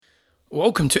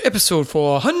Welcome to episode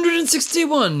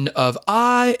 461 of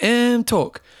I Am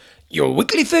Talk, your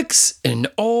weekly fix in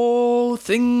all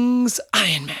things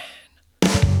Iron Man.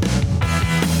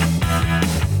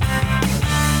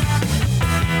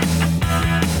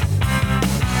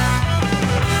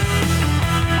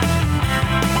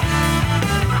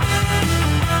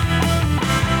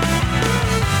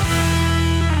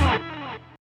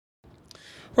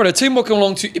 Right, team, welcome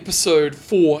along to episode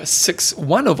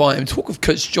 461 of I Am Talk with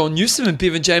Coach John Newsom and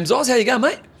Bevan James Oz. How you going,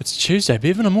 mate? It's Tuesday,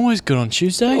 Bevan. I'm always good on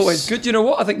Tuesdays. Always good. You know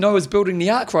what? I think Noah's building the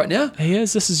ark right now. He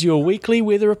is. This is your weekly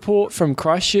weather report from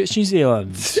Christchurch, New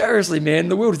Zealand. Seriously, man,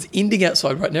 the world is ending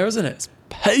outside right now, isn't it? It's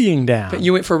Peeing down. But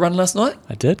you went for a run last night?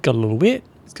 I did. Got a little wet.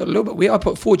 It's got a little bit wet. I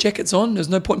put 4 jackets on. There's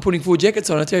no point in putting 4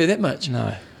 jackets on, I'll tell you that much.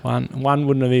 No. One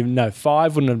wouldn't have even... No,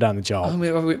 5 wouldn't have done the job. I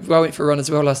went for a run as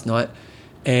well last night.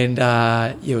 And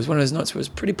it was one of those nights where it was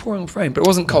pretty pouring with rain, but it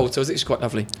wasn't cold, so it was actually quite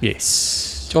lovely.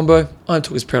 Yes. Jumbo, I Am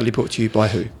Talk is proudly brought to you by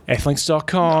who?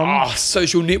 Athlinks.com.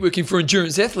 Social networking for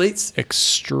endurance athletes.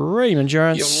 Extreme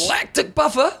endurance. Your lactic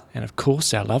buffer. And of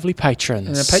course, our lovely patrons.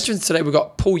 And our patrons today, we've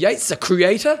got Paul Yates, the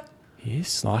creator.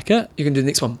 Yes, like it. You can do the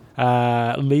next one.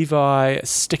 Levi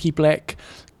Sticky Black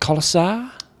Colasar.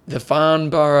 The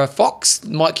Farnborough Fox,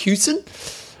 Mike Hewson.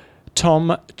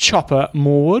 Tom Chopper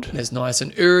Morwood. That's nice.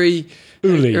 And Uri.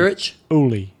 Uli. Urich.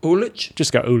 Uli. Ulich.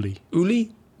 Just go Uli.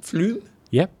 Uli. Flume.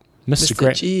 Yep. Mr.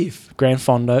 GF. Grand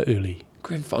Fondo Uli.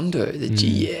 Grand Fondo, the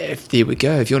GF. There we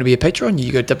go. If you want to be a patron,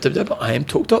 you go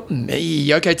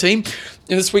www.iamtalk.me. Okay, team.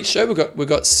 In this week's show, we've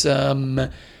got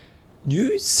some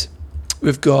news.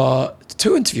 We've got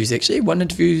 2 interviews, actually. One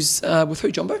interview's with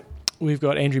who, Jumbo? We've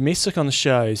got Andrew Messick on the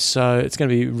show, so it's going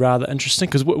to be rather interesting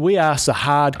because we ask the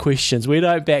hard questions. We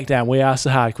don't back down. We ask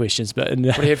the hard questions. But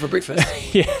What do you have for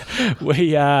breakfast?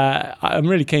 yeah, I'm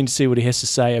really keen to see what he has to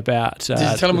say about. Did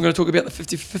you tell him we're going to talk about the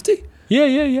 50-50?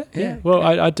 Yeah. Well,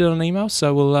 I did an email,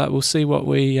 so we'll see what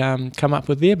we come up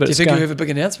with there. But do you think you'll have a big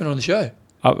announcement on the show?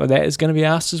 That is going to be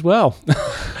asked as well.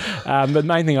 But the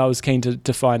main thing I was keen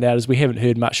to find out is we haven't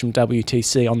heard much from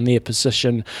WTC on their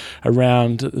position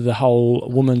around the whole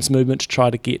women's movement to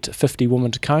try to get 50 women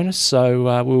to Kona.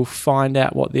 So we'll find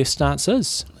out what their stance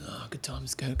is. Oh, good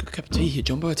times. Good cup of tea here,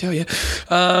 Jumbo, I tell you.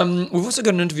 We've also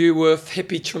got an interview with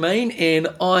Happy Tremaine and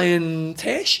Iron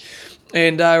Tash.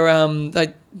 And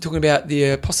they're talking about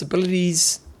their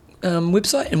possibilities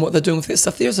website and what they're doing with that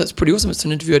stuff there. So it's pretty awesome. It's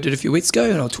an interview I did a few weeks ago,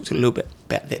 and I'll talk to you a little bit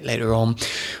about that later on.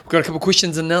 We've got a couple of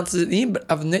questions and answers at the end, but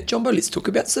other than that, Jumbo, let's talk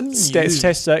about some news.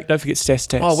 Statistic. Don't forget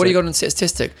Statistic. Oh, what do you got in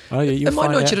Statistic? Oh, yeah, in my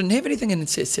notes, you didn't have anything in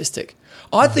Statistic.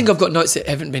 I think I've got notes that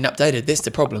haven't been updated. That's the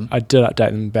problem. I did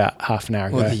update them about half an hour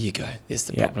ago. Well, there you go. That's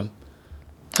the problem.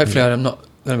 Hopefully I'm not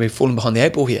going to be falling behind the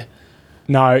 8 ball here.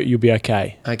 No, you'll be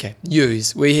okay. Okay.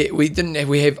 News. We have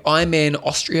Ironman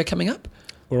Austria coming up.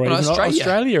 Or even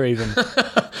Australia even.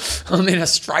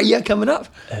 Australia coming up.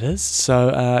 It is. So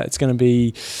it's going to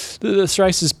be... This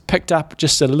race has picked up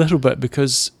just a little bit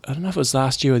because, I don't know if it was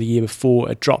last year or the year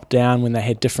before, it dropped down when they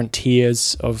had different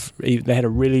tiers of... They had a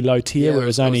really low tier where it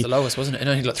was only... It was the lowest, wasn't it? It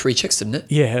only got 3 chicks, didn't it?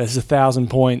 Yeah, it was 1,000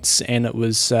 points and it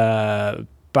was...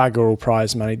 bugger all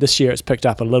prize money. This year it's picked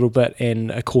up a little bit,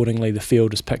 and accordingly the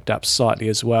field has picked up slightly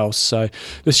as well. So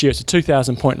this year it's a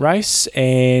 2,000 point race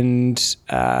and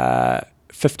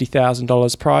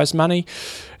 $50,000 prize money,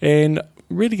 and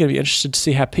really going to be interested to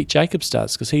see how Pete Jacobs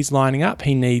does because he's lining up.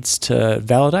 He needs to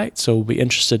validate, so we'll be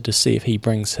interested to see if he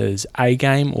brings his A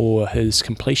game or his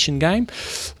completion game.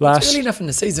 It's early enough in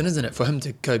the season, isn't it, for him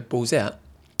to go balls out?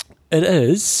 It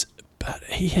is, but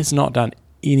he has not done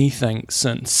anything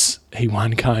since he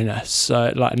won Kona,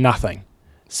 so nothing.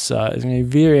 So it's going to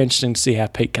be very interesting to see how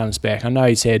Pete comes back. I know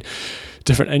he's had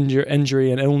different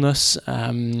injury and illness.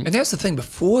 And that's the thing,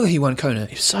 before he won Kona,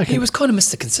 he was kind of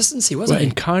Mr. Consistency, wasn't he?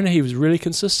 In Kona he was really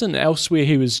consistent. Elsewhere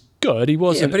he was good. He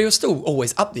wasn't. Yeah, but he was still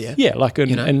always up there. Yeah,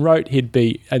 in Rote he'd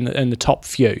be in the top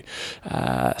few.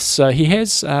 So he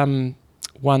has...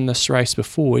 won this race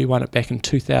before. He won it back in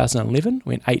 2011,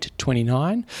 went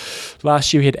 8:29.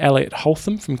 Last year we had Elliot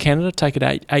Holtham from Canada take it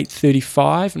out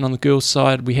 8:35, and on the girls'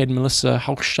 side we had Melissa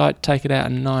Holstein take it out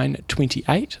in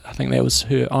 9:28. I think that was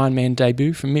her Ironman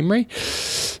debut from memory.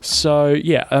 So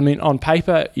yeah, I mean on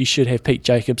paper you should have Pete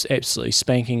Jacobs absolutely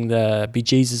spanking the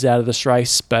bejesus out of this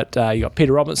race, but you got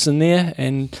Peter Robinson there,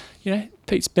 and you know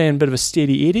Pete's been a bit of a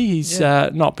steady Eddie. He's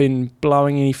not been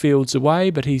blowing any fields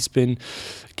away, but he's been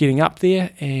getting up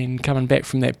there and coming back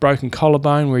from that broken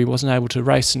collarbone where he wasn't able to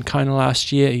race in Kona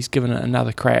last year. He's given it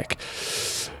another crack.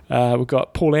 We've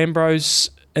got Paul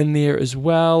Ambrose in there as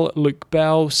well, Luke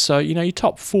Bell. So, you know, your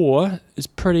top 4 is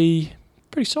pretty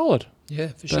solid. Yeah,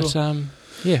 for sure.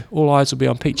 But, all eyes will be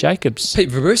on Pete Jacobs. Pete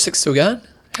Verbusik's still going.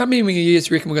 How many years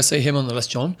do you reckon we're going to see him on the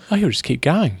list, John? Oh, he'll just keep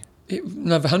going.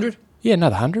 Another 100? Yeah,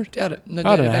 another 100. Doubt it. No,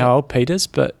 I don't know how old Pete is,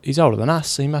 but he's older than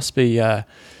us. He must be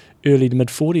early to mid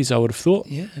 40s, I would have thought.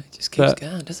 Yeah, he just keeps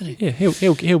going, doesn't he? Yeah,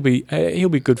 he'll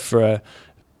be good for a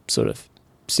sort of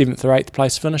 7th or 8th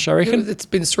place finish, I reckon. It's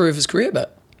been the story of his career,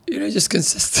 but just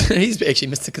consistent. He's actually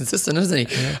Mr. Consistent, isn't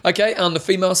he? Yeah. Okay, on the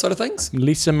female side of things,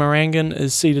 Lisa Morangan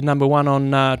is seeded number 1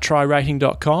 on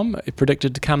tryrating.com.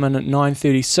 Predicted to come in at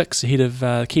 9:36 ahead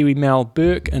of Kiwi Mel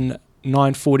Burke in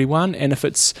 9:41, and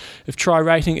if try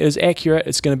rating is accurate,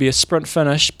 it's going to be a sprint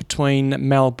finish between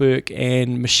Mel Burke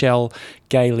and Michelle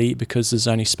Gailey, because there's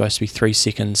only supposed to be 3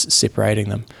 seconds separating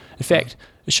them. In fact,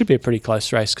 it should be a pretty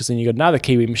close race, because then you've got another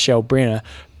Kiwi, Michelle Brenner,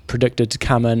 predicted to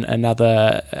come in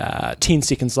another 10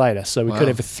 seconds later. So we could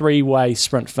have a 3-way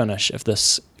sprint finish if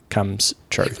this comes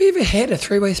true. Have we ever had a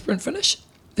 3-way sprint finish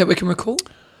that we can recall?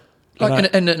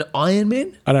 Like in an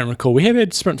Ironman? I don't recall. We have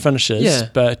had sprint finishes,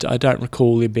 but I don't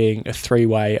recall there being a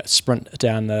 3-way sprint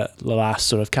down the last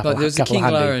sort of couple of hundred. There was a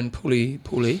Kingla and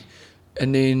Puli,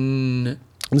 and then...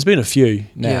 There's been a few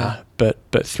now,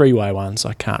 but 3-way ones,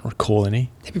 I can't recall any.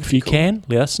 If you can,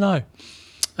 let us know.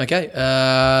 Okay,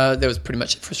 that was pretty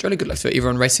much it for Australia. Good luck to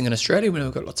everyone racing in Australia. We know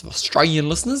we've got lots of Australian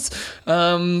listeners.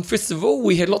 First of all,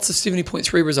 we had lots of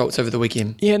 70.3 results over the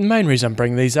weekend. Yeah, and the main reason I'm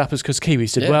bringing these up is because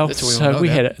Kiwis did well. So we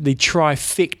had the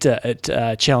trifecta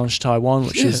at Challenge Taiwan,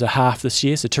 which is a half this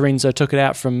year. So Terenzo took it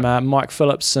out from Mike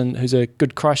Phillips, who's a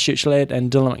good Christchurch lad, and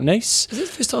Dylan McNeese. Is this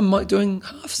the first time Mike doing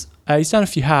halves? He's done a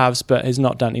few halves, but has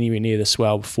not done anywhere near this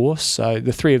well before. So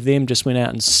the 3 of them just went out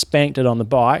and spanked it on the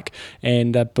bike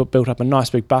and built up a nice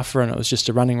big buffer, and it was just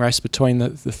a running race between the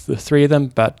 3 of them.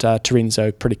 But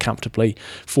Terenzo pretty comfortably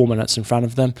 4 minutes in front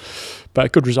of them. But a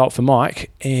good result for Mike.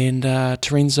 And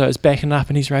Terenzo is backing up,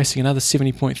 and he's racing another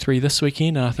 70.3 this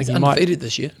weekend. And I think he's undefeated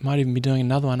this year. Might even be doing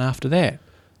another one after that.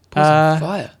 Paul's on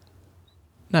fire.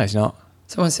 No, he's not.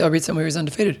 Someone said I read somewhere he's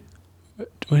undefeated.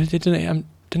 Well,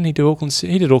 didn't he do Auckland?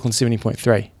 He did Auckland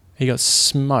 70.3. He got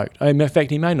smoked. In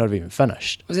fact, he may not have even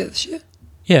finished. Was that this year?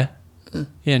 Yeah.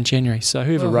 Yeah, in January. So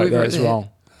whoever wrote that is wrong.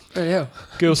 Bloody hell.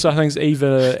 Girls, I think it's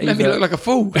Eva... Made me look like a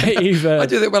fool. I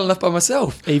do that well enough by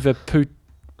myself. Eva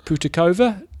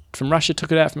Putakova from Russia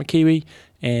took it out from a Kiwi,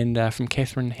 and from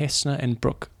Catherine Hessner and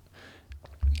Brooke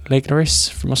Legneris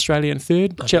from Australia in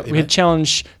 3rd. We had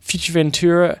Challenge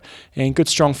Fuerteventura, and good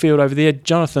strong field over there.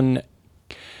 Jonathan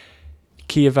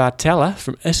Chiavartella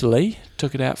from Italy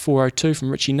took it out 4:02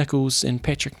 from Richie Nichols and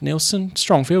Patrick Nelson.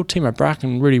 Strong field. Timo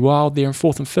Bracken really wild there in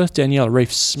 4th and 5th. Daniela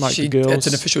Reef smoked the girls. It's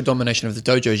an official domination of the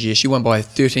dojo's year. She won by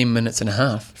 13 minutes and a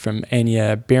half. From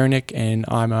Anya Berenik and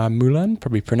Ima Mulan.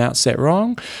 Probably pronounced that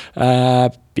wrong.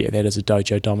 That is a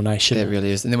dojo domination. That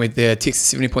really is. And then with the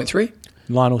Texas 70.3.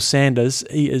 Lionel Sanders,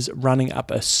 he is running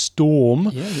up a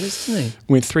storm. Yeah, he is, isn't he?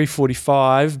 Went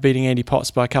 3:45, beating Andy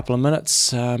Potts by a couple of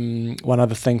minutes. One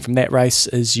other thing from that race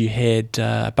is you had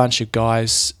a bunch of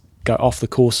guys go off the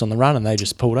course on the run, and they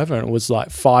just pulled over, and it was like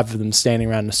 5 of them standing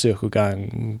around in a circle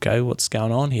going, okay, what's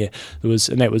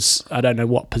that was, I don't know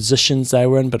what positions they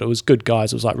were in, but it was good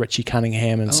guys. It was like Richie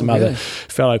Cunningham and some other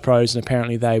fellow pros, and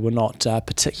apparently they were not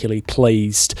particularly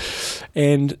pleased.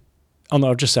 And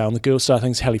I'll just say on the girls' side of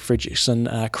things, Hallie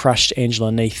Fredrickson crushed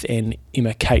Angela Neath and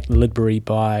Emma Kate Lidbury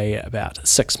by about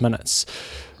 6 minutes.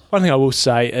 One thing I will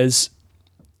say is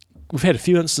we've had a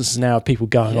few instances now of people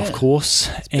going off course.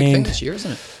 It's a big thing this year,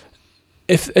 isn't it?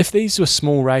 If these were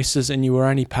small races and you were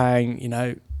only paying,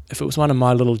 if it was one of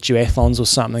my little duathlons or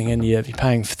something, and you're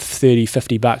paying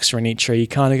 $30-$50 for an entry, you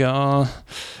kind of go,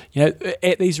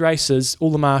 at these races,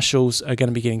 all the marshals are going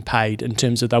to be getting paid in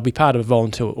terms of they'll be part of a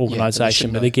volunteer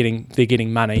organisation, but they're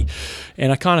getting money.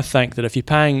 And I kind of think that if you're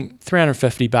paying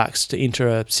 $350 to enter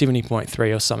a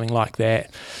 70.3 or something like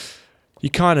that, you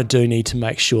kind of do need to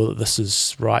make sure that this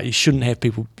is right. You shouldn't have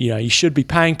people, you should be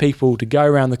paying people to go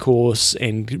around the course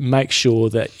and make sure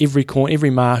that every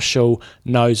marshal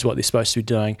knows what they're supposed to be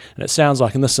doing. And it sounds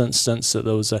like in this instance that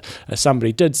there was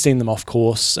somebody did send them off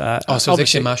course. So it's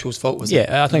actually marshal's fault, was it?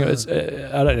 Yeah, I think it was,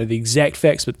 I don't know the exact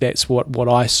facts, but that's what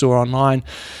I saw online.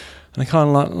 And I'm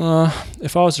kind of like,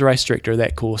 if I was the race director of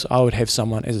that course, I would have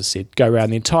someone, as I said, go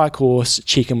around the entire course,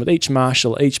 check in with each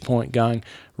marshal at each point, going,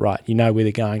 right, you know where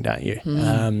they're going, don't you?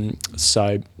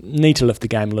 So need to lift the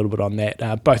game a little bit on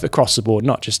that, both across the board,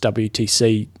 not just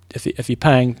WTC. If you're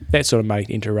paying that sort of money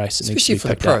to enter a race, it especially needs to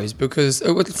be for the pros, because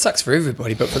it sucks for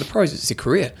everybody, but for the pros, it's a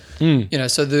career.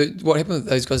 So what happened with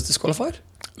those guys disqualified?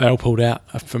 They all pulled out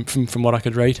from what I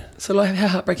could read. So how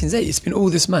heartbreaking is that? You spend all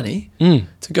this money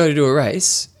to go to do a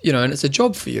race, and it's a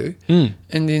job for you, and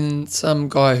then some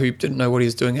guy who didn't know what he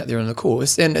was doing out there on the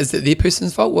course, and is it their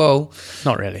person's fault? Well,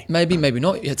 not really. Maybe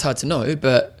not. It's hard to know,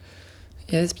 but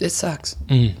Yeah, that sucks.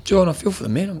 Mm. John, I feel for the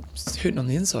man. I'm hurting on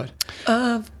the inside.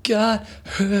 I've got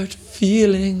hurt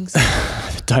feelings.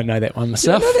 Don't know that one You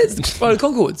myself. know that's Flight of the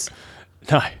Conchords.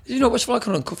 No, Did you not watch Flight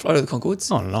of the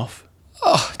Conchords? on and off.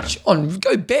 Oh, John,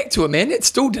 go back to it, man. It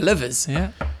still delivers.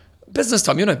 Yeah. Business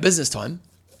time. You know business time.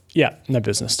 Yeah, no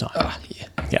business time. Ah, yeah.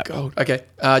 Yeah. Gold. Okay.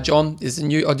 John, there's a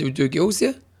new... do girls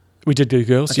here? We did do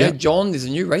girls, Okay, yeah. John, there's a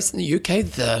new race in the UK,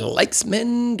 the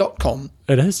Lakesmen.com.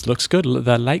 It is, looks good.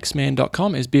 The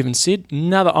lakesman.com, as Bevan said,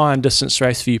 another iron distance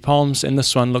race for you Palms, and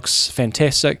this one looks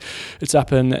fantastic. It's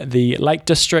up in the Lake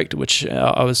District, which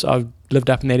I lived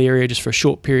up in that area just for a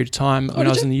short period of time when I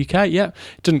was in the UK. Yeah,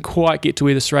 didn't quite get to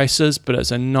where this race is, but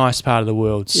it's a nice part of the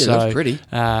world. Yeah, so it looks pretty.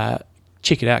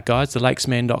 Check it out, guys, the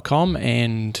lakesman.com,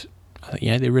 and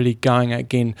they're really going,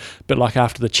 again, a bit like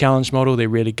after the challenge model, they're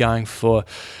really going for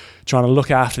trying to look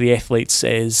after the athletes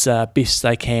as best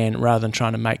they can rather than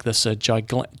trying to make this a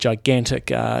gigantic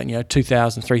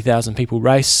 2,000, 3,000 people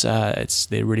race.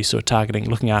 They're really sort of targeting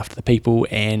looking after the people,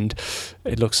 and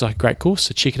it looks like a great course,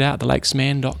 so check it out,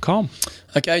 thelakesman.com.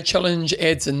 Okay, Challenge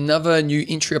adds another new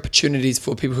entry opportunities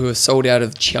for people who are sold out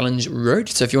of Challenge Route.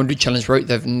 So if you want to do Challenge Route,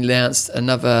 they've announced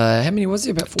another, how many was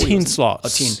it? About 40? 10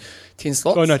 slots. Oh, 10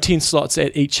 slots? Oh no, 10 slots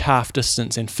at each half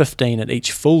distance and 15 at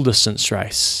each full distance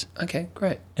race. Okay,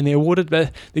 great. And they're awarded,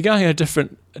 but they're going at a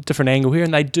different angle here,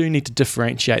 and they do need to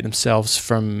differentiate themselves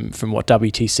from what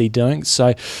WTC doing.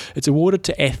 So it's awarded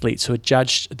to athletes who are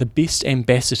judged the best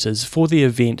ambassadors for the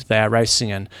event they are racing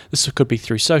in. This could be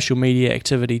through social media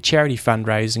activity, charity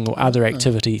fundraising, or other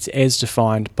activities as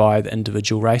defined by the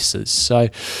individual races. So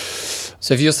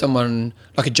if you're someone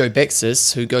like a Joe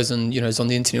Baxis who goes on, is on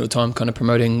the internet all the time kind of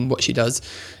promoting what she does,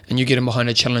 and you get in behind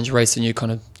a challenge race and you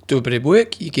kind of do a bit of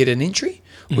work, you get an entry.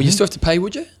 Well, you still have to pay,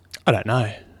 would you? I don't know.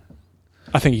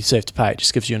 I think you still have to pay. It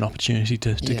just gives you an opportunity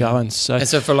to go in. So, And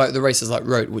so for like the races like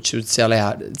Rote, which would sell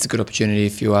out, it's a good opportunity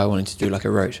if you are wanting to do like a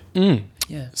Rote.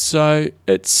 Yeah. So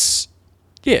it's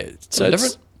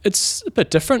different. It's a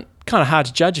bit different. Kind of hard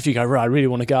to judge if you go, right, I really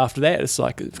want to go after that. It's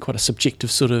like quite a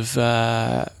subjective sort of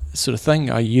thing.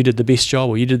 Oh, you did the best job,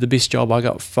 or you did the best job. I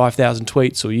got 5,000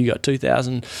 tweets, or you got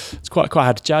 2,000. It's quite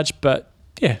hard to judge, but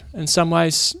yeah, in some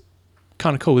ways,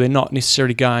 kind of cool. They're not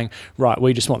necessarily going, right,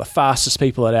 we just want the fastest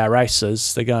people at our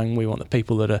races. They're going, we want the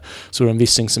people that are sort of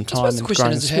investing some time and growing the sport. The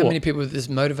question is, how many people would this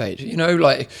motivate?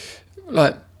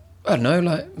 Like I don't know,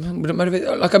 like would it motivate?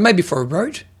 Like maybe for a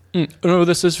road. No,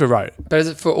 this is for road. But is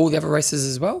it for all the other races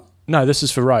as well? No, this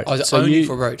is for road. Oh, is it only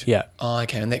for road? Yeah. Oh,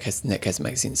 okay. In that case, it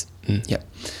makes sense. Yeah.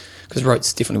 Because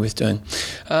road's definitely worth doing.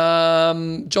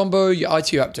 Jumbo, your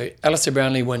ITU update. Alistair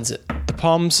Brownlee wins it. The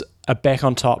Poms are back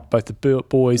on top, both the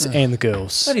boys and the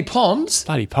girls. Bloody Poms.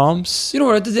 Bloody Poms. You know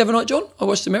what I did the other night, John? I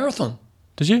watched the marathon.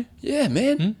 Did you? Yeah,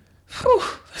 man. Whew,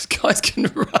 those guys can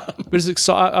run. But it's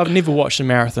exciting. I've never watched a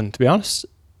marathon, to be honest.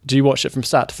 Do you watch it from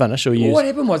start to finish, or Well, what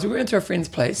happened was we went to a friend's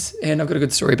place, and I've got a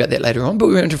good story about that later on, but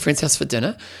we went to a friend's house for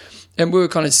dinner, and we were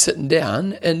kind of sitting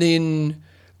down, and then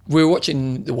we were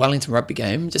watching the Wellington rugby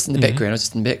game just in the background. I was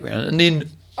just in the background. And then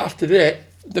after that,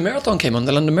 the marathon came on,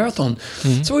 the London Marathon.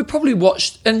 So we probably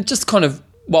watched, and just kind of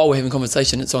while we're having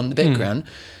conversation, it's on the background.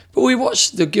 But we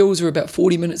watched, the girls were about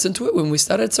 40 minutes into it when we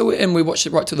started, and we watched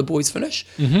it right till the boys finish.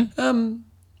 Is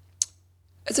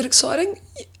it exciting?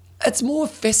 It's more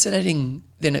fascinating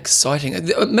than exciting.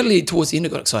 Admittedly, towards the end it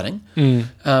got exciting.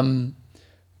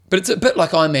 But it's a bit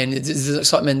like Ironman. There's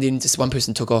excitement, then just one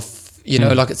person took off.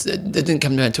 Like it didn't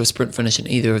come down to a sprint finish in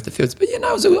either of the fields. But it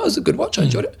was a good watch. I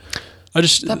enjoyed it.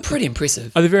 They're pretty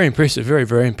impressive. They're very impressive, very,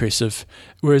 very impressive.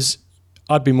 Whereas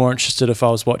I'd be more interested if I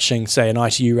was watching, say, an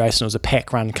ITU race and it was a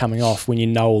pack run coming off when you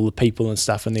know all the people and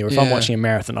stuff in there. If I'm watching a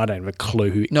marathon, I don't have a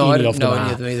clue who any of them are. No, I don't know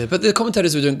any of them either. But the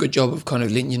commentators were doing a good job of kind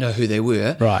of letting you know who they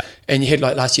were. Right. And you had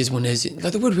like last year's winners.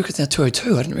 Like the world record's now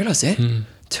 202. I didn't realise that.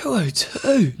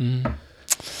 202.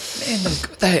 Man,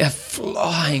 they are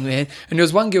flying, man. And there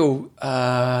was one girl,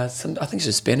 I think she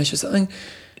was Spanish or something.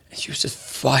 She was just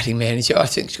fighting, man. I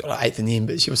think she got like 8th in the end,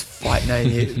 but she was fighting,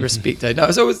 respect. No,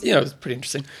 so it was pretty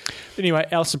interesting. Anyway,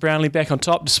 Alistair Brownlee back on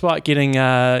top, despite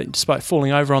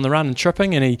falling over on the run and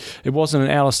tripping, and it wasn't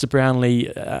an Alistair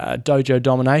Brownlee dojo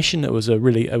domination. It was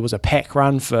a pack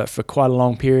run for quite a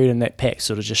long period, and that pack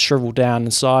sort of just shriveled down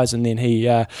in size, and then he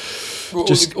all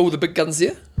the big guns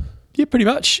there. Yeah, pretty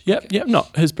much. Yep.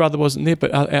 Not his brother wasn't there,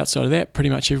 but outside of that, pretty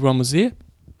much everyone was there.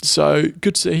 So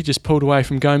good to see he just pulled away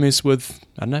from Gomez with,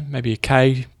 I don't know, maybe a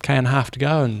K and a half to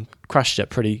go and crushed it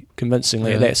pretty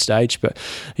convincingly at Really? that stage. But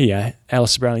yeah,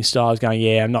 Alistair Brownlee Styles going,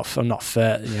 I'm not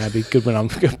fit. It'd be good when I'm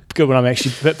good when I'm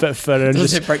actually a bit fit. And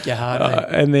Does it break your heart?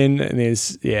 and then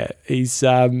there's he's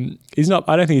not.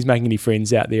 I don't think he's making any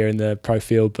friends out there in the pro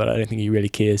field, but I don't think he really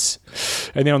cares.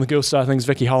 And then on the girls' side of things,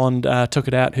 Vicky Holland took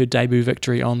it out, her debut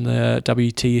victory on the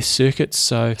WTS circuit.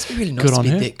 So It's really nice good to on be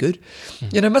her. that good.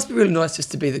 It must be really nice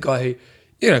just to be the guy who,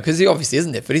 because he obviously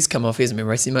isn't that fit. He's come off, he hasn't been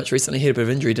racing much recently. He had a bit of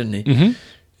injury, didn't he? Mm-hmm.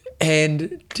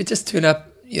 And to just turn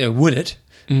up, win it,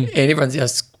 and everyone's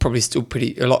else probably still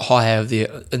a lot higher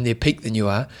in their peak than you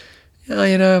are.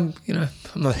 I'm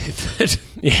not that fit.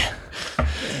 Yeah.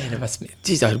 Man, it must be.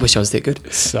 Geez, I wish I was that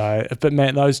good. So, but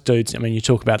man, those dudes, I mean, you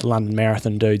talk about the London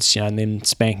Marathon dudes, and them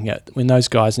spanking it. When those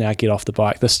guys now get off the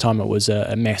bike, this time it was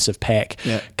a massive pack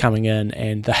coming in,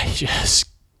 and they just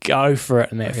go for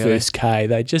it in that first K.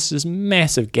 There's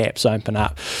massive gaps open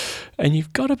up. And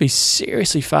you've got to be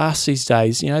seriously fast these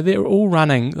days. They're all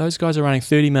running, those guys are running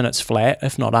 30 minutes flat,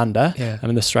 if not under. Yeah. I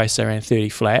mean, this race they ran 30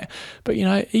 flat. But,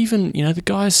 even, the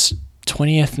guys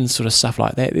 20th and sort of stuff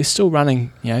like that, they're still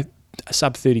running, a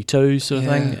sub 32 sort of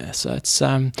thing. So it's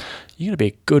you got to be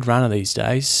a good runner these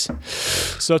days.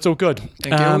 So it's all good.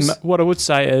 What I would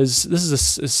say is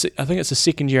this is I think it's the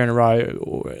second year in a row,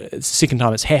 or it's the second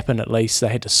time it's happened at least. They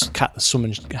had to cut the swim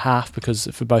in half because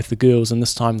for both the girls and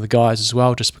this time the guys as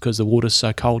well, just because the water's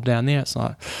so cold down there. It's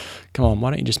like, come on,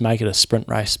 why don't you just make it a sprint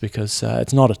race? Because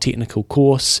it's not a technical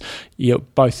course. You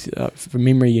both, from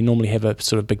memory, you normally have a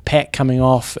sort of big pack coming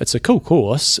off. It's a cool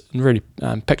course and really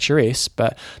picturesque,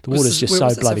 but the water's just so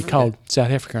bloody cold.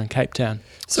 South Africa and Cape Town.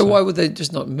 So why would they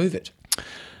just not move it?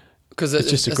 Because it's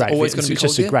just a great. Always going to be it's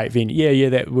just cold a great venue. Yeah.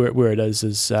 That where it is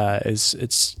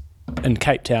it's in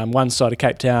Cape Town. One side of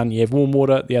Cape Town you have warm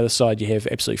water. The other side you have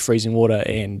absolutely freezing water,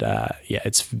 and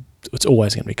it's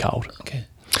always going to be cold. Okay.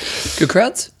 Good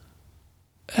crowds.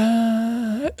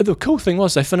 The cool thing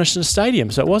was they finished in a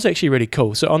stadium, so it was actually really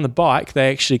cool. So on the bike,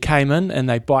 they actually came in and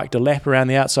they biked a lap around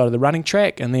the outside of the running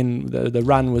track, and then the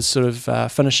run was sort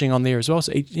of finishing on there as well.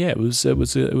 So it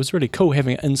was really cool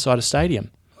having it inside a stadium,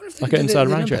 like an inside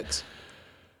running track.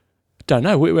 Don't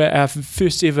know. We were our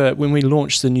first ever when we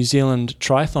launched the New Zealand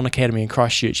Triathlon Academy in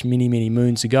Christchurch many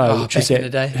moons ago, which was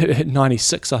at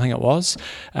 96, I think it was.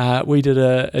 We did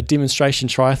a demonstration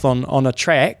triathlon on a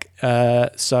track.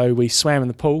 So we swam in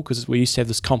the pool because we used to have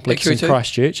this complex in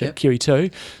Christchurch at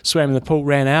QE2. Swam in the pool,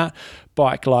 ran out,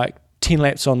 biked like 10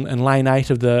 laps in lane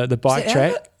 8 of the bike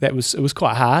track. It was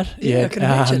quite hard. Yeah, I can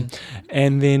imagine.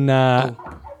 And then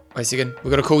wait a second,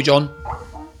 we've got to call John.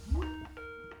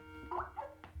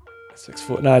 6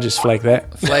 foot. No, just flag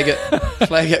that. Flag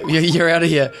it. You're out of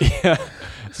here. Yeah,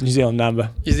 it's a New Zealand number.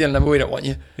 New Zealand number. We don't want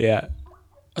you. Yeah,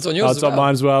 it's on yours. It's on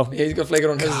mine as well. Yeah, he's got to flag it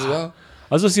on his as well.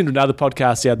 I was listening to another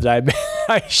podcast the other day.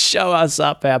 They show us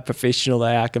up how professional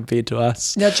they are compared to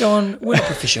us. Now, John, we're not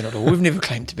professional at all. We've never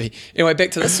claimed to be. Anyway,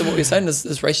 back to this. So what you're saying,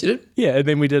 this race you did? Yeah, and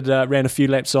then we did ran a few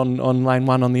laps on lane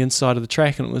 1 on the inside of the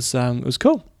track, and it was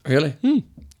cool. Really?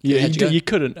 Yeah, you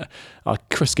couldn't.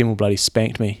 Chris Gemmell bloody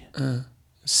spanked me.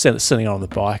 Sitting on the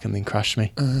bike and then crushed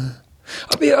me.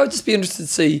 I'd just be interested to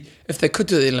see if they could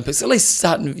do the Olympics. At least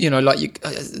starting, like you.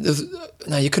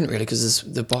 No, you couldn't really because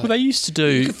the bike. Well, they used to do.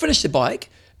 You could finish the bike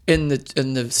in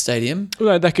the stadium.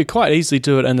 Well, they could quite easily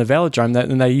do it in the velodrome.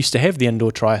 And they used to have the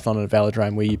indoor triathlon in a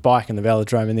velodrome where you bike in the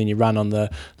velodrome and then you run on the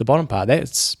bottom part.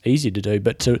 That's easy to do,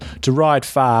 but to ride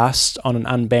fast on an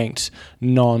unbanked,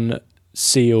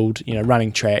 non-sealed,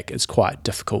 running track is quite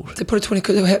difficult. They put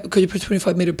could you put a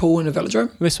 25 metre pool in a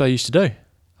velodrome? That's what I used to do.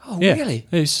 Oh, yeah. Really?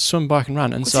 They used to swim, bike and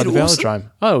run inside the awesome?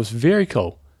 velodrome. Oh, it was very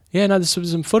cool. Yeah, no, there's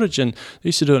some footage, and they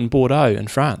used to do it in Bordeaux in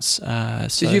France.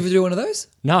 Did you ever do one of those?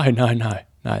 No.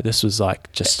 This was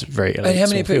like just very elite. And how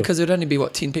many people? field. Because it would only be,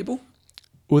 10 people?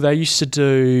 Well, they used to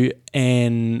do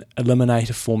an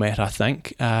eliminator format, I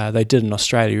think. They did in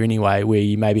Australia anyway, where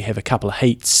you maybe have a couple of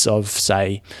heats of,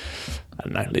 say, I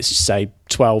don't know, let's just say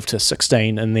 12 to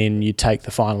 16, and then you take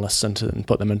the finalists and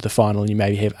put them into the final, and you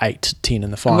maybe have 8 to 10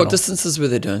 in the final. And what distances were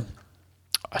they doing?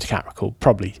 I can't recall.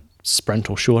 Probably sprint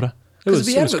or shorter. It was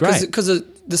great. Because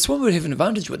the swimmer would have an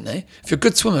advantage, wouldn't they? If you're a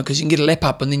good swimmer, because you can get a lap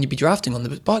up and then you'd be drafting on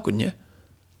the bike, wouldn't you?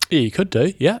 Yeah, you could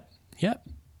do. Yeah.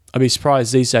 I'd be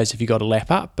surprised these days if you got a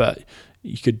lap up, but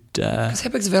you could. Because how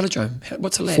big's a velodrome?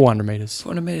 What's a lap? 400 metres.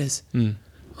 400 metres.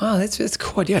 Oh, that's a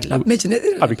cool idea. I'd love, imagine that.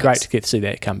 It'd be great to get to see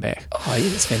that come back. Oh, yeah,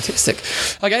 that's fantastic.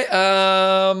 Okay.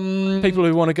 People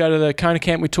who want to go to the Kona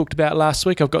camp we talked about last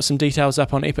week, I've got some details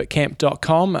up on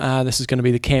epiccamp.com. This is going to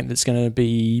be the camp that's going to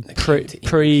be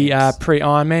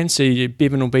pre-Ironman. So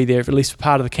Bevan will be there at least for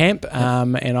part of the camp,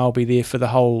 and I'll be there for the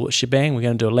whole shebang. We're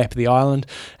going to do a lap of the island,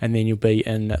 and then you'll be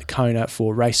in Kona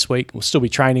for race week. We'll still be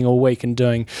training all week and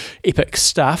doing epic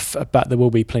stuff, but there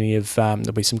will be plenty of,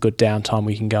 there'll be some good downtime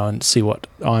where you can go and see what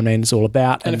Ironman is all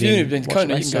about. And if you've been to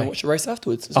Kona, you can go and watch the race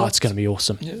afterwards. Oh, it's going to be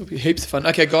awesome. Yeah, it'll be heaps of fun.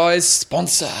 Okay, guys,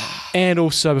 sponsor. And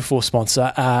also before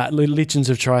sponsor, Legends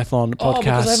of Triathlon podcast. Oh,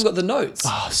 because I haven't got the notes.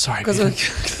 Oh, sorry. Because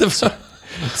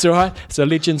It's all right. So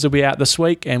Legends will be out this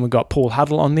week, and we've got Paul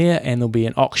Huddle on there, and there'll be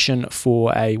an auction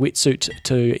for a wetsuit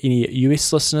to any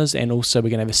US listeners, and also we're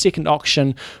going to have a second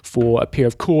auction for a pair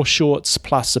of core shorts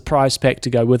plus a prize pack to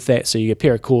go with that. So you get a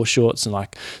pair of core shorts and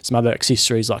like some other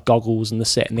accessories like goggles and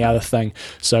this, that, and the other thing.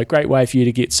 So a great way for you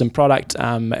to get some product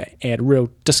at a real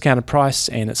discounted price,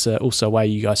 and it's also a way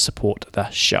you guys support the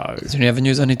show. Is there any other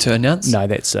news I need to announce? No,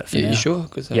 that's it for now. You sure?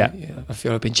 Because I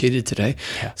feel I've been cheated today.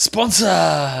 Yeah.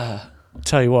 Sponsor!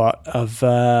 Tell you what, I was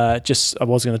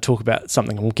going to talk about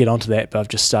something, and we'll get onto that, but I've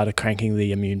just started cranking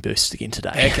the immune boost again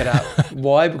today. Back it up.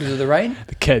 Why? Because of the rain?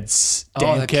 The kids.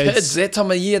 The kids. That time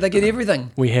of year, they get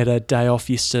everything. We had a day off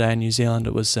yesterday in New Zealand.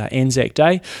 It was Anzac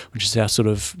Day, which is our sort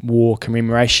of war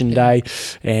commemoration day,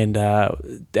 and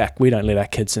we don't let our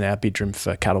kids in our bedroom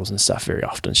for cuddles and stuff very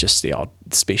often. It's just the odd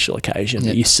special occasion.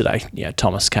 But yesterday,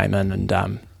 Thomas came in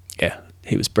and,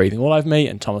 he was breathing all over me,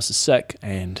 and Thomas is sick,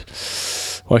 and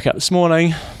woke up this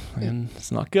morning, and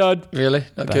it's not good. Really?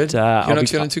 Not good? You're not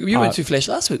feeling too good? You weren't too flash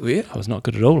last week, were you? I was not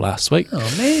good at all last week.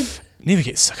 Oh, man. I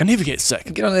never get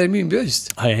sick. Get on that immune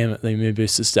boost. I am. The immune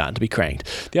boost is starting to be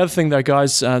cranked. The other thing, though,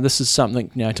 guys, this is something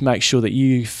to make sure that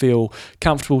you feel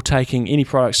comfortable taking any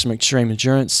products from Extreme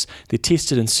Endurance. They're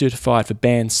tested and certified for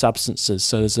banned substances.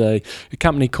 So there's a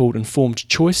company called Informed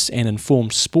Choice and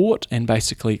Informed Sport, and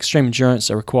basically Extreme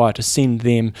Endurance are required to send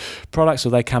them products,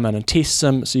 or they come in and test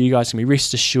them. So you guys can be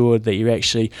rest assured that you're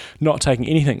actually not taking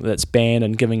anything that's banned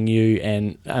and giving you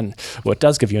it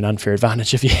does give you an unfair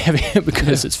advantage if you have it,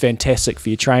 because it's fantastic for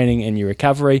your training and your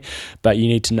recovery, but you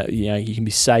need to know, you can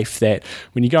be safe that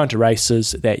when you go into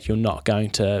races that you're not going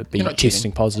to be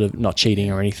testing positive, not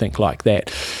cheating or anything like that.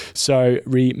 So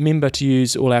remember to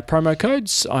use all our promo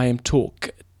codes. I am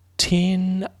Talk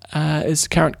 10 is the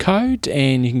current code,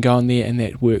 and you can go on there, and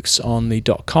that works on the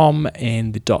 .com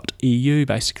and the .eu,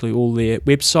 basically all their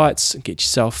websites, and get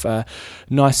yourself a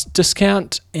nice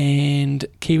discount. And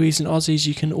Kiwis and Aussies,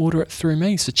 you can order it through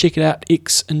me, so check it out,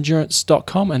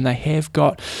 xendurance.com, and they have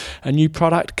got a new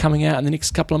product coming out in the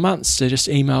next couple of months. They just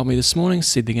emailed me this morning,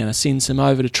 said they're going to send some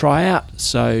over to try out,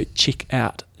 so check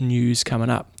out news coming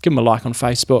up. Give them a like on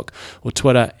Facebook or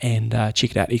Twitter, and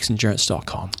check it out,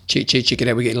 xendurance.com. Check it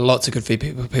out. We get lots of good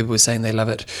feedback. People were saying they love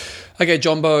it. Okay,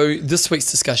 Jumbo, this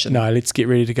week's discussion. No, let's get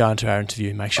ready to go into our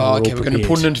interview. Make sure we're all prepared. We're going to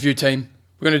put an interview team.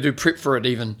 We're going to do prep for it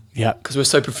even. Yeah. Because we're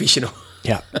so professional.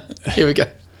 Yeah. Here we go.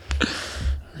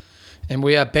 And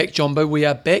we are back, Jumbo. We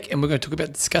are back, and we're going to talk about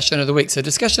the discussion of the week. So,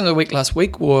 discussion of the week last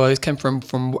week came from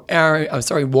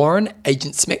Warren,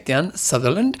 Agent Smackdown,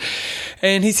 Sutherland,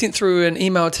 and he sent through an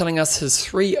email telling us his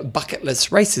 3 bucket list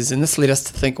races, and this led us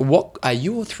to think, what are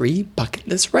your 3 bucket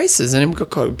list races? And then we got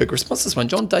quite a big response to this one.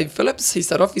 John Dave Phillips, he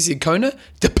started off. He said Kona,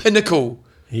 the pinnacle.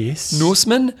 Yes.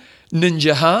 Norseman,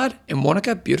 Ninja Hard, and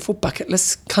Wanaka, beautiful bucket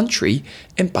list country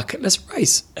and bucket list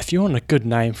race. If you want a good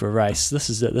name for a race, this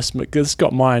is it. This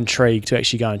got my intrigue to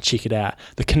actually go and check it out.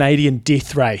 The Canadian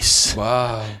Death Race.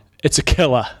 Wow. It's a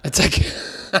killer. It's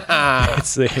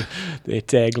their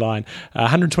tagline.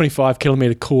 125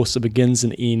 kilometre course that begins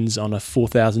and ends on a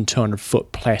 4,200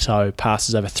 foot plateau,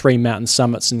 passes over 3 mountain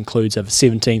summits, and includes over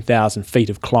 17,000 feet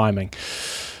of climbing.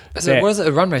 So what is it,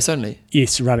 a run race only?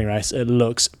 Yes, running race. It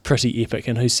looks pretty epic.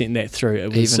 And who sent that through?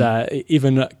 It was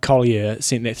Evan Collier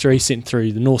sent that through. He sent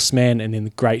through the Norseman and then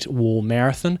the Great Wall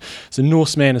Marathon. So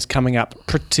Norseman is coming up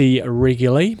pretty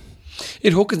regularly.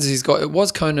 Ed Hawkins, it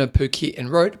was Kona, Phuket and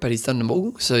Road, but he's done them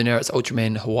all. So now it's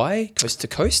Ultraman Hawaii, Coast to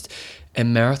Coast,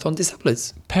 and Marathon des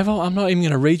Sables. Pavel, I'm not even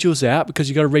going to read yours out because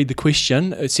you've got to read the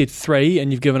question. It said 3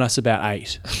 and you've given us about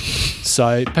 8.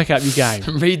 So pick up your game.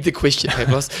 Read the question,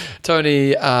 Pavlos.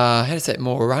 Tony, how to say it,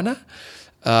 Morana,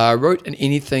 wrote in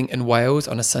Anything in Wales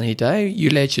on a sunny day. You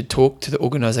lads should talk to the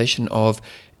organisation of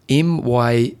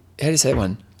MY, how do you say that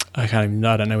one? I don't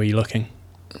know where you're looking.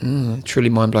 Truly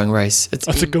mind-blowing race. That's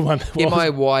a good one.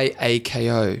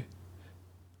 MIYAKO.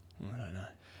 I don't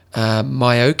know.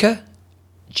 Myoka,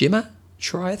 Gemma,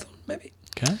 Triathlon, maybe.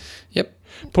 Okay. Yep.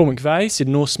 Paul McVeigh said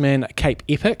Norseman Cape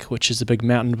Epic, which is a big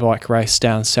mountain bike race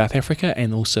down in South Africa,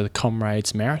 and also the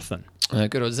Comrades Marathon.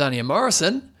 Good old Zania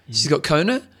Morrison. She's got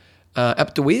Kona,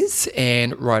 up to Wes,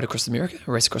 and Ride Across America,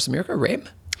 Race Across America, RAM.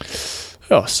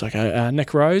 Oh, so okay.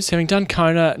 Nick Rose, having done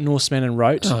Kona, Norseman, and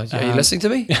Rote. Oh, are you listening to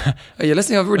me? Are you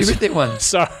listening? I've already read that one.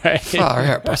 Sorry. Far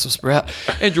out, Brussels sprout.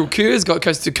 Andrew Kerr's got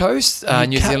Coast to Coast.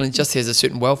 New Zealand just has a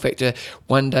certain wow factor.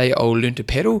 One day I'll learn to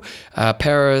paddle.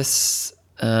 Paris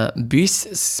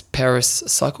Paris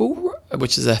Cycle,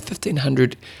 which is a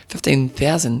 1500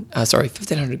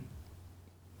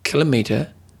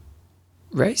 kilometre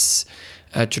race.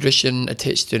 Tradition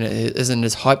attached to it isn't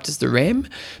as hyped as the RAM,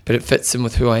 but it fits in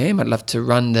with who I am. I'd love to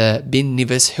run the Ben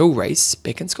Nevis Hill Race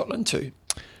back in Scotland too.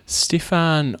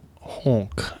 Stefan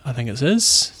Honk, I think it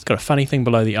is. It's got a funny thing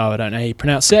below the O. I don't know how you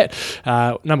pronounce that.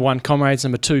 Number 1, Comrades.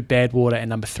 Number 2, Badwater. And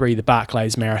number 3, the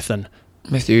Barclays Marathon.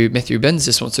 Matthew Binns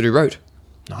just wants to do road.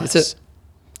 Nice. That's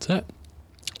it.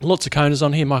 Lots of Konas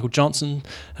on here. Michael Johnson,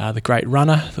 the great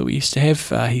runner that we used to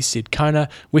have, he said Kona,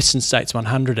 Western States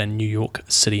 100 and New York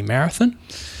City Marathon.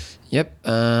 Yep.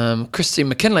 Christine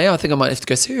McKinley, I think I might have to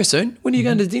go see her soon. When are you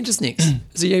going to the dentist next?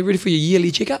 Is he ready for your yearly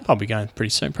checkup? I'll be going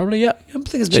pretty soon, probably, yeah. I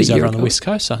think it's She's about a year over on the ago. West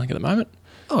Coast, I think, at the moment.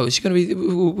 Oh, is she going to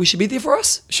be? We should be there for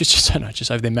us. She's just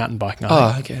over there mountain biking.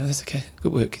 Oh, okay, that's okay.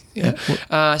 Good work. Yeah.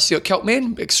 She's got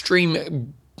Keltman,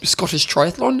 extreme Scottish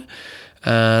triathlon.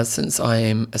 Since I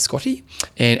am a Scotty,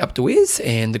 and up to Wes,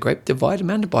 and the Great Divide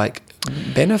mountain bike,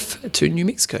 Banff to New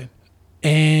Mexico.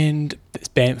 And it's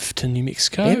Banff to New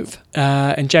Mexico. Banff.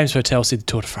 And James Hotel said the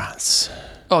Tour de France.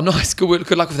 Oh, nice. Good work.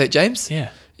 Good luck with that, James. Yeah.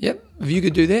 Yep. If you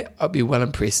could do that, I'd be well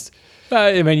impressed.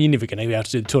 I mean, you're never going to be able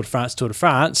to do the Tour de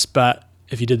France, but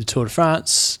if you did the Tour de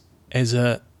France as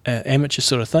a amateur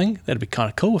sort of thing, that'd be kind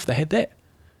of cool if they had that.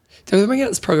 They're bringing out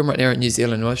this program right now in New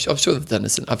Zealand. I'm sure they've done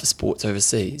this in other sports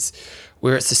overseas,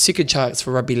 where it's a second chance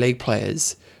for rugby league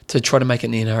players to try to make it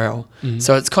in the NRL. Mm-hmm.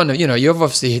 So it's kind of, you've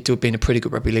obviously had to have been a pretty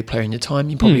good rugby league player in your time.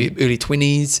 You're probably early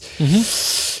 20s.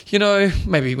 Mm-hmm.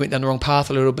 Maybe you went down the wrong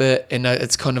path a little bit, and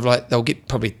it's kind of like they'll get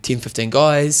probably 10, 15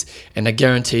 guys, and they're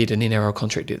guaranteed an NRL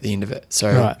contract at the end of it.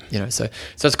 So, right. So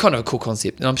it's kind of a cool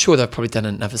concept. And I'm sure they've probably done it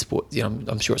in other sports.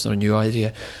 I'm sure it's not a new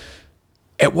idea.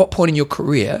 At what point in your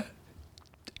career,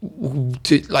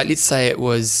 let's say it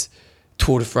was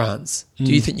Tour de France,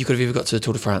 do you think you could have ever got to the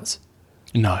Tour de France?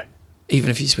 No. Even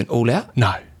if you just went all out?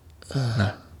 No.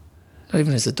 Not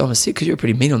even as a domestic, because you're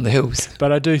pretty mean on the hills.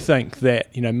 But I do think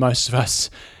that, most of us,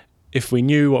 if we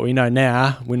knew what we know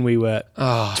now when we were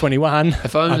 21,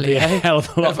 If only, I'd be a hell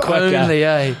of a lot quicker.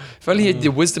 If only you had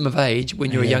the wisdom of age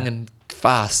when you were young and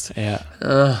fast. Yeah.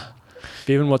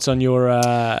 Bevan, what's on your...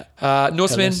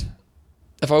 Norseman. list?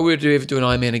 If I were to ever do an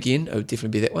Ironman again, it would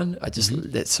definitely be that one.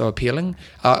 That's so appealing.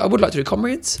 I would like to do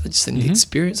Comrades. I just think the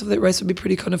experience of that race would be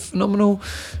pretty kind of phenomenal.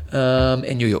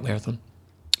 And New York Marathon.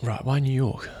 Right, why New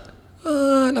York?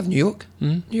 I love New York.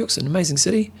 New York's an amazing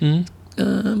city. I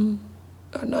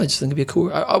don't know, I just think it'd be a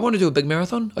cool... I want to do a big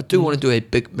marathon. I do want to do a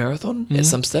big marathon at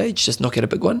some stage, just knock out a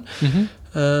big one.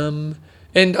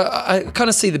 And I kind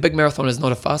of see the big marathon as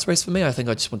not a fast race for me. I think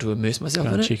I just want to immerse myself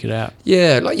in it. Check it out.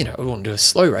 Yeah, I want to do a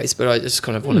slow race, but I just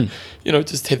kind of want to,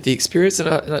 just have the experience. And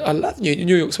I love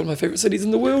New York's one of my favourite cities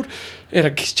in the world. And I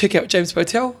check out James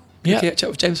Hotel. Yeah. Catch up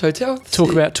with James Hotel.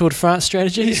 Talk about Tour de France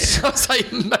strategies. I'll say,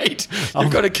 mate,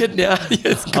 you've got a kid now.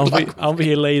 Yes, I'll be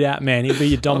your lead out man. He'll be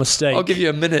your domestique. I'll give you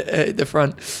a minute at the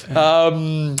front.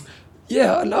 I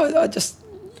just,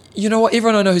 you know what?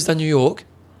 Everyone I know who's done New York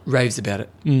raves about it.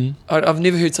 I've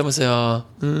never heard someone say,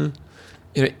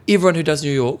 everyone who does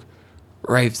New York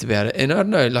raves about it. And I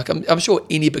don't know, I'm sure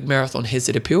any big marathon has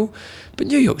that appeal, but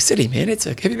New York City, man,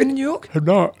 have you been in New York?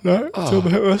 No, it's on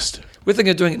the hit list. We're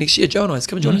thinking of doing it next year. Joe and I,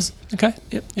 come and join us. Okay.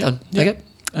 Yep. Done. Okay.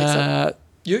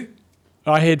 You?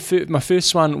 I had my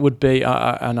first one would be,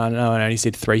 and I know I only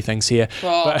said 3 things here.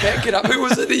 Oh, back it up. Who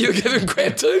was it that you were giving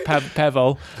crap to?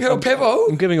 Pavel. Pavel?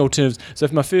 I'm giving alternatives. So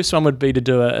if my first one would be to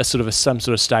do some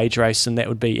sort of stage race, and that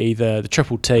would be either the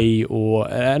Triple T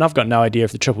and I've got no idea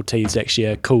if the Triple T is actually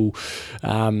a cool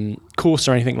course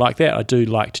or anything like that. I do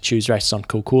like to choose races on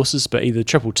cool courses, but either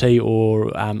Triple T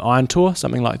or Iron Tour,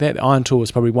 something like that. The Iron Tour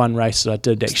was probably one race that I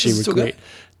did actually regret.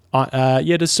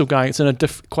 It is still going. It's in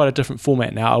quite a different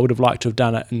format now. I would have liked to have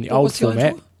done it in the old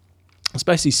format. It's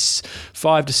basically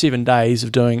 5 to 7 days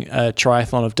of doing a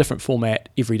triathlon of different format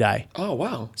every day. Oh,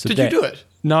 wow. So Did you do it?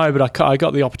 No, but I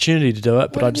got the opportunity to do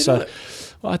it. But I decided,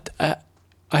 I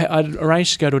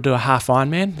arranged to do a half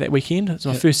Ironman that weekend. It was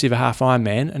my first ever half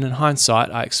Ironman, and in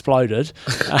hindsight, I exploded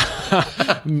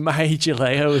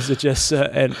majorly. It was just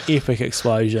an epic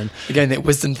explosion. Again, that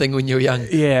wisdom thing when you were young.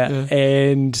 Yeah.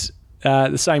 And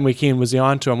the same weekend was the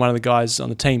Iron Tour, and one of the guys on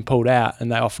the team pulled out,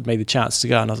 and they offered me the chance to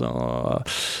go, and I was like, oh,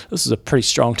 this is a pretty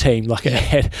strong team. Like it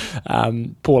had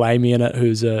Paul Amy in it,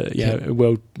 who's a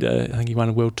world, I think he won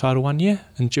a world title one year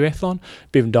in duathlon,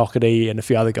 Bevan Doherty and a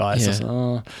few other guys. I was like,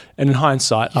 oh. And in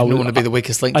hindsight, I didn't want to be the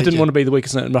weakest link. I didn't want to be the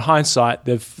weakest link. In hindsight,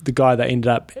 the guy that ended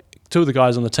up, two of the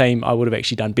guys on the team I would have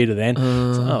actually done better than.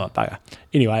 Bugger.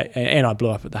 Anyway, and I blew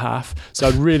up at the half. So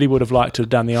I really would have liked to have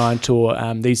done the Iron Tour.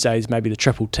 These days, maybe the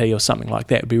Triple T or something like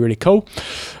that would be really cool.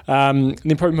 And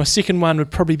then probably my second one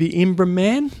would probably be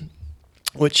Embrunman,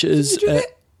 which is...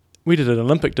 we did an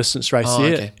Olympic distance race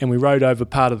there, and we rode over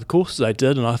part of the courses they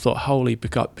did, and I thought, holy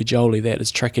bajoli, that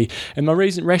is tricky. And my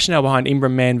rationale behind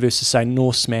Embrunman versus, say,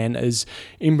 Norseman is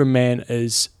Embrunman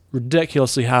is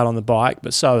ridiculously hard on the bike,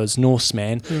 but so is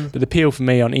Norseman. But the appeal for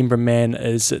me on Embrunman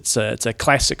is it's a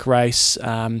classic race,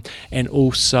 and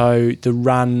also the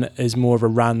run is more of a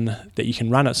run that you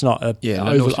can run. It's not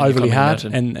overly hard,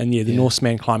 and the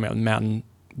Norseman climbing up the mountain,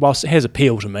 whilst it has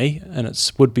appeal to me, and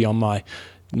it would be on my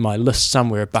list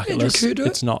somewhere, a bucket list.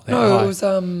 It's not that high. No, it was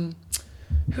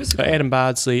who's the guy? Adam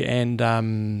Bardsley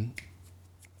and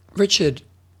Richard.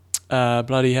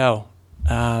 Bloody hell.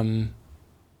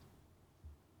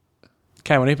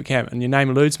 Came on Epic Camp, and your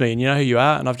name eludes me, and you know who you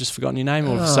are, and I've just forgotten your name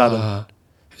all of a sudden.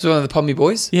 Who's one of the Pommy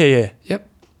boys? Yeah. Yep.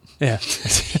 Yeah.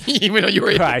 You went on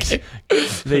your Great.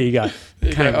 There you go.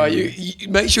 You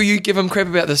make sure you give him crap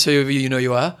about this, whoever you know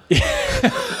you are.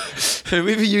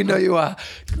 Whoever you know you are.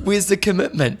 Where's the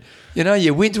commitment? You know,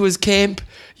 you went to his camp,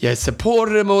 you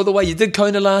supported him all the way. You did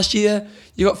Kona last year.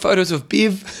 You got photos of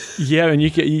Bev. Yeah, and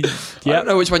you I don't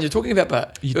know which one you're talking about,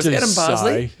 but you it was do Adam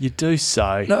Bardsley. So. You do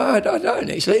so. No, I don't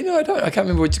actually. No, I don't. I can't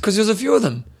remember which, because there's a few of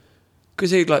them.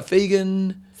 Because he had like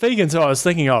Fegan. Fegan's what I was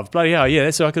thinking of. Bloody hell, yeah,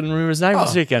 that's why I couldn't remember his name for a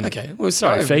second. Okay, well,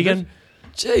 sorry, Fegan.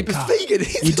 Gee, but Fegan,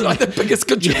 he's like the biggest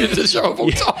contributor to the show of all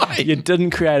time. You didn't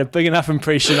create a big enough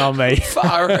impression on me.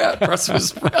 Far out, Brussels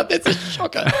sprout. That's a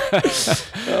shocker.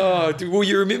 Will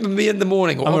you remember me in the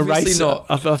morning? Well, obviously not.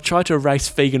 I've tried to erase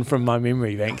Fegan from my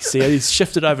memory bank. See, he's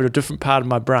shifted over to a different part of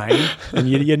my brain, and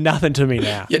you're nothing to me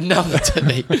now. You're nothing to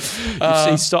me.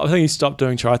 I think he stopped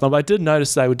doing triathlon, but I did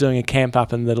notice they were doing a camp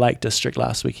up in the Lake District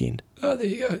last weekend. Oh, there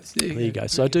you go. There you go.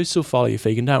 So I do still follow you,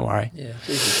 Fegan. Don't worry. Yeah,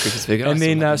 Jesus, Fegan. And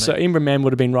then, so Embrunman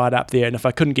would have been right up there. And if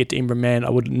I couldn't get to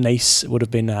Embrunman, Nice would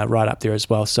have been right up there as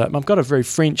well. So I've got a very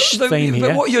French theme here.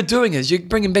 But what you're doing is you're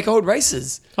bringing back old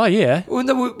races. Oh, yeah. Well,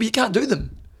 no, you can't do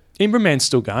them. Embrunman's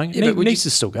still going. Yeah, Nice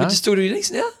is still going. Would you still do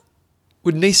Nice now?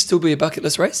 Would Nice still be a bucket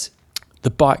list race? The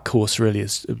bike course really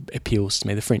appeals to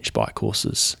me, the French bike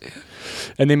courses. Yeah.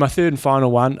 And then my third and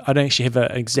final one, I don't actually have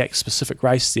an exact specific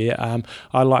race there.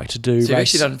 I like to do. So you've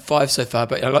actually done 5 so far,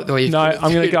 but I like the way you've. No,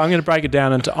 I'm going to break it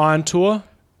down into Iron Tour.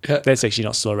 Yeah. That's actually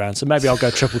not still around, so maybe I'll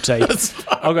go Triple T.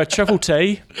 I'll go Triple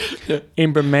T,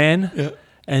 Embrunman,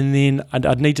 and then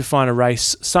I'd need to find a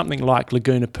race, something like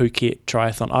Laguna Phuket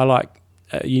Triathlon. I like.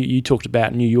 You talked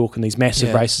about New York and these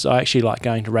massive races. I actually like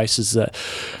going to races that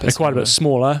are quite a bit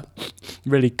smaller,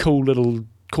 really cool little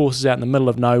courses out in the middle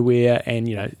of nowhere, and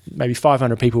maybe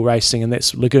 500 people racing, and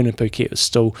that's Laguna Phuket is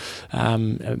still a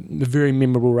very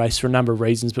memorable race for a number of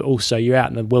reasons, but also you're out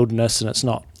in the wilderness and it's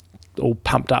not all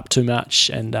pumped up too much,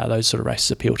 and those sort of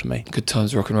races appeal to me. Good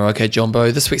times, rock and roll. Okay,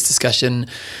 Jumbo, this week's discussion.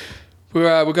 We've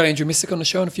got Andrew Messick on the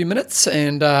show in a few minutes,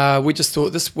 and we just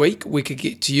thought this week we could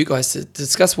get to you guys to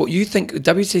discuss what you think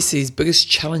WTC's biggest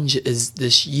challenge is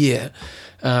this year.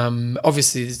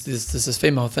 Obviously, there's this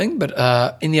female thing, but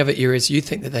any other areas you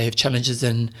think that they have challenges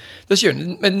in this year,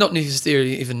 and not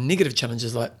necessarily even negative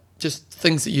challenges, like just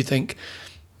things that you think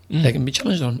they can be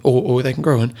challenged on or they can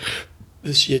grow in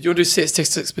this year. Do you want to do stats,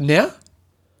 tactics, but now?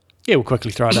 Yeah, we'll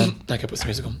quickly throw it in. Okay, put some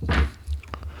music on.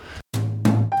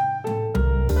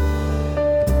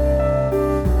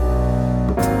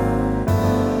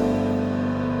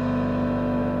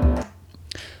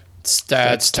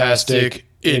 Stats-tastic.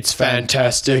 It's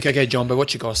fantastic. Okay, John, but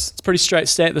what's your goss? It's a pretty straight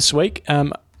stat this week.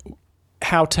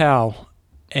 Hao Tao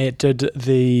did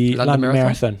the London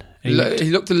Marathon. He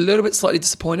looked a little bit slightly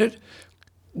disappointed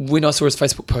when I saw his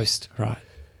Facebook post. Right.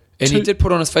 And he did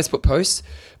put on his Facebook post,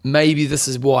 maybe this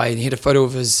is why. And he had a photo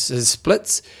of his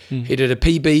splits. He did a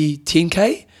PB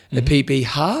 10K, a PB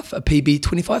half, a PB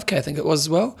 25K, I think it was as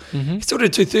well. He still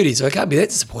did 2:30, so I can't be that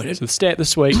disappointed. So the stat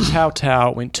this week, Hao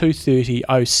Tao went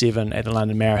 2:30.07 at the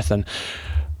London Marathon.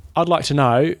 I'd like to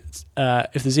know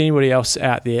if there's anybody else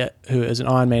out there who is an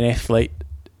Ironman athlete,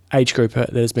 age grouper,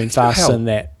 that has been faster than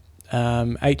that.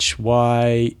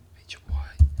 HYWEL.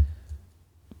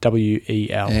 There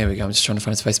we go. I'm just trying to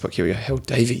find his Facebook. Here we go. Hal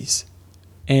Davies.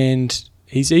 And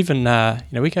he's even,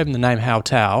 we gave him the name Hao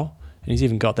Tao, and he's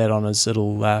even got that on his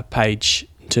little page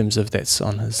terms of that's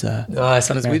on his Nice,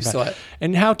 on his website.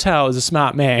 And Hal Tao is a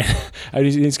smart man.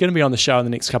 He's going to be on the show in the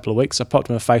next couple of weeks. I popped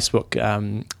him a Facebook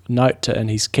note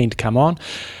and he's keen to come on.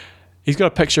 He's got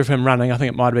a picture of him running. I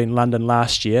think it might have been London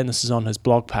last year, and this is on his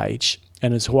blog page,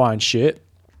 in his Hawaiian shirt.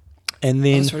 And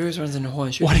then That's right, he always runs in a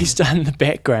Hawaiian shirt. what he's done in the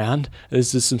background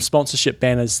is there's some sponsorship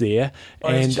banners there.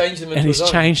 And he's changed them into he's his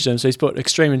own. changed them. So he's put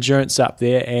Extreme Endurance up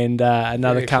there and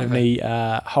another Very company,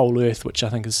 Whole Earth, which I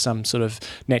think is some sort of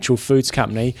natural foods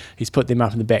company. He's put them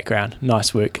up in the background.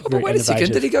 Nice work. Oh, but Very wait a second,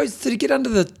 innovative. did he get under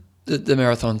the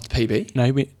marathon PB?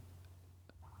 No,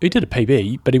 he did a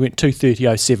PB, but he went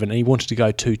 2:30.07 and he wanted to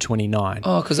go 2:29.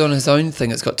 Oh, because on his own thing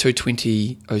it's got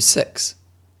 2:20.06.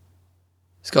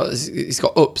 He's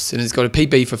got ups, and he's got a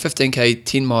PB for 15k,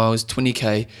 10 miles,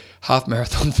 20k, half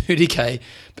marathon, 30k.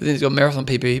 But then he's got marathon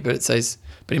PB,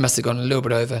 but he must have gone a little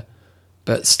bit over.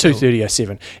 But still.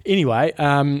 2:30.07. Anyway,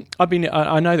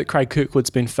 I know that Craig Kirkwood's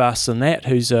been faster than that,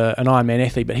 who's an Ironman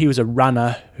athlete, but he was a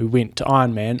runner who went to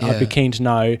Ironman. Yeah. I'd be keen to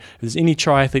know if there's any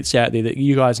triathletes out there that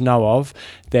you guys know of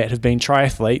that have been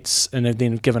triathletes and have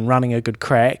then given running a good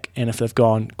crack, and if they've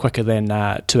gone quicker than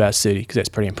 2 hours 30, because that's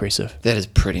pretty impressive. That is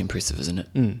pretty impressive, isn't it?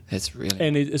 That's really.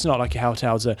 And it's not like Hal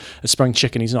Tao's a spring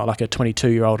chicken. He's not like a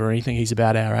 22-year-old or anything. He's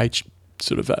about our age.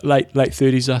 Sort of late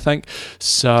 30s, I think.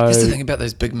 So That's the thing about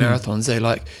those big marathons. They're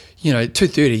like,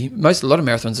 2:30. A lot of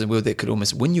marathons in the world that could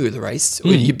almost win you the race. Or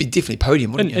you'd be definitely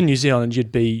podium, wouldn't you? in New Zealand,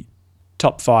 you'd be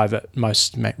top 5 at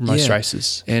most Yeah.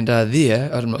 races. And there,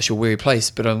 I'm not sure where he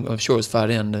placed, but I'm sure it was far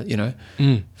down.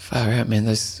 Far out, man.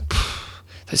 Those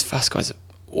fast guys are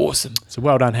awesome. So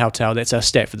well done, Hal Tao. That's our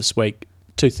stat for this week.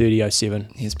 2:30.07.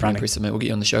 He's pretty impressive, mate. We'll get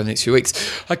you on the show in the next few weeks.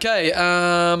 Okay.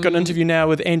 Got an interview now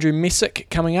with Andrew Messick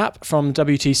coming up from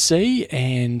WTC,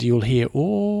 and you'll hear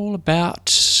all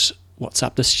about what's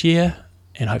up this year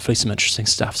and hopefully some interesting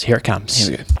stuff. So here it comes.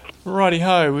 Here we go. Righty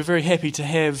ho, we're very happy to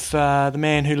have the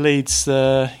man who leads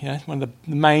one of the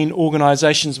main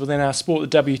organisations within our sport,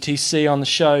 the WTC, on the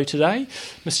show today,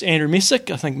 Mr. Andrew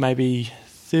Messick. I think maybe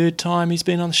third time he's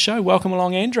been on the show. Welcome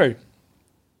along, Andrew.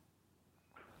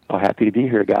 Oh, happy to be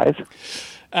here, guys.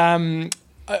 A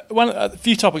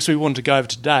few topics we wanted to go over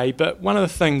today, but one of the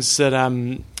things that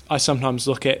I sometimes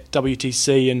look at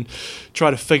WTC and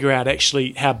try to figure out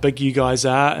actually how big you guys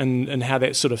are and how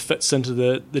that sort of fits into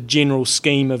the general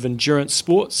scheme of endurance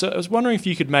sports. So I was wondering if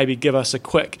you could maybe give us a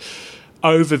quick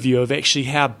overview of actually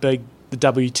how big the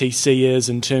WTC is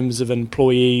in terms of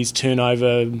employees,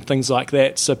 turnover, and things like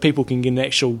that, so people can get an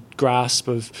actual grasp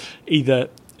of either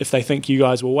if they think you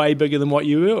guys were way bigger than what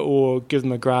you were, or give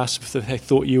them a grasp if they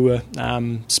thought you were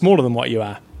smaller than what you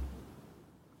are.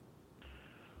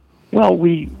 Well,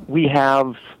 we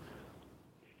have,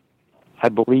 I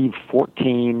believe,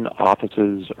 14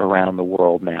 offices around the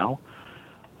world now.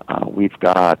 We've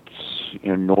got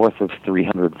north of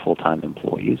 300 full-time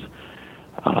employees.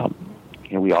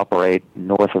 We operate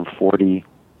north of 40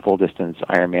 full-distance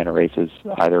Ironman races,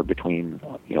 either between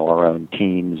our own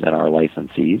teams and our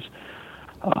licensees.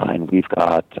 And we've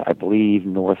got, I believe,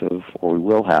 we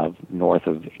will have north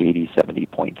of 80,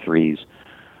 70.3s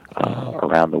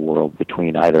around the world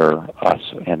between either us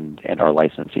and our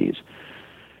licensees.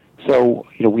 So,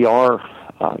 we are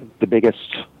the biggest,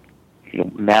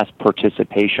 mass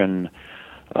participation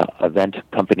event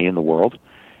company in the world.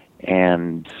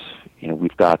 And,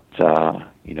 we've got,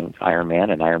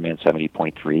 Ironman and Ironman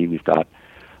 70.3. We've got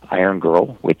Iron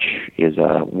Girl, which is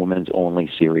a women's only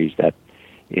series that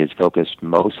is focused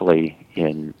mostly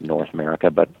in North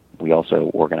America, but we also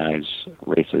organize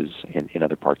races in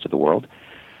other parts of the world.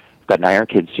 We've got an Iron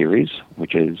Kids series,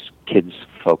 which is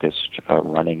kids-focused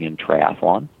running and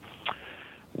triathlon.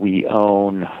 We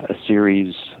own a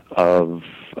series of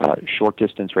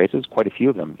short-distance races, quite a few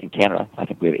of them in Canada. I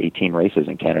think we have 18 races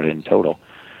in Canada in total,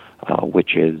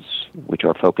 which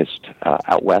are focused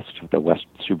out west, the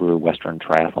Subaru Western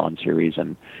Triathlon Series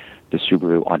and the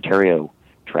Subaru Ontario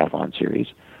Triathlon Series,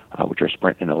 which are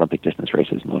sprint and Olympic distance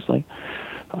races mostly.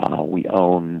 We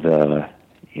own the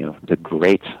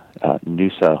great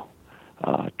Noosa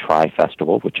Tri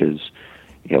Festival, which is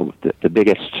the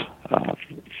biggest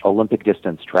Olympic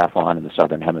distance triathlon in the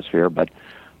Southern Hemisphere, but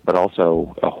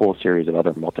also a whole series of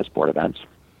other multisport events.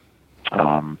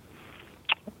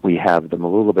 We have the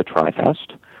Mooloolaba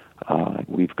Tri-Fest.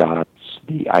 We've got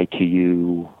the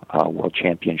ITU World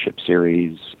Championship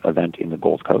Series event in the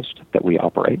Gold Coast that we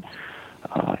operate,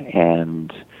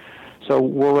 and so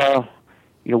we're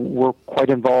quite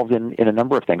involved in a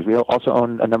number of things. We also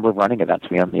own a number of running events.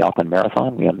 We own the Auckland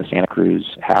Marathon. We own the Santa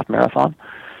Cruz Half Marathon,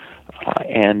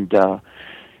 and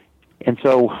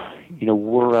so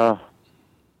we're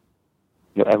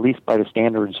at least by the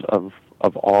standards of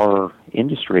our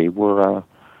industry, we're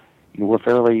we're a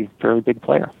fairly big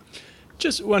player.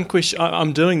 Just one question.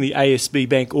 I'm doing the ASB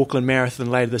Bank Auckland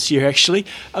Marathon later this year, actually.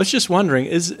 I was just wondering,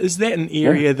 is that an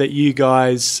area that you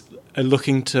guys are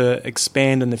looking to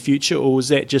expand in the future, or was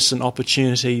that just an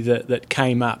opportunity that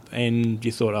came up and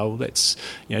you thought, oh, that's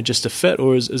just a fit,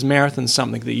 or is marathon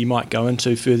something that you might go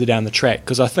into further down the track?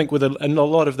 Because I think with a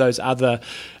lot of those other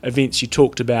events you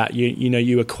talked about,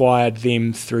 you acquired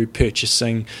them through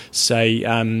purchasing, say,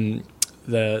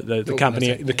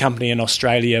 the company in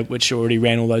Australia which already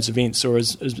ran all those events, or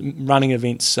is running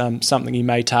events something you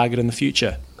may target in the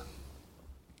future?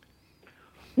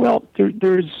 Well,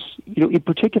 there's in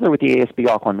particular with the ASB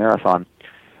Auckland Marathon,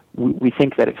 we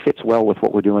think that it fits well with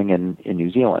what we're doing in New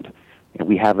Zealand.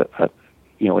 We have an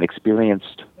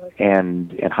experienced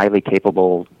and highly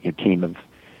capable team of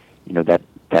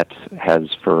that has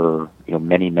for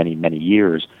many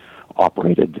years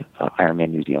operated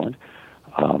Ironman New Zealand.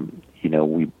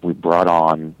 We brought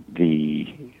on the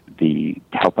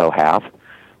Taupo half,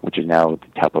 which is now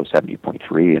the Taupo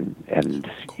 70.3,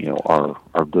 and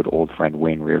our good old friend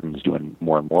Wayne Reardon is doing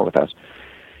more and more with us.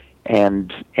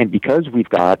 And because we've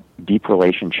got deep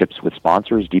relationships with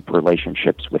sponsors, deep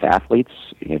relationships with athletes,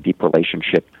 deep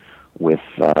relationship with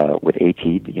AT,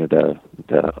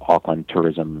 the Auckland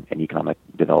Tourism and Economic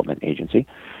Development Agency,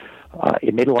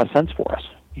 it made a lot of sense for us,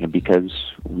 because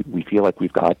we feel like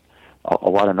we've got a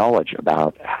lot of knowledge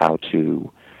about how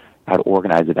to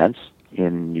organize events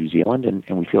in New Zealand,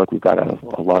 and we feel like we've got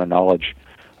a lot of knowledge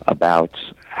about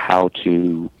how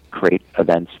to create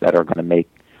events that are going to make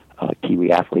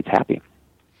Kiwi athletes happy.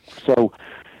 So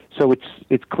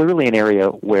it's clearly an area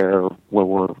where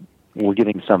we're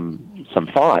giving some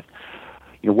thought.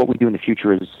 What we do in the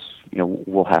future is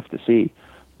we'll have to see,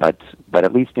 but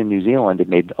at least in New Zealand it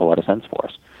made a lot of sense for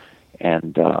us,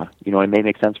 and it may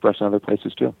make sense for us in other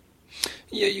places too.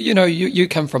 You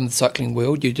come from the cycling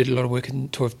world. You did a lot of work in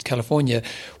Tour of California.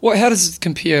 How does it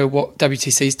compare what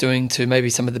WTC is doing to maybe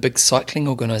some of the big cycling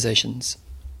organisations?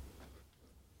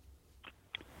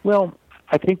 Well,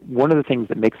 I think one of the things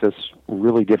that makes us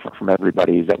really different from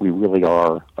everybody is that we really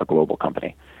are a global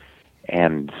company,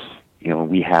 and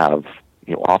we have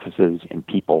offices and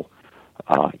people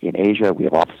in Asia. We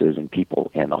have offices and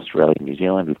people in Australia and New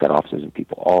Zealand. We've got offices and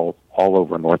people all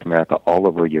over North America, all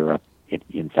over Europe,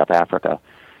 in South Africa.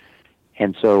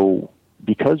 And so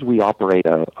because we operate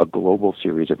a global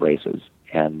series of races,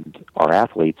 and our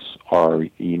athletes are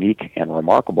unique and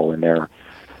remarkable in their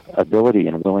ability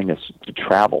and willingness to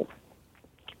travel,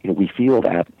 we feel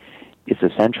that it's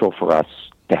essential for us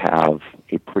to have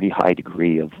a pretty high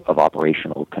degree of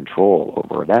operational control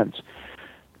over events.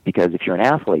 Because if you're an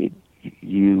athlete,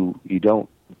 you don't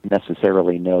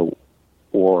necessarily know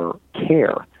or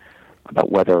care about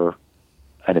whether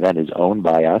an event is owned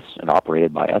by us and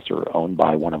operated by us or owned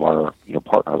by one of our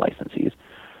partner licensees.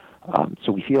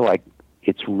 So we feel like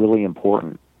it's really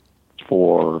important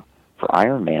for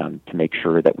Ironman to make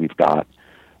sure that we've got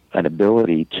an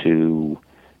ability to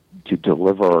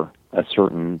deliver a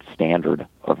certain standard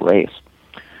of race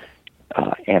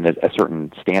and a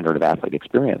certain standard of athlete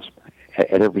experience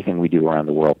at everything we do around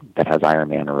the world that has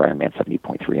Ironman or Ironman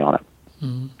 70.3 on it.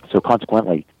 Mm-hmm. So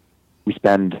consequently, we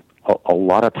spend a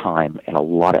lot of time and a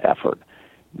lot of effort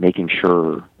making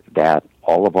sure that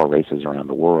all of our races around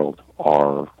the world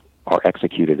are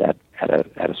executed at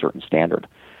a certain standard.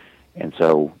 And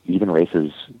so even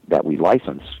races that we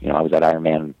license, I was at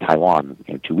Ironman Taiwan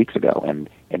 2 weeks ago, and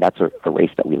that's a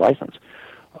race that we license.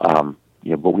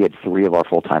 But we had 3 of our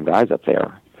full-time guys up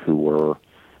there who were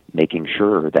making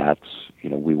sure that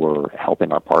we were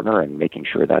helping our partner and making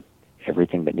sure that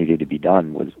everything that needed to be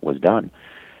done was done.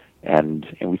 And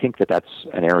we think that that's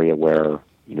an area where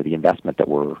the investment that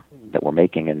we're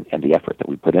making and the effort that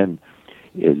we put in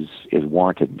is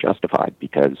warranted and justified,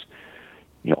 because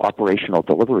operational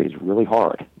delivery is really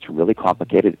hard. It's really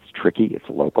complicated. It's tricky. It's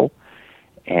local,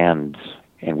 and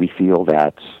we feel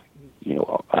that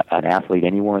an athlete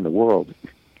anywhere in the world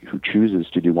who chooses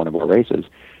to do one of our races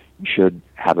should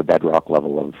have a bedrock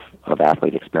level of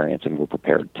athlete experience, and we're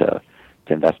prepared to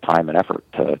invest time and effort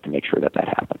to make sure that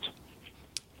happens.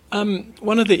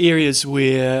 One of the areas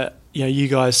where you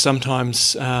guys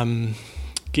sometimes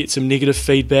get some negative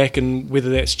feedback, and whether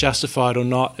that's justified or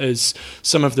not, is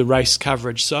some of the race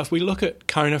coverage. So if we look at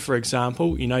Kona, for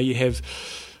example, you have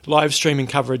live streaming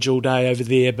coverage all day over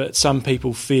there, but some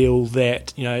people feel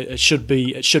that it should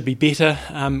be better.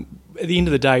 At the end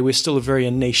of the day, we're still a very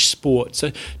niche sport.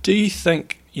 So do you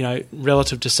think,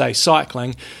 relative to say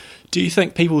cycling, do you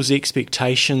think people's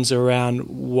expectations around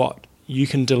what you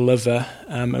can deliver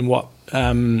and what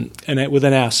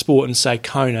within our sport and say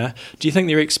Kona, do you think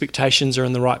their expectations are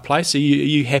in the right place? Are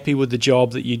you happy with the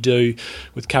job that you do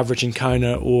with coverage in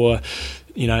Kona, or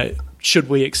should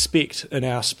we expect in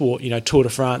our sport Tour de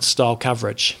France style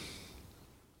coverage?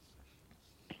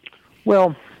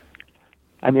 Well,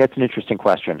 I mean, that's an interesting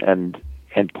question,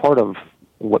 and part of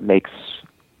what makes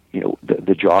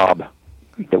the job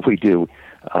that we do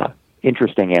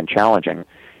interesting and challenging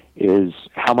is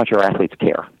how much our athletes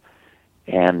care,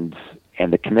 and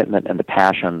the commitment and the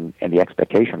passion and the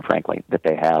expectation, frankly, that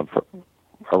they have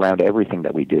around everything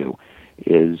that we do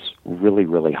is really,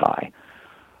 really high.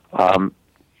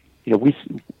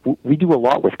 We do a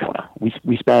lot with Kona.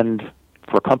 We spend,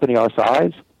 for a company our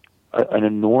size, an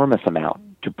enormous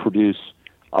amount to produce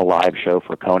a live show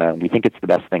for Kona, and we think it's the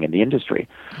best thing in the industry.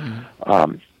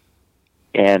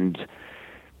 And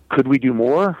could we do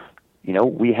more?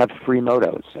 We have 3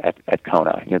 motos at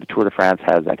Kona. The Tour de France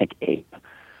has, I think, 8.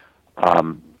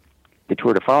 The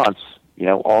Tour de France,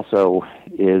 also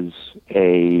is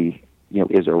a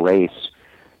race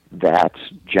that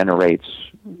generates,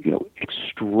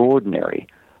 extraordinary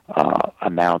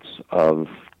amounts of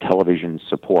television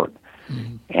support,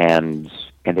 and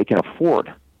they can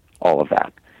afford all of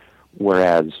that.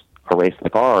 Whereas a race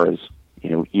like ours,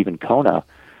 even Kona,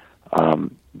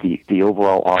 the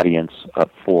overall audience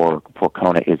for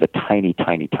Kona is a tiny,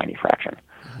 tiny, tiny fraction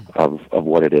of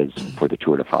what it is for the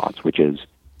Tour de France, which is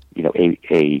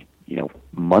a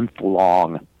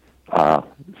month-long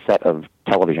set of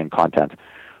television content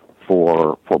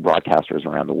for broadcasters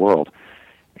around the world.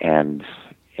 And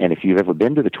if you've ever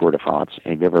been to the Tour de France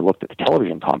and you've ever looked at the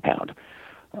television compound,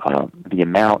 the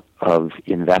amount of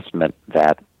investment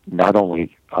that not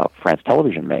only France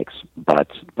Television makes, but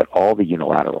all the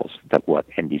unilaterals that what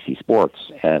NBC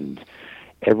Sports and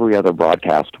every other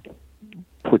broadcast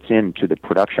puts into the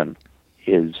production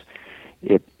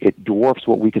it dwarfs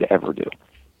what we could ever do.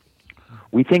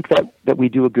 We think that we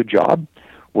do a good job.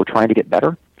 We're trying to get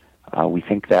better. We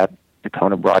think that the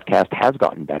Kona broadcast has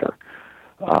gotten better.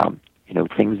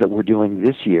 Things that we're doing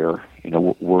this year,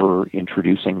 we're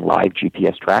introducing live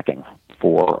GPS tracking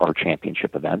for our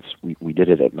championship events. We did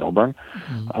it at Melbourne.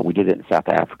 We did it in South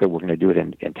Africa. We're going to do it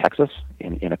in Texas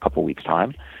in a couple weeks'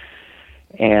 time.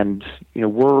 And,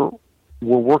 we're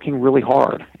working really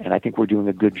hard, and I think we're doing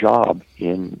a good job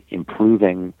in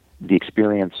improving the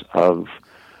experience of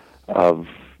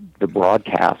the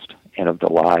broadcast and of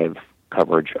the live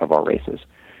coverage of our races.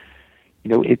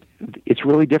 It's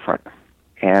really different.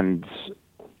 And,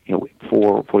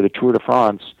 for the Tour de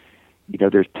France,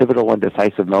 there's pivotal and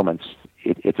decisive moments.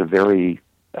 It's a very,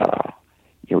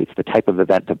 it's the type of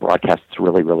event that broadcasts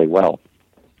really, really well.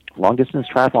 Long-distance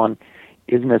triathlon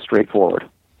isn't as straightforward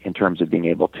in terms of being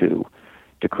able to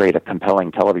create a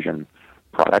compelling television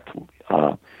product.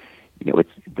 The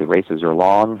races are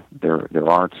long. There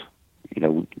aren't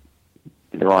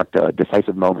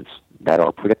decisive moments that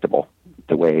are predictable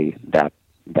the way that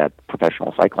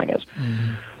professional cycling is.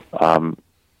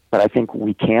 But I think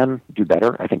we can do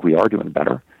better. I think we are doing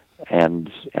better,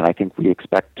 and I think we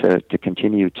expect to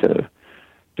continue to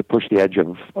push the edge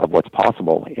of what's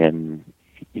possible in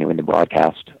the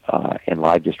broadcast and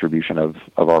live distribution of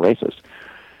our races.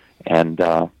 And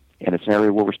it's an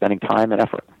area where we're spending time and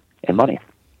effort and money.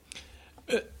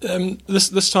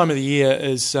 This time of the year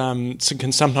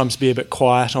can sometimes be a bit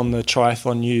quiet on the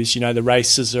triathlon news. The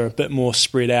races are a bit more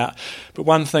spread out. But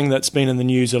one thing that's been in the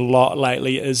news a lot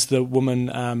lately is the woman,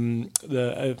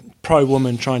 the pro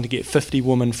woman trying to get 50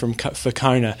 women for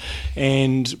Kona.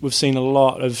 And we've seen a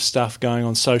lot of stuff going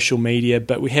on social media,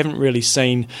 but we haven't really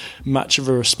seen much of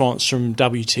a response from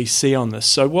WTC on this.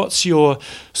 So what's your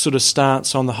sort of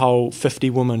stance on the whole 50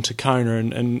 women to Kona,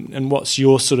 and what's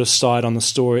your sort of side of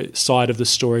the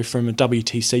story from a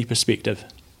WTC perspective?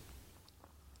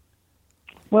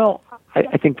 Well,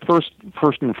 I think first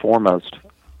and foremost,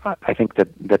 I think that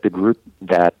the group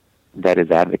that is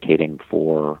advocating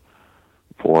for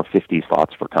 50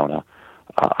 slots for Kona,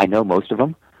 I know most of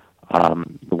them.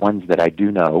 The ones that I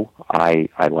do know, I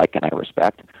like and I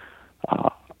respect.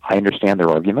 I understand their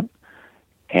argument,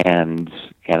 and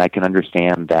I can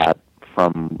understand that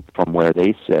from where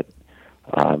they sit,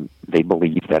 they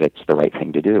believe that it's the right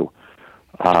thing to do.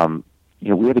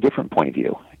 We have a different point of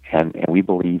view, and we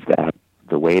believe that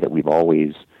the way that we've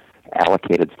always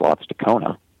allocated slots to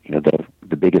Kona,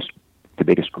 the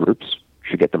biggest groups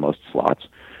should get the most slots.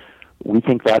 We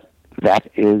think that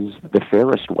is the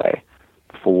fairest way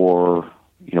for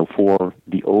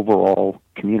the overall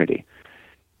community,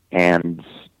 and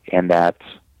that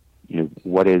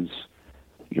what is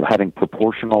having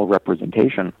proportional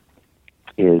representation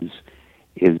is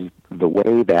is the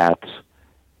way that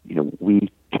we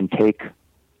can take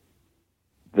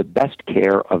the best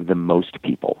care of the most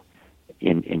people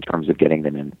in terms of getting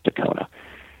them into Kona.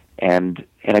 And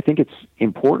I think it's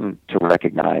important to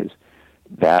recognize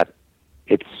that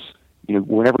it's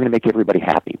we're never going to make everybody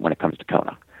happy when it comes to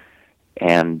Kona.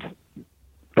 And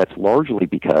that's largely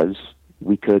because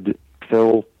we could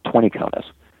fill 20 Konas.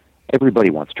 Everybody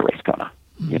wants to race Kona.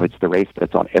 It's the race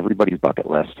that's on everybody's bucket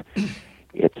list.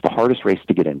 It's the hardest race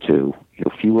to get into.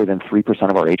 Fewer than 3%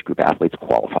 of our age group athletes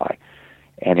qualify.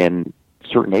 And in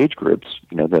certain age groups,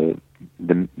 the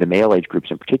male age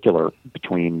groups in particular,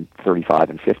 between 35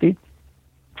 and 50,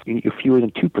 fewer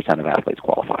than 2% of athletes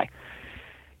qualify.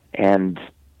 And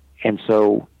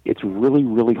so it's really,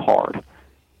 really hard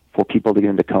for people to get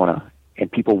into Kona,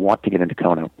 and people want to get into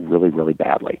Kona really, really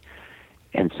badly.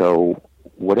 And so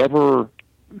whatever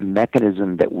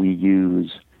mechanism that we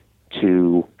use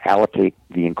to allocate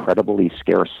the incredibly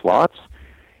scarce slots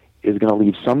is going to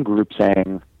leave some group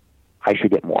saying, I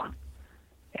should get more.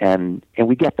 And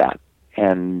we get that.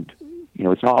 And,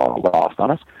 it's not all lost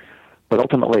on us. But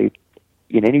ultimately,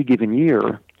 in any given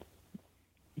year,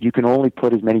 you can only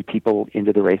put as many people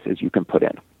into the race as you can put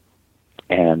in.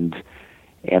 And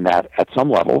that at some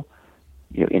level,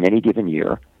 in any given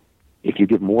year, if you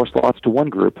give more slots to one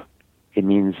group, it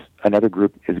means another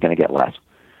group is going to get less.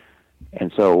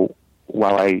 And so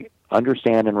while I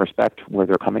understand and respect where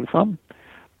they're coming from,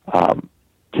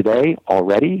 today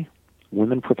already,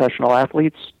 women professional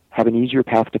athletes have an easier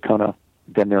path to Kona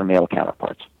than their male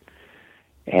counterparts.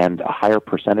 And a higher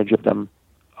percentage of them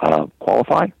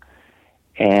qualify.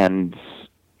 And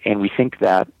we think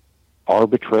that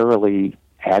arbitrarily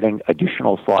adding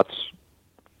additional slots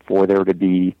for there to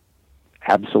be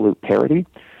absolute parity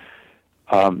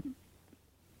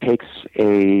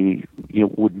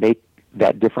would make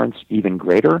that difference even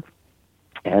greater.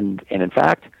 And in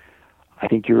fact, I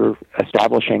think you're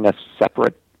establishing a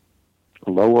separate,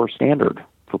 lower standard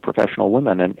for professional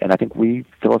women. And I think we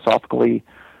philosophically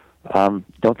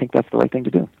don't think that's the right thing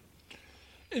to do.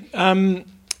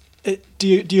 Do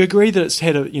you agree that it's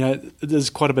had there's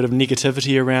quite a bit of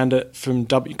negativity around it from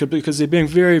because they're being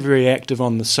very, very active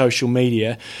on the social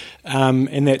media,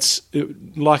 and that's,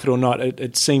 like it or not,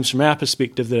 it seems from our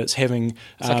perspective that it's having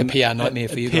it's like a PR nightmare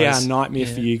for you guys. PR nightmare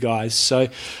for you guys. So,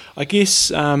 I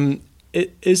guess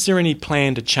is there any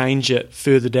plan to change it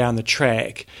further down the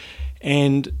track?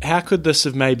 And how could this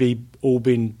have maybe all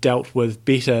been dealt with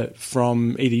better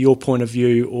from either your point of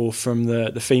view or from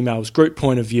the females group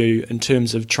point of view in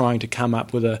terms of trying to come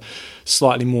up with a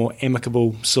slightly more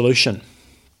amicable solution?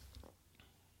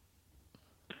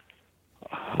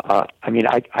 I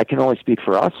can only speak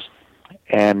for us,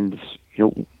 and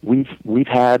we've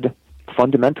had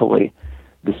fundamentally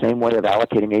the same way of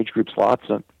allocating age group slots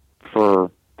for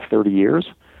 30 years,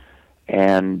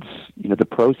 and the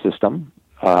pro system.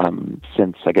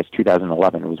 Since, I guess,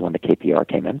 2011 was when the KPR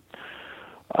came in.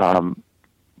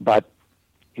 But,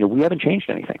 we haven't changed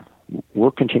anything.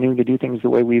 We're continuing to do things the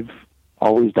way we've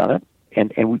always done it.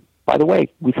 And we, by the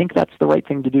way, we think that's the right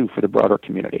thing to do for the broader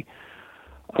community.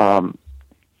 I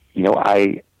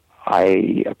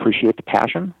appreciate the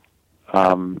passion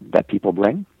that people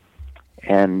bring.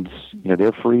 And,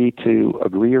 they're free to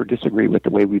agree or disagree with the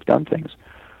way we've done things.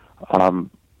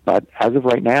 But as of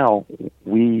right now,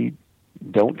 we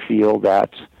don't feel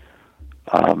that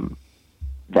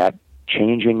that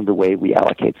changing the way we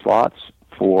allocate slots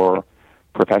for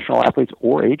professional athletes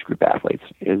or age group athletes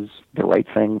is the right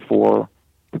thing for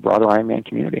the broader Ironman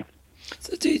community.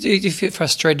 So do you feel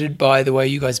frustrated by the way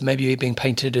you guys maybe are being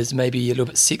painted as maybe a little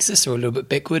bit sexist or a little bit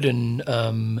backward, and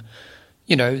the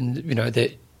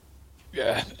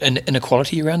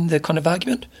inequality around the kind of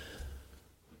argument?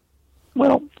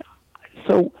 Well,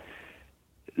 so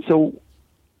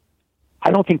I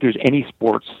don't think there's any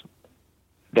sports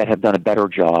that have done a better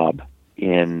job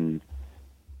in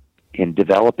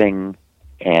developing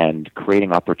and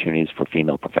creating opportunities for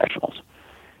female professionals.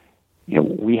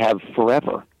 We have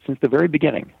forever, since the very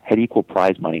beginning, had equal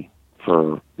prize money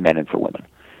for men and for women.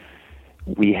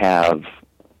 We have,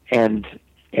 and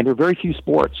there are very few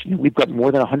sports. We've got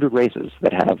more than 100 races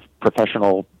that have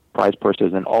professional prize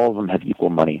purses, and all of them have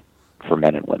equal money for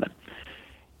men and women.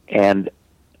 And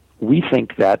we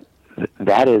think that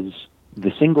that is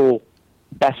the single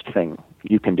best thing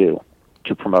you can do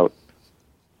to promote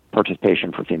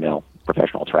participation for female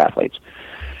professional triathletes.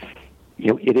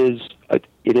 It is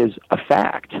a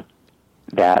fact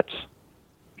that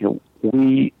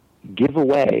we give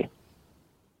away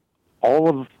all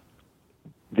of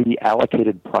the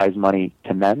allocated prize money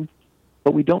to men,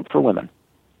 but we don't for women.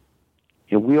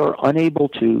 We are unable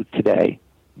to today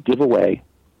give away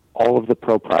all of the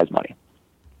pro prize money,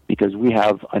 because we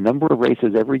have a number of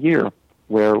races every year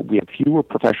where we have fewer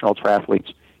professional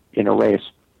triathletes in a race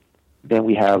than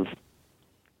we have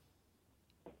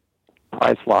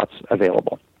prize slots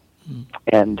available.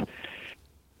 And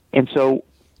so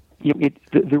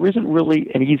there isn't really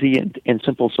an easy and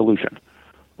simple solution.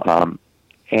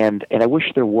 And I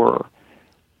wish there were,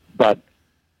 but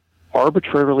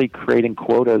arbitrarily creating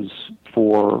quotas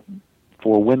for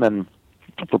women,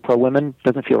 for pro women,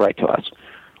 doesn't feel right to us.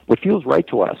 What feels right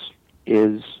to us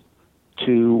is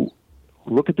to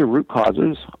look at the root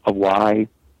causes of why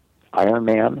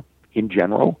Ironman in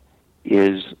general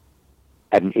is,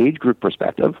 at an age group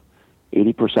perspective,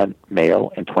 80%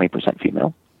 male and 20%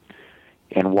 female,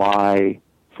 and why,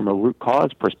 from a root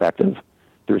cause perspective,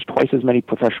 there's twice as many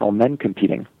professional men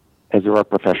competing as there are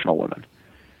professional women.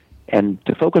 And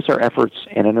to focus our efforts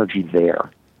and energy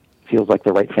there feels like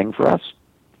the right thing for us,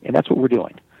 and that's what we're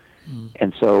doing.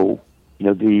 And so,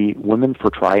 the Women for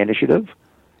Tri initiative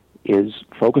is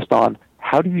focused on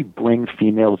how do we bring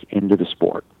females into the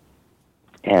sport,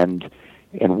 and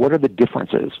what are the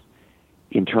differences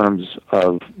in terms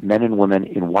of men and women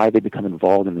in why they become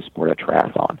involved in the sport of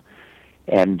triathlon,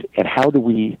 and how do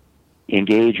we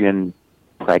engage in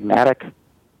pragmatic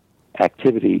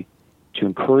activity to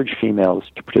encourage females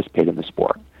to participate in the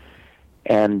sport.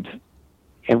 And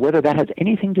whether that has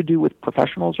anything to do with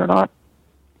professionals or not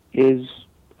is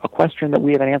a question that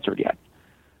we haven't answered yet.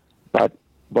 But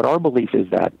our belief is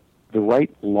that the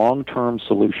right long-term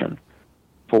solution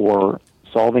for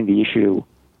solving the issue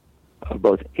of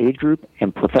both age group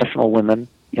and professional women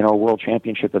in our World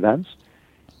Championship events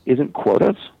isn't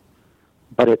quotas,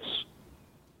 but it's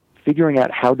figuring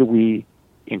out how do we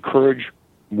encourage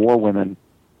more women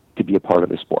to be a part of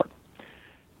the sport.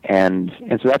 And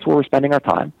so that's where we're spending our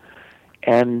time.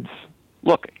 And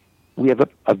look, we have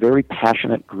a very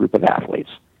passionate group of athletes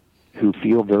who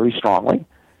feel very strongly,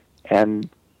 and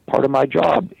part of my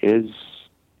job is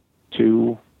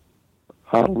to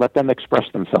let them express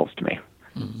themselves to me.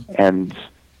 And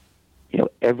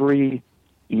every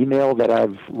email that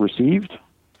I've received,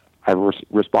 I've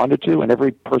responded to, and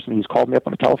every person who's called me up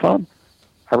on the telephone,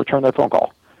 I return their phone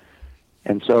call.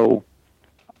 And so,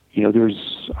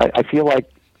 I feel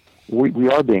like we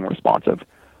are being responsive,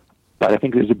 but I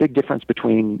think there's a big difference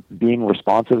between being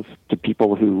responsive to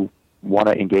people who want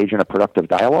to engage in a productive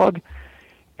dialogue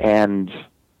and,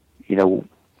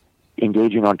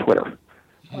 engaging on Twitter.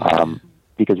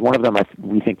 Because one of them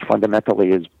we think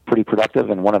fundamentally is pretty productive,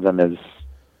 and one of them is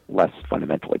less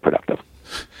fundamentally productive.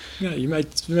 Yeah, you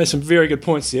made some very good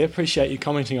points there. Appreciate you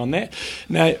commenting on that.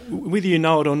 Now, whether you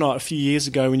know it or not, a few years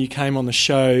ago when you came on the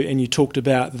show and you talked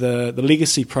about the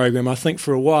Legacy program, I think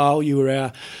for a while you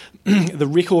were the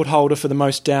record holder for the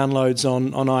most downloads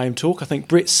on IM Talk. I think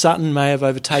Brett Sutton may have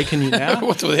overtaken you now.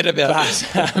 What's all that about?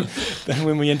 But,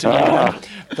 when we interviewed him.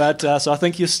 But so I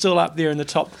think you're still up there in the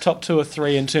top 2 or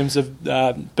 3 in terms of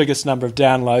biggest number of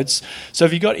downloads. So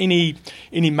have you got any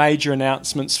major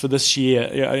announcements for this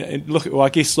year? I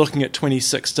guess looking at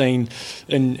 2016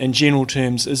 in general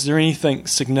terms, is there anything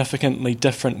significantly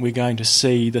different we're going to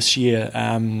see this year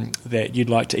that you'd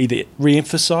like to either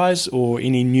re-emphasise or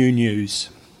any new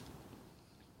news?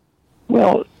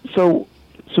 Well, so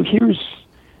here's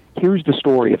the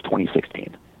story of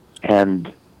 2016, and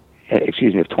of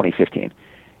 2015,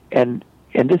 and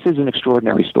this is an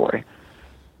extraordinary story.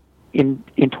 In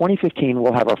 2015,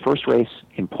 we'll have our first race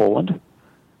in Poland,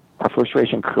 our first race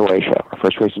in Croatia, our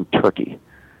first race in Turkey,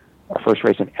 our first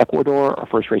race in Ecuador, our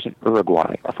first race in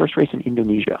Uruguay, our first race in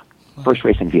Indonesia, first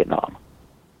race in Vietnam.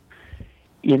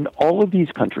 In all of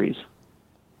these countries,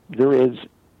 there is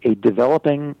a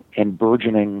developing and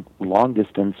burgeoning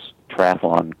long-distance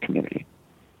triathlon community.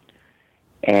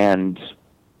 And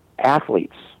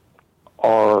athletes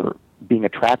are being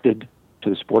attracted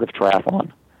to the sport of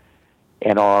triathlon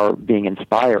and are being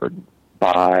inspired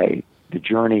by the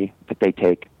journey that they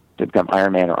take to become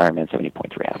Ironman or Ironman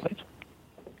 70.3 athletes.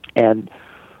 And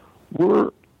we're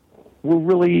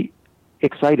really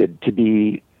excited to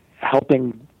be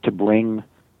helping to bring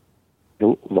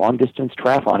the long-distance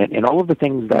triathlon and all of the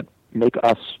things that make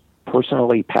us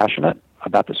personally passionate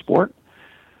about the sport.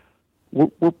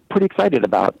 We're pretty excited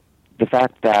about the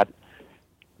fact that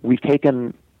we've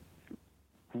taken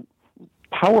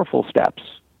powerful steps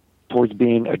towards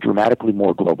being a dramatically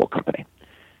more global company,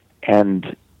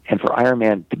 and for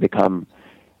Ironman to become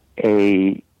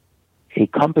a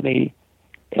company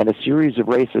and a series of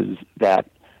races that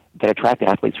attract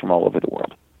athletes from all over the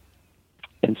world.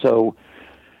 And so,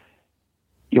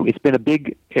 it's been a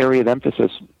big area of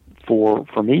emphasis for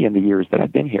me in the years that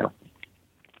I've been here,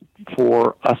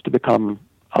 for us to become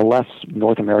a less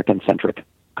North American-centric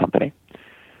company,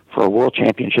 for world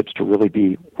championships to really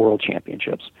be world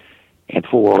championships, and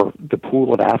for the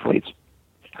pool of athletes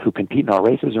who compete in our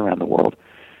races around the world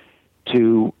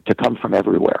to come from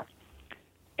everywhere.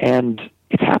 And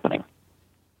it's happening.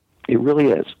 It really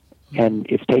is. And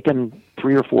it's taken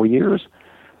 3 or 4 years,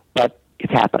 but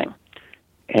it's happening.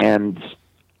 And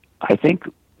I think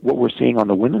what we're seeing on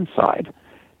the women's side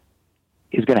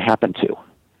is going to happen too.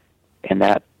 And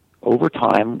that over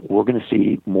time, we're going to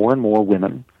see more and more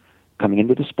women coming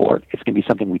into the sport. It's going to be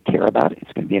something we care about.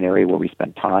 It's going to be an area where we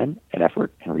spend time and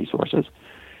effort and resources.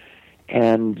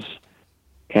 And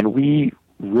we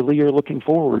really are looking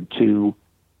forward to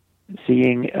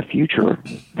seeing a future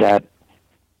that,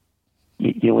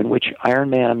 in which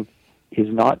Ironman is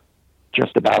not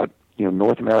just about,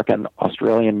 North American,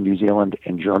 Australian, New Zealand,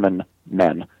 and German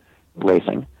men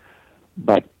racing,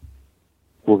 but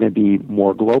we're going to be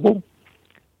more global.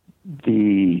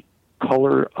 The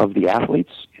color of the athletes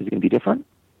is going to be different,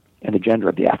 and the gender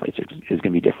of the athletes is going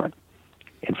to be different.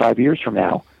 In 5 years from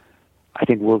now, I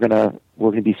think we're going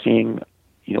to be seeing,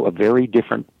 a very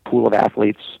different pool of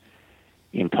athletes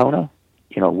in Kona,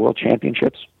 in our world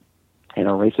championships, in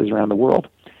our races around the world,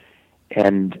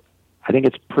 and I think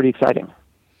it's pretty exciting.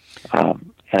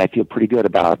 And I feel pretty good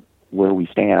about where we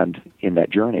stand in that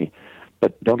journey.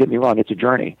 But don't get me wrong, it's a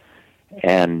journey,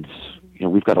 and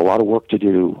we've got a lot of work to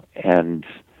do. And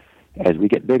as we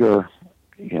get bigger,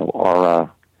 our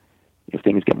if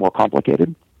things get more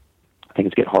complicated,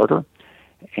 things get harder.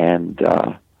 And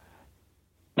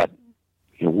but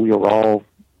we are all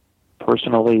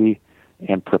personally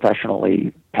and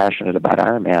professionally passionate about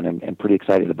Ironman and pretty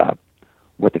excited about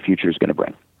what the future is going to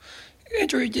bring.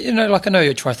 Andrew, I know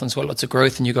your triathlon's got lots of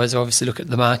growth, and you guys obviously look at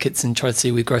the markets and try to see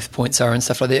where growth points are and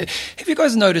stuff like that. Have you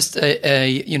guys noticed,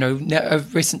 now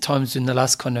of recent times in the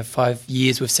last kind of 5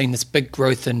 years, we've seen this big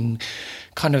growth in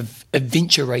kind of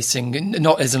adventure racing,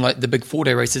 not as in like the big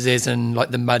 4-day races, as in like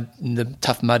the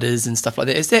tough mudders and stuff like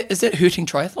that. Is that hurting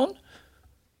triathlon?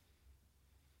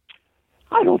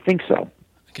 I don't think so.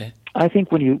 Okay. I think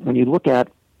when you look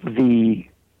at the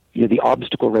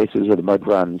obstacle races or the mud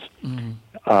runs,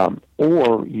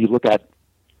 or you look at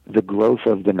the growth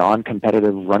of the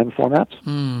non-competitive running formats,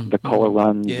 the color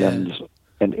runs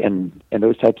and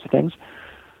those types of things,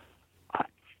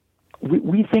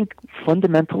 we think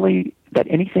fundamentally that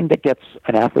anything that gets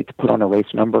an athlete to put on a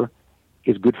race number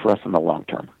is good for us in the long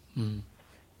term.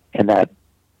 And that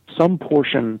some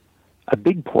portion, a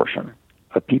big portion,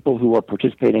 of people who are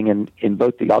participating in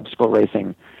both the obstacle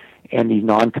racing and these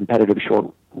non-competitive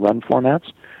short run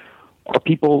formats are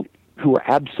people who are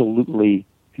absolutely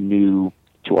new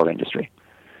to our industry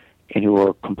and who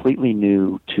are completely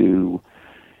new to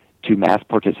mass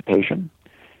participation.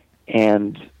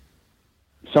 And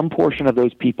some portion of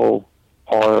those people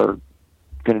are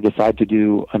going to decide to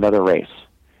do another race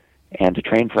and to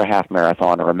train for a half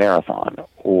marathon or a marathon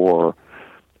or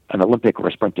an Olympic or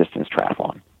a sprint distance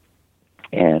triathlon.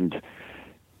 And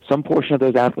some portion of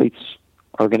those athletes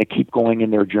are going to keep going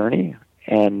in their journey.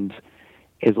 And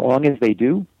as long as they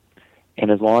do,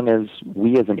 and as long as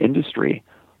we as an industry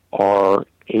are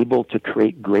able to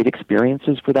create great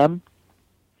experiences for them,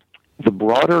 the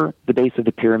broader the base of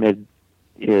the pyramid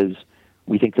is,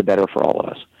 we think the better for all of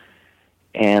us.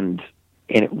 And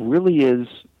it really is,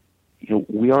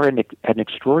 we are in an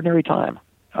extraordinary time.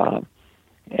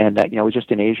 And that, I was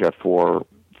just in Asia for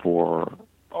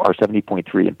our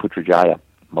 70.3 in Putrajaya,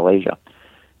 Malaysia,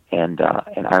 and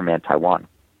Ironman Taiwan.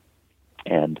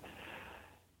 And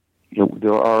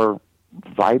there are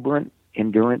vibrant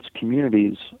endurance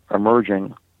communities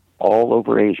emerging all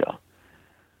over Asia.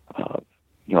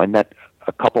 I met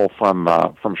a couple from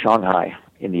Shanghai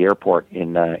in the airport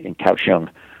in Kaohsiung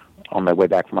on my way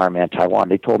back from Ironman Taiwan.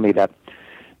 They told me that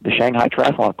the Shanghai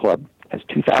Triathlon Club has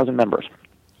 2,000 members.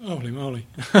 Holy moly!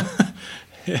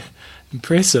 Yeah,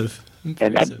 impressive.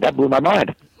 And that blew my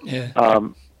mind. Yeah.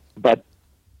 But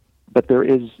there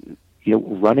is,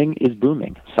 running is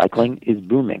booming, cycling is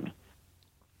booming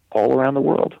all around the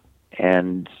world,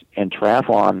 and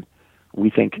triathlon, we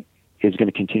think, is going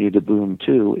to continue to boom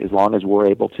too, as long as we're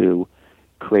able to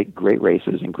create great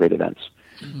races and great events,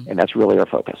 and that's really our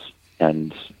focus.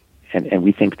 And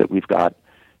we think that we've got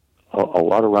a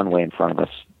lot of runway in front of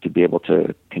us to be able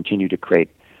to continue to create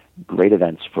great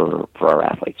events for our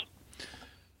athletes.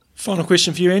 Final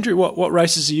question for you, Andrew. What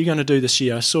races are you going to do this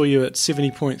year? I saw you at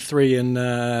 70.3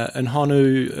 in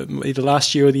Honu either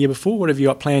last year or the year before. What have you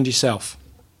got planned yourself?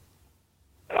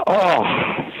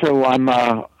 So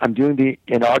I'm doing the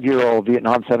inaugural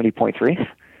Vietnam 70.3.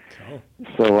 Cool.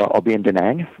 So I'll be in Da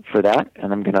Nang for that,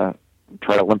 and I'm going to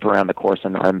try to limp around the course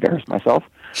and not embarrass myself.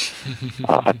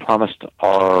 I promised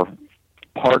our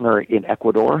partner in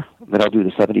Ecuador that I'll do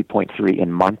the 70.3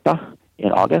 in Manta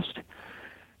in August.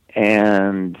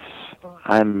 And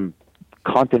I'm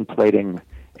contemplating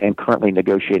and currently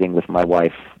negotiating with my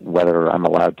wife whether I'm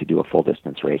allowed to do a full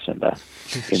distance race in the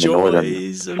northern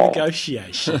Joys of fall.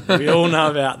 negotiation. We all know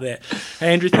about that.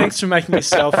 Andrew, thanks for making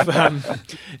yourself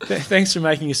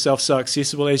so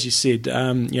accessible. As you said,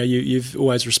 you've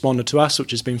always responded to us, which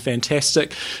has been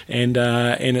fantastic, and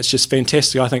it's just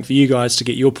fantastic, I think, for you guys to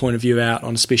get your point of view out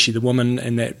on especially the women,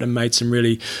 and that made some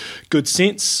really good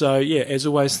sense. So yeah, as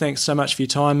always, thanks so much for your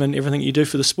time and everything you do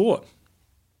for the sport.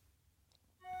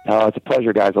 Oh, it's a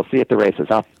pleasure, guys. I'll see you at the races,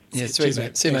 huh? Yeah, sweet, Cheers,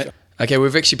 mate. See you, mate. Okay,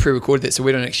 we've actually pre-recorded that, so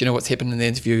we don't actually know what's happened in the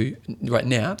interview right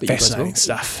now. But Fascinating you guys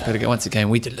will. stuff. But again, once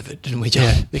again, we delivered, didn't we, John?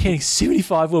 Yeah, they're getting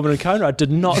 75 women in Kona. I did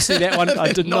not see that one.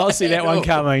 I did not see that one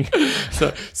coming.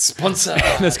 So, sponsor.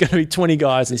 There's going to be 20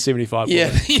 guys and 75 Yeah,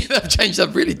 women. they've changed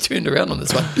up, really turned around on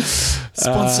this one.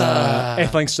 Sponsor.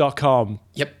 Athlinks.com.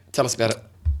 Yep, tell us about it.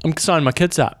 I'm signing my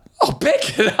kids up. Oh,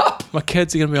 back it up. My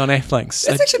kids are going to be on Athlinks.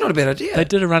 That's actually not a bad idea. They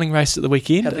did a running race at the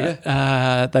weekend. How'd they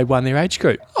go? They won their age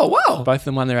group. Oh, wow. Both of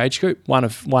them won their age group. One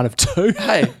of two.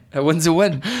 Hey, a win's a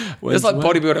win. Win's It's like a win.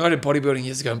 bodybuilding. I did bodybuilding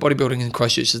years ago, and bodybuilding in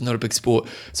Christchurch is not a big sport.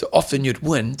 So often you'd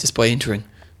win just by entering.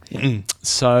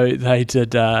 So they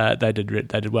did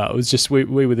well. It was just we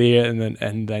were there,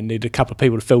 and they needed a couple of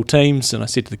people to fill teams. And I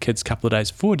said to the kids a couple of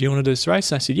days before, "Do you want to do this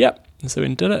race?" And I said, "Yep." And so we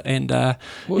went and did it. And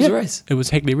What was the race? It was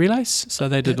Hagley Relays. So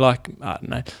they did I don't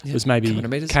know. It was maybe Couple of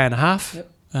metres. K and a half.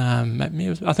 Yep. I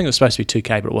think it was supposed to be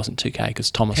 2K, but it wasn't 2K because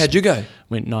Thomas How'd you go?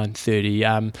 went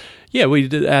 9:30. We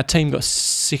did. Our team got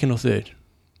second or third.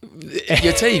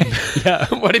 Your team. Yeah.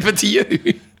 What happened to you?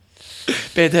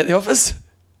 Bad day at the office?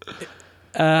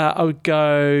 I would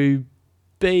go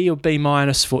B or B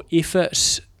minus for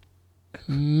effort,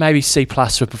 maybe C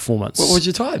plus for performance. What was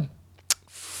your time?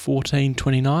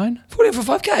 14:29. 14 for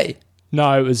 5K?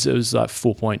 No, it was like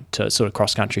 4 point sort of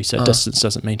cross country, so distance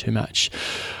doesn't mean too much.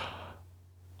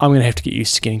 I'm going to have to get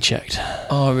used to getting checked.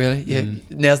 Oh, really? Yeah.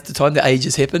 Now's the time. The age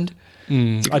has happened.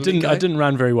 I didn't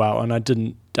run very well, and I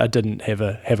didn't have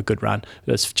a good run.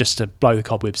 It's just to blow the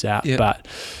cobwebs out. Yep. But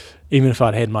even if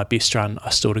I'd had my best run,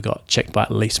 I still would have got checked by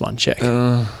at least one check.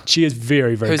 She is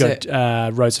very, very Who's good.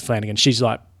 Rosa Flanagan. She's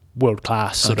like world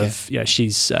class sort Okay. of. Yeah,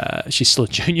 she's still a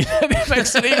junior. That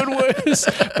makes it even worse.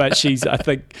 But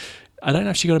I don't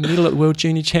know if she got a medal at the World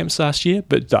Junior Champs last year,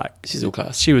 but like She's all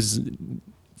class. she was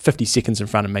 50 seconds in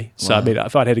front of me. So Wow. I mean,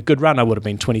 if I'd had a good run, I would have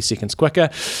been 20 seconds quicker.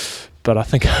 But I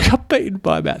think I got beaten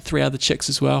by about 3 other chicks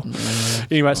as well.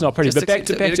 Anyway, it's not pretty. Just But back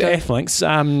accept to it,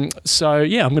 Athlinks. So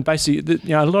yeah, I'm going to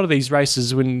basically, a lot of these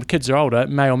races when the kids are older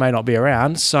may or may not be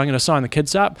around. So I'm going to sign the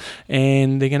kids up,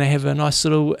 and they're going to have a nice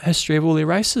little history of all their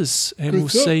races, and we'll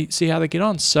see how they get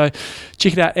on. So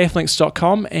check it out,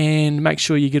 athlinks.com, and make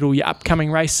sure you get all your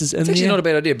upcoming races in It's actually there. not a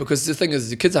bad idea, because the thing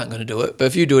is the kids aren't going to do it, but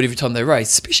if you do it every time they race,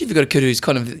 especially if you've got a kid who's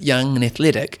kind of young and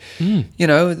athletic,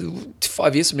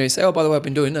 5 years from now you say, oh, by the way, I've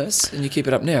been doing this, and you keep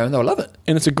it up now, and they'll love it.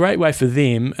 And it's a great way for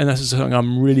them, and this is something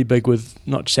I'm really big with,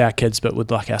 not just our kids, but with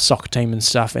like our soccer team and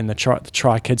stuff, and the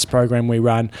Try Kids program we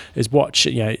run, is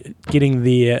getting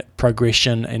their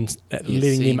progression and letting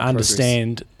seeing them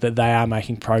understand that they are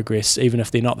making progress, even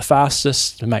if they're not the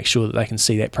fastest, to make sure that they can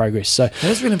see that progress. So And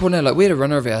that's really important. Like, we had a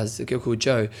runner of ours, a girl called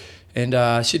Jo,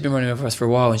 and she'd been running for us for a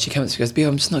while, and she came up and she goes, "Bill,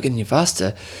 I'm just not getting any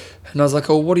faster." And I was like,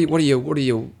 "Oh, what's your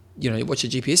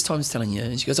GPS times telling you?"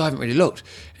 And she goes, "I haven't really looked."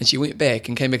 And she went back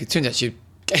and came back. It turns out she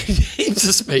gained heaps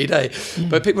of speed,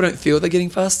 But people don't feel they're getting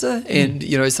faster, and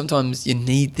sometimes you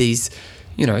need these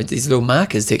little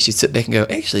markers to actually sit back and go,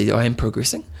 actually, I am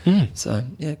progressing. So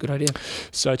yeah, good idea.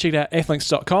 check it out,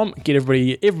 athlinks.com. Get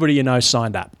everybody you know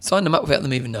signed up. Sign them up without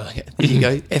them even knowing it. There you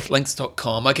go,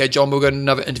 athlinks.com. Okay, John, we'll go to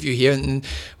another interview here, and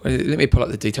let me pull up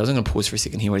the details. I'm going to pause for a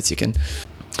second here. Wait a second.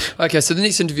 Okay, so the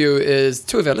next interview is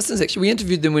 2 of our listeners. Actually, we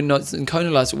interviewed them when I was in Kona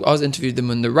interviewed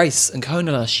them in the race in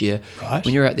Kona last year, Right.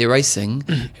 when you were out there racing,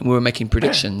 and we were making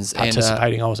predictions.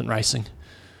 Participating, I wasn't racing.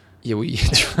 Yeah, well, you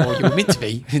were meant to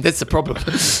be. That's the problem.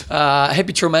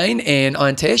 Happy Tremaine and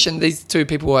Iron Tash, and these 2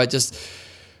 people are just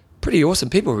pretty awesome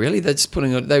people, really. They're just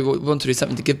they want to do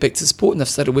something to give back to sport, and they've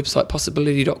started a website,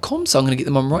 possibility.com, so I'm going to get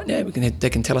them on right now. They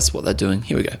can tell us what they're doing.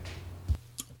 Here we go.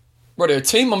 Righto,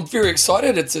 team, I'm very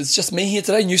excited. It's just me here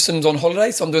today. Newsom's on holiday,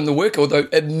 so I'm doing the work, although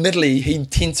admittedly he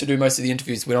tends to do most of the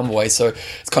interviews when I'm away, so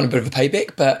it's kind of a bit of a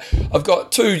payback. But I've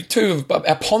got two of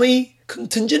our Pommy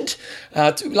contingent.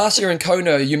 Last year in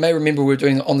Kona, you may remember we were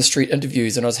doing on-the-street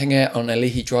interviews, and I was hanging out on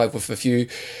Alihi Drive with a few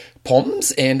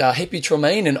Poms, and Happy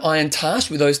Tremaine and Iron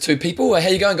Tash with those 2 people. How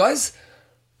you going, guys?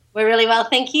 We're really well,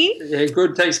 thank you. Yeah,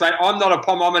 good. Thanks, mate. I'm not a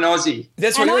Pom. I'm an Aussie.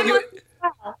 That's And what I'm you're...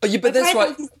 well. Oh, yeah, but that's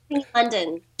right. In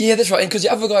London. Yeah, that's right. And because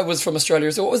the other guy was from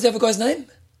Australia. So what was the other guy's name?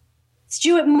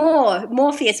 Stuart Moore,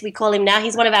 Morpheus we call him now.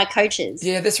 He's one of our coaches.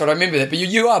 Yeah, that's right. I remember that. But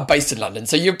you are based in London,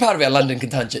 so you're part of our London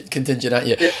contingent, aren't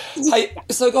you? Yeah. Hey,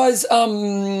 so guys,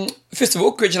 first of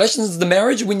all, congratulations on the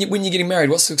marriage. When you're getting married,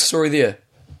 what's the story there?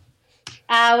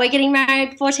 We're getting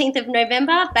married 14th of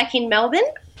November back in Melbourne,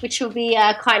 which will be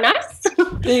quite nice.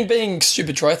 being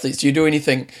stupid triathletes, do you do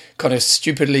anything kind of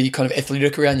stupidly kind of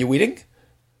athletic around your wedding?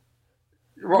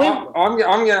 Well, I'm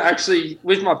going to actually,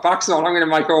 with my bucks on, I'm going to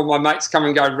make all my mates come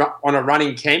and go on a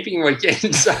running camping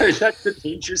weekend. So that could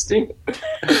be interesting.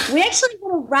 We actually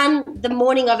want to run the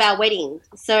morning of our wedding.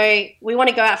 So we want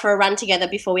to go out for a run together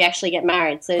before we actually get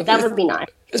married. So that would be nice.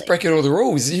 Just breaking all the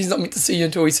rules. He's not meant to see you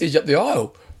until he sees you up the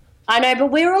aisle. I know, but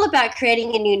we're all about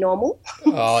creating a new normal.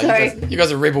 Oh, so. you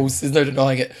guys are rebels. There's no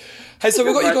denying it. Hey, so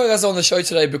we've got you guys on the show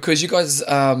today because you guys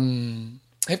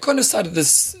have kind of started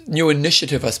this new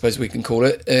initiative, I suppose we can call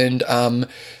it, and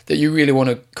that you really want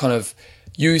to kind of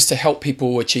use to help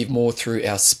people achieve more through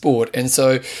our sport. And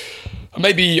so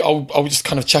maybe I'll just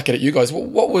kind of chuck it at you guys.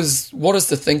 What is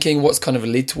the thinking? What's kind of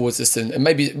led towards this? And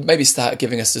maybe start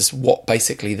giving us just what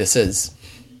basically this is.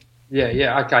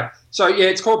 Yeah, okay. So,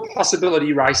 it's called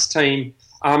Possibility Race Team.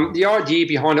 The idea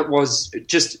behind it was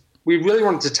just we really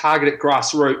wanted to target at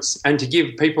grassroots and to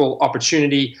give people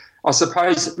opportunity. I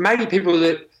suppose maybe people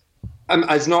that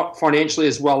is not financially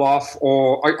as well off,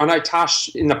 or I know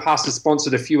Tash in the past has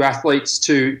sponsored a few athletes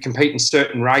to compete in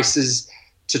certain races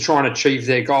to try and achieve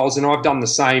their goals, and I've done the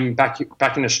same back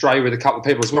in Australia with a couple of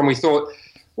people. When we thought,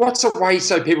 what's a way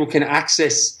so people can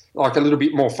access like a little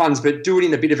bit more funds, but do it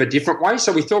in a bit of a different way?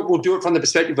 So we thought we'll do it from the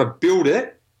perspective of build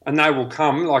it and they will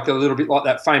come, like a little bit like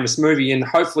that famous movie, and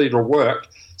hopefully it'll work.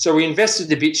 So we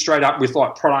invested a bit straight up with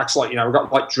like products like, we've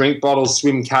got like drink bottles,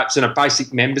 swim caps, and a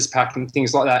basic members pack and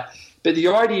things like that. But the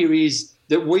idea is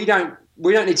that we don't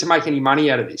need to make any money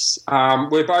out of this.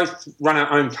 We both run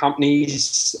our own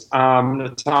companies.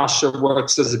 Natasha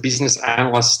works as a business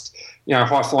analyst,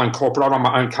 high-flying corporate. I run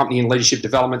my own company in leadership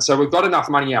development. So we've got enough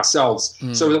money ourselves.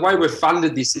 So the way we've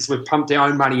funded this is we've pumped our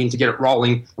own money in to get it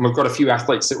rolling, and we've got a few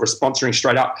athletes that we're sponsoring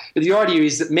straight up. But the idea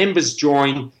is that members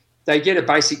join. They get a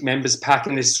basic members pack,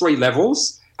 and there's 3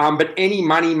 levels. But any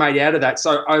money made out of that,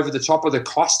 so over the top of the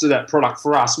cost of that product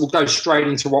for us, will go straight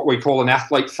into what we call an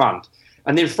athlete fund.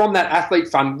 And then from that athlete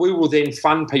fund, we will then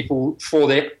fund people for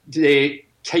their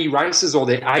key races, or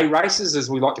their A races, as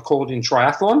we like to call it in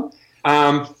triathlon.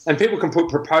 And people can put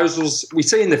proposals. We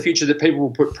see in the future that people will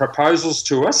put proposals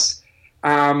to us.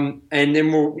 And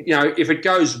then we'll, if it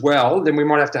goes well, then we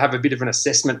might have to have a bit of an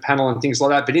assessment panel and things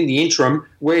like that. But in the interim,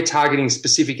 we're targeting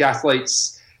specific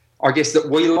athletes, I guess,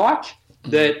 that we like,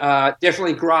 that are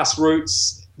definitely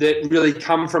grassroots, that really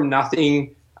come from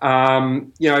nothing,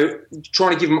 trying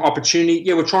to give them opportunity.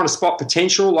 Yeah, we're trying to spot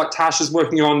potential, like Tasha's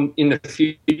working on in the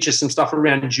future, some stuff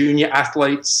around junior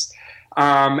athletes.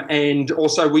 And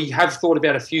also we have thought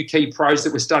about a few key pros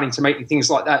that we're starting to meet and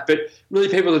things like that. But really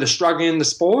people that are struggling in the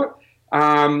sport,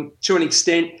 to an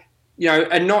extent,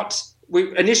 and not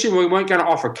initially we weren't going to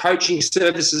offer coaching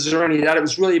services or any of that. It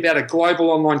was really about a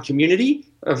global online community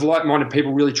of like-minded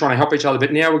people really trying to help each other.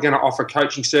 But now we're going to offer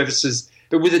coaching services,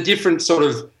 but with a different sort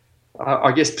of,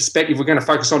 perspective. We're going to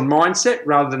focus on mindset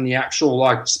rather than the actual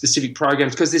like specific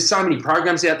programs, because there's so many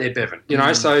programs out there, Bevan,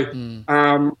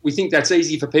 So we think that's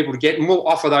easy for people to get, and we'll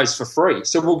offer those for free.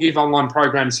 So we'll give online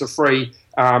programs for free,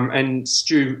 and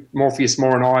Stu Morpheus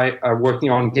Moore and I are working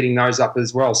on getting those up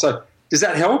as well. So does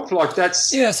that help? Like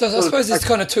that's... Yeah, so I suppose there's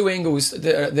kind of 2 angles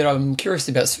that I'm curious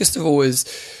about. So first of all is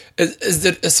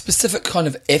there a specific kind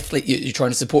of athlete you're trying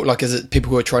to support? Like, is it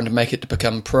people who are trying to make it to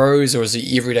become pros, or is it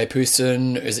your everyday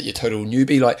person? Is it your total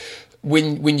newbie? Like,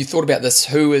 when you thought about this,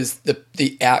 who is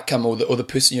the outcome or the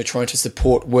person you're trying to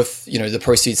support with, the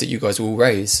proceeds that you guys will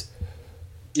raise?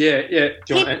 Yeah.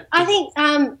 I think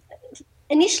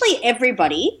initially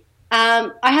everybody.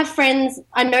 I have friends.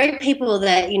 I know people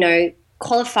that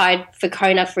qualified for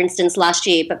Kona, for instance, last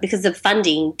year, but because of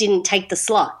funding didn't take the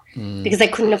slot because they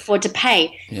couldn't afford to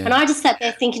pay. Yeah. And I just sat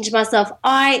there thinking to myself,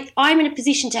 I'm in a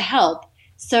position to help.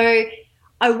 So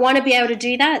I want to be able to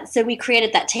do that. So we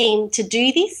created that team to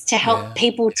do this, to help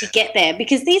people to get there,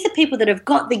 because these are people that have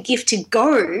got the gift to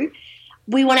go.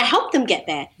 We want to help them get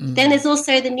there. Then there's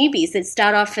also the newbies that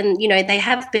start off and, they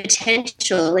have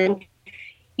potential, and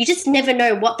you just never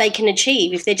know what they can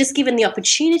achieve. If they're just given the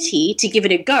opportunity to give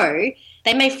it a go,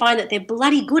 they may find that they're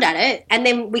bloody good at it, and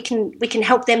then we can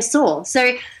help them soar.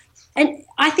 So, and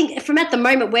I think from at the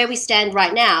moment where we stand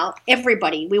right now,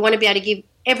 we want to be able to give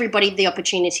everybody the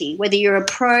opportunity, whether you're a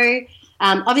pro.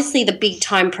 Obviously, the big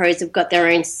time pros have got their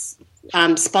own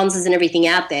sponsors and everything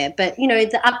out there. But, you know,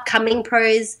 the upcoming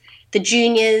pros, the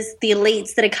juniors, the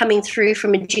elites that are coming through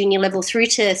from a junior level through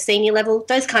to senior level,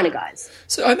 those kind of guys.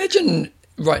 So I imagine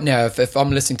right now, if I'm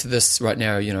listening to this right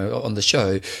now, you know, on the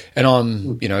show, and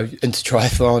I'm, you know, into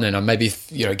triathlon, and I'm maybe,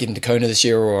 you know, getting to Kona this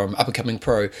year, or I'm up and coming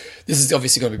pro, this is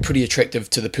obviously going to be pretty attractive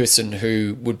to the person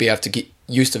who would be able to get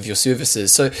use of your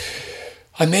services. So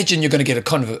I imagine you're going to get a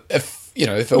kind of if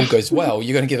it all goes well,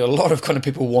 you're going to get a lot of kind of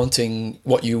people wanting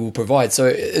what you will provide. So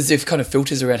is there kind of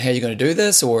filters around how you're going to do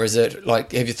this, or is it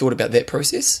like, have you thought about that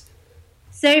process?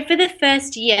 So for the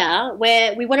first year,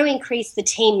 we want to increase the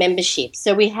team membership.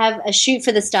 So we have a Shoot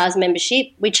for the Stars membership.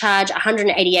 We charge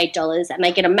 $188 and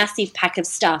they get a massive pack of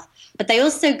stuff. But they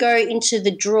also go into the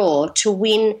draw to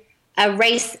win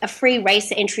a free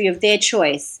race entry of their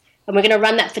choice. And we're going to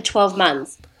run that for 12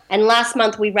 months. And last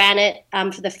month we ran it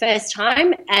for the first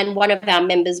time, and one of our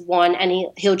members won, and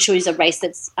he'll choose a race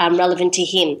that's relevant to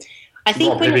him. I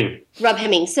think Rob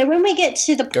Hemming. So when we get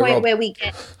to the point where we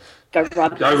get... Go,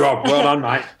 Rob. Go, Rob. Well done,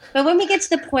 mate. But when we get to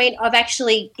the point of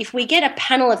actually, if we get a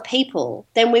panel of people,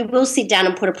 then we will sit down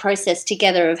and put a process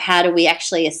together of how do we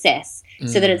actually assess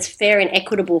so that it's fair and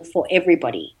equitable for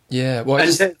everybody. Yeah. Well,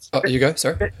 you go.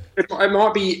 Sorry. It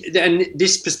might be, and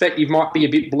this perspective might be a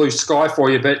bit blue sky for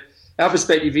you, but our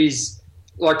perspective is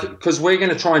like, because we're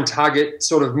going to try and target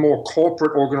sort of more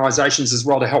corporate organisations as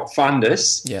well to help fund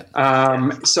us. Yeah.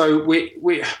 So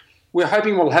we're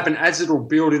hoping what will happen as it'll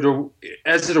build, it'll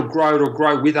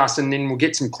grow with us, and then we'll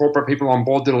get some corporate people on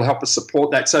board that'll help us support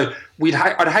that. So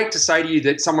I'd hate to say to you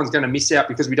that someone's going to miss out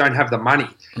because we don't have the money.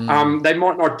 They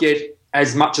might not get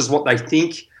as much as what they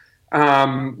think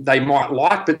they might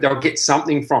like, but they'll get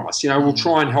something from us. You know, we'll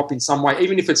try and help in some way,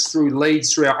 even if it's through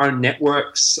leads through our own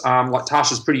networks. Like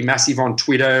Tasha's pretty massive on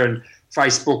Twitter and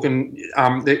Facebook, and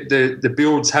the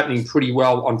build's happening pretty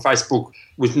well on Facebook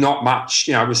with not much.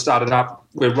 You know, we started up,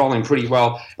 we're rolling pretty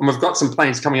well, and we've got some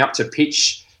plans coming up to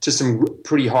pitch to some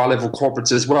pretty high-level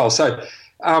corporates as well. So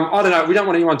I don't know, we don't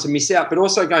want anyone to miss out, but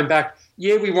also going back,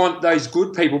 we want those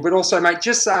good people, but also, mate,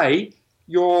 just say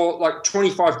you're like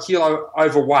 25 kilo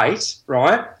overweight,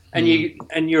 right? And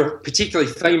you're particularly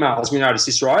females, we notice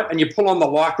this, right? And you pull on the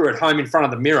Lycra at home in front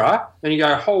of the mirror and you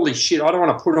go, holy shit, I don't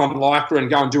want to put on Lycra and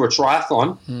go and do a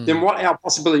triathlon. Then what our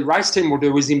Possibility Race team will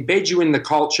do is embed you in the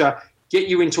culture, get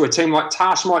you into a team. Like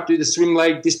Tash might do the swim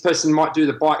leg, this person might do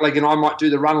the bike leg, and I might do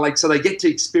the run leg. So they get to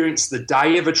experience the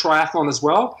day of a triathlon as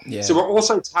well. Yeah. So we're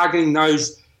also targeting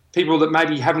those people that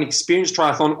maybe haven't experienced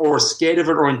triathlon or are scared of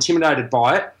it or intimidated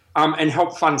by it, and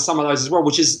help fund some of those as well,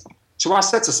 which is, to us,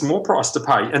 that's a small price to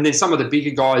pay. And then some of the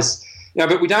bigger guys,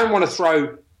 but we don't want to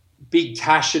throw big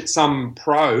cash at some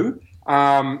pro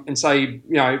and say,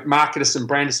 market us and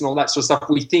brand us and all that sort of stuff.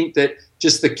 We think that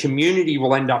just the community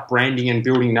will end up branding and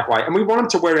building that way. And we want them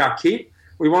to wear our kit.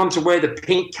 We want them to wear the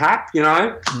pink cap,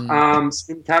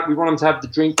 swim cap. We want them to have the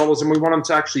drink bottles, and we want them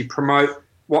to actually promote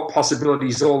what Possibility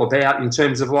is all about in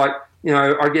terms of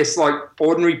I guess like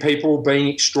ordinary people being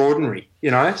extraordinary,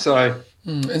 so...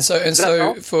 And so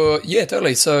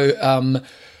totally. So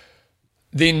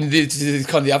then there's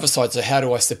kind of the other side. So how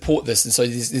do I support this? And so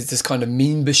there's this kind of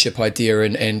membership idea,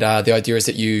 and the idea is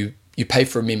that you pay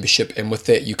for a membership, and with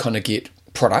that you kind of get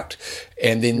product,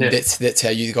 and then that's how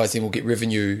you guys then will get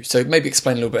revenue. So maybe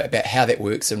explain a little bit about how that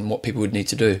works and what people would need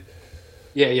to do.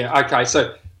 Yeah. Okay.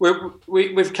 So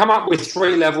we've come up with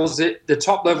 3 levels. The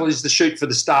top level is the Shoot for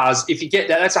the Stars. If you get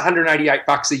that, that's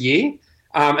 $188 a year.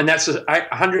 And that's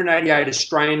 188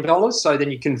 Australian dollars. So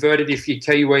then you convert it if you're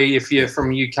Kiwi, if you're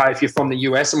from UK, if you're from the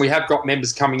US, and we have got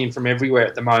members coming in from everywhere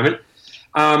at the moment.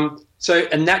 And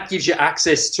that gives you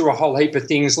access to a whole heap of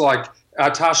things like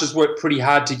Tasha's worked pretty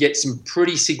hard to get some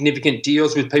pretty significant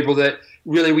deals with people that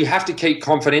really we have to keep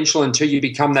confidential until you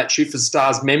become that Shoot for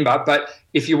Stars member. But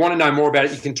if you want to know more about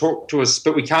it, you can talk to us,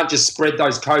 but we can't just spread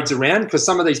those codes around because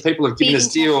some of these people have given us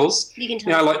deals,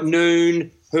 like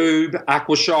Noon, Hoob,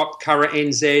 Aquashop, Curra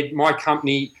NZ, my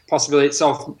company, Possibility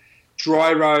itself,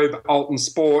 Dry Robe, Alton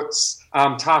Sports,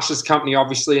 Tasha's company,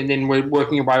 obviously, and then we're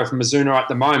working away from Mizuno at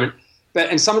the moment.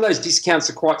 And some of those discounts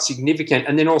are quite significant,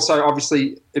 and then also,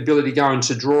 obviously, ability to go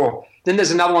into draw. Then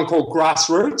there's another one called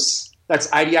Grassroots. That's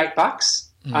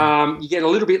 $88. You get a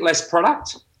little bit less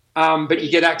product, but you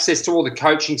get access to all the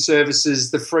coaching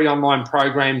services, the free online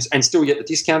programs, and still get the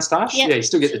discounts, Tash. Yep. Yeah, you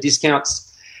still get the discounts.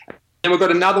 And we've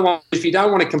got another one, if you don't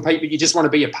want to compete but you just want to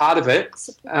be a part of it,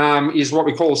 is what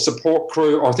we call Support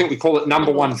Crew, or I think we call it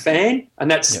Number One Fan, and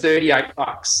that's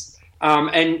 $38.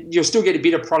 And you'll still get a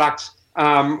bit of product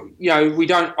We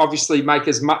don't obviously make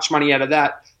as much money out of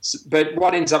that. But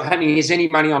what ends up happening is any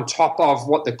money on top of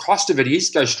what the cost of it is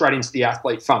goes straight into the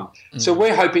athlete fund. So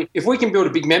we're hoping if we can build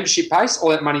a big membership base, all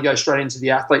that money goes straight into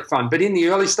the athlete fund. But in the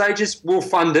early stages, we'll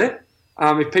fund it.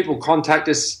 If people contact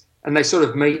us and they sort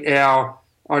of meet our,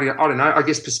 I don't know, I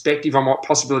guess perspective on what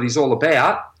possibility is all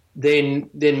about, then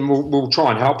we'll try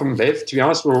and help them, Bev. To be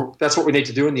honest, that's what we need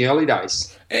to do in the early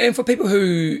days. And for people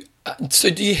who,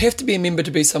 so do you have to be a member to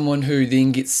be someone who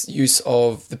then gets use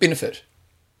of the benefit?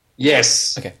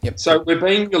 Yes. Okay. Yep. So we're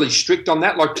being really strict on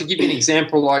that. Like, to give you an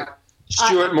example, like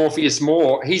Stuart Morpheus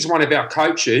Moore, he's one of our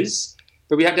coaches,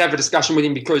 but we had to have a discussion with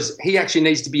him because he actually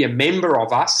needs to be a member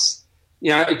of us.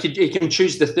 He can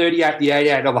choose the 38, the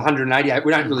 88, or the 188.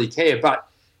 We don't really care, but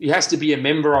he has to be a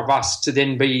member of us to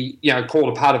then be, called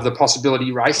a part of the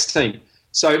Possibility Race team.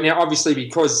 So now, obviously,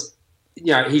 because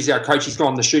he's our coach, he's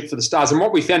gone to shoot for the stars. And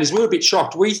what we found is we were a bit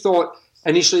shocked. We thought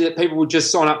initially that people would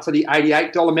just sign up for the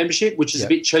 $88 membership, which is a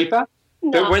bit cheaper.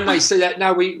 No. But when they see that,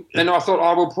 and I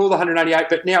thought, we'll pull the 188.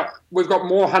 But now we've got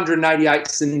more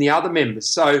 188s than the other members.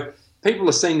 So people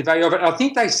are seeing the value of it. And I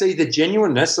think they see the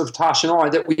genuineness of Tash and I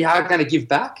that we are going to give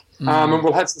back. And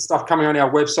we'll have some stuff coming on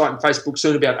our website and Facebook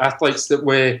soon about athletes that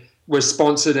we're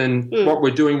sponsored and what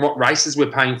we're doing, what races we're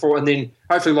paying for. And then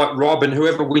hopefully, like Rob and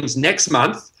whoever wins next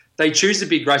month, they choose a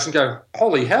big race and go,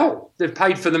 holy hell, they've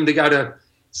paid for them to go to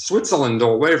Switzerland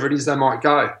or wherever it is they might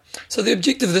go. So the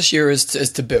objective this year is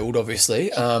to build,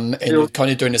 obviously, and you're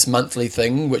kind of doing this monthly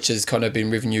thing, which has kind of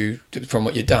been revenue from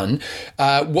what you've done.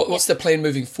 What's the plan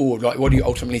moving forward? Like, what do you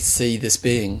ultimately see this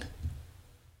being?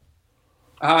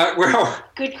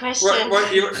 Good question.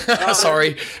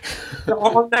 Sorry.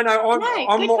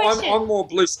 I'm more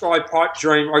blue sky pipe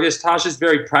dream. I guess Tasha's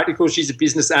very practical. She's a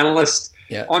business analyst.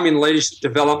 Yeah. I'm in leadership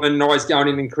development and always going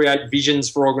in and create visions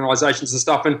for organisations and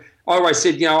stuff. And I always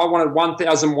said, I wanted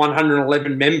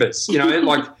 1,111 members. And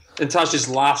Tasha just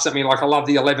laughs at me like, I love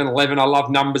the 1111. I love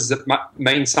numbers that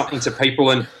mean something to people.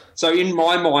 And so in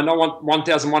my mind, I want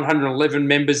 1,111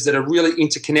 members that are really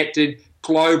interconnected,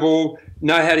 global,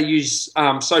 know how to use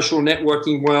social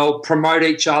networking well, promote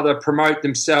each other, promote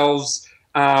themselves,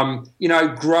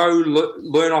 grow,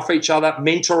 learn off each other,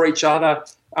 mentor each other,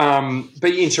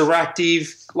 be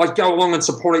interactive, like go along and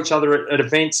support each other at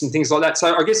events and things like that.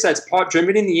 So I guess that's pipe dream.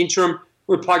 But in the interim,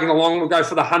 we're plugging along. We'll go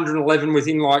for the 111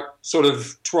 within like sort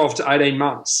of 12 to 18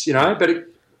 months, But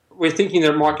we're thinking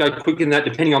that it might go quicker than that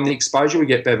depending on the exposure we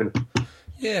get, Bevan.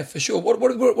 Yeah, for sure.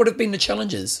 What have been the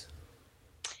challenges?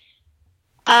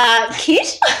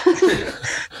 Kit.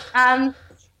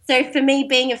 So for me,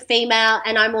 being a female,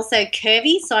 and I'm also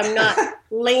curvy, so I'm not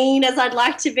lean as I'd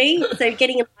like to be. So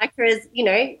getting a lycra is,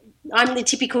 I'm the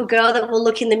typical girl that will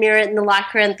look in the mirror in the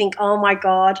lycra and think, oh my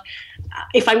God,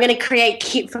 if I'm going to create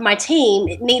kit for my team,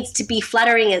 it needs to be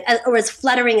flattering or as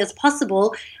flattering as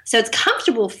possible so it's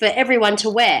comfortable for everyone to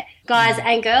wear, guys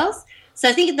and girls. So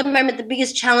I think at the moment the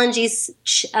biggest challenge is,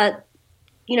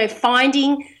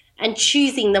 finding and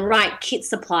choosing the right kit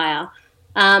supplier.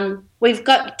 We've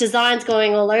got designs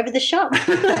going all over the shop.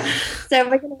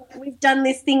 So we've done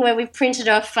this thing where we've printed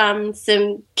off some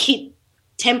kit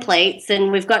templates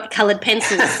and we've got coloured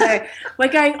pencils. So we're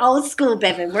going old school,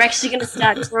 Bevan. We're actually going to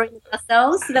start drawing them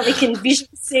ourselves so that we can visually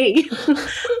see. So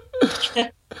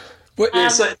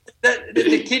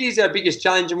the kit is our biggest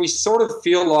challenge, and we sort of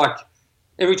feel like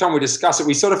every time we discuss it,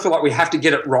 we sort of feel like we have to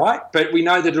get it right, but we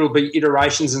know that it'll be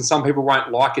iterations and some people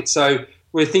won't like it. So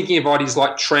we're thinking of ideas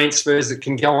like transfers that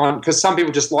can go on, because some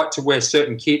people just like to wear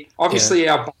certain kit. Obviously,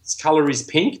 our base colour is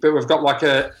pink, but we've got like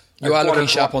You are looking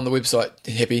sharp on the website,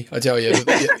 Happy, I tell you.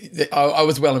 I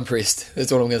was well impressed.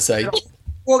 That's what I'm going to say.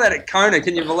 All that at Kona,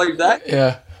 can you believe that?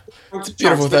 Yeah. It's a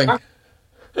beautiful thing.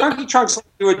 Monkey Trunks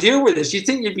do a deal with us. You'd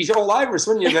think you'd be all over us,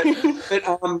 wouldn't you?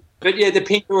 But yeah, the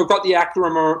pink. We've got the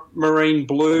aquamarine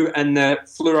blue and the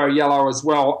fluoro yellow as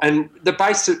well. And the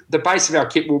base of our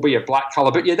kit will be a black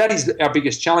colour. But yeah, that is our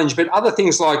biggest challenge. But other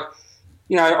things like,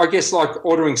 I guess like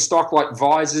ordering stock like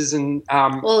visors and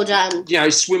all done.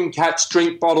 Swim caps,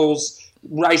 drink bottles,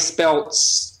 race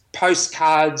belts,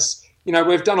 postcards.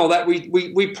 We've done all that.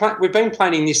 We've been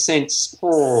planning this since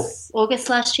August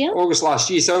last year.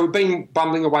 So we've been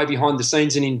bumbling away behind the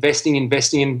scenes and investing and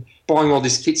buying all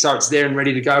this kit so it's there and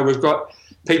ready to go. We've got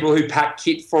people who pack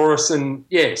kit for us, and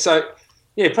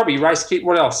probably race kit.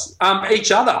 What else?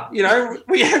 Each other.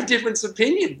 We have different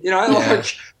opinion.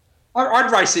 Like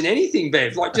I'd race in anything,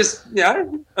 Bev. Like just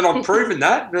and I've proven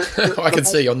that. I can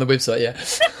see on the website. Yeah.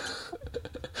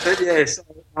 But yeah. So,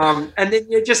 and then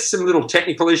just some little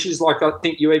technical issues, like I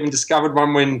think you even discovered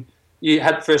one when you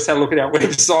had a look at our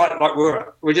website. Like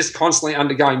we're just constantly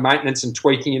undergoing maintenance and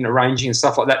tweaking and arranging and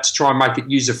stuff like that to try and make it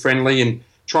user friendly and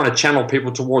trying to channel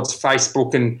people towards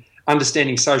Facebook and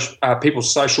understanding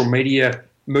people's social media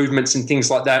movements and things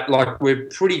like that. Like we're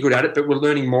pretty good at it, but we're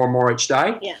learning more and more each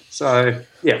day. Yeah. So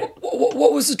yeah.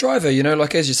 What was the driver? You know,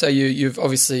 like as you say, you've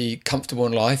obviously comfortable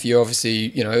in life. You're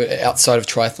obviously, you know, outside of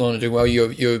triathlon and doing well.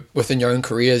 You're within your own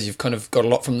careers. You've kind of got a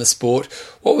lot from the sport.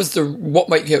 What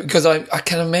made you? Because I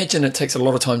can imagine it takes a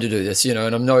lot of time to do this. You know,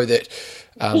 and I know that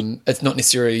it's not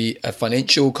necessarily a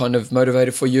financial kind of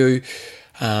motivator for you,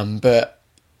 but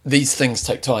these things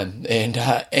take time and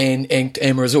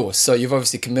resource. So you've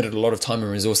obviously committed a lot of time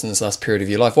and resource in this last period of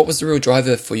your life. What was the real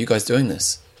driver for you guys doing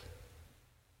this?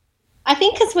 I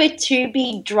think because we're two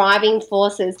big driving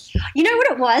forces. You know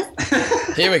what it was?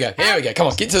 Here we go. Come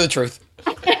on, get to the truth.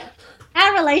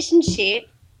 Our relationship,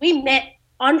 we met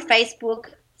on Facebook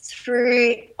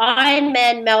through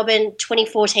Ironman Melbourne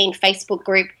 2014 Facebook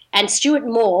group, and Stuart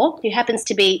Moore, who happens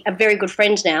to be a very good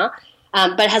friend now,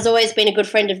 but has always been a good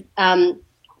friend of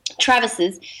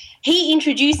Travis's, he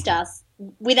introduced us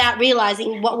without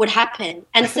realizing what would happen.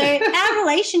 And so our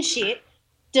relationship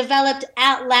developed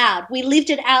out loud. We lived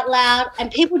it out loud,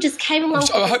 and people just came along.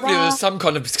 So hopefully there was some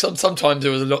kind of, sometimes it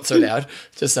was not so loud,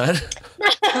 just saying.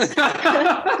 But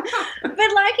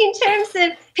like in terms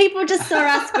of people just saw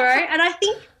us grow, and I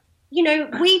think, you know,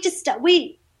 we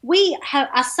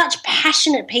are such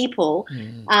passionate people,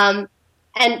 and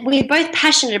we're both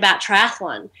passionate about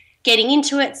triathlon. Getting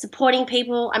into it, supporting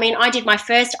people. I mean, I did my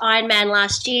first Ironman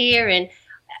last year, and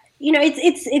you know,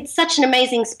 it's such an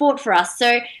amazing sport for us.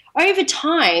 So over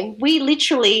time, we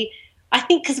literally, I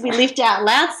think, because we lived out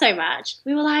loud so much,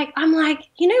 I'm like,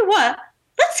 you know what?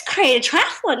 Let's create a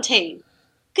triathlon team.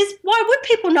 Because why would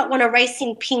people not want to race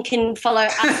in pink and follow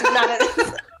us and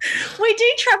others? We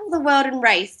do travel the world and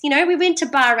race. You know, we went to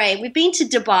Bahrain, we've been to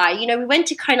Dubai. You know, we went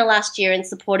to Kona last year and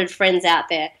supported friends out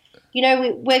there. You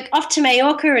know, we're off to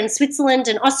Mallorca and Switzerland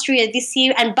and Austria this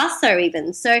year, and Busso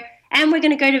even. So, and we're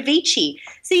going to go to Vichy.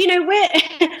 So, you know,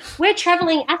 we're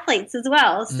traveling athletes as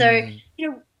well. So,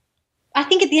 you know, I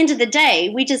think at the end of the day,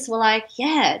 we just were like,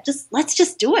 yeah, let's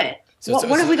just do it. So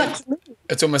what have we got to lose?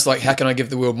 It's almost like, how can I give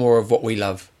the world more of what we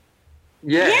love?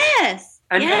 Yeah. Yes.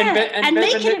 And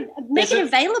make it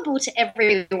available to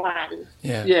everyone.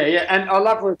 Yeah. And I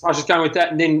love where Tasha's going with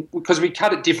that. And then because we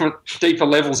cut at different, deeper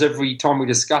levels every time we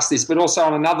discuss this, but also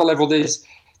on another level, there's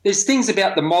things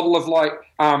about the model of like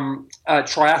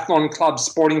triathlon clubs,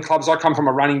 sporting clubs. I come from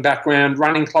a running background,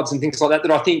 running clubs and things like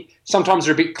that I think sometimes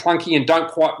are a bit clunky and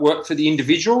don't quite work for the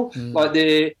individual. Like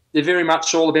they're very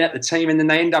much all about the team, and then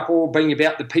they end up all being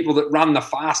about the people that run the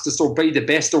fastest or be the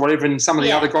best or whatever, and some of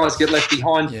the other guys get left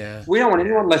behind. Yeah. We don't want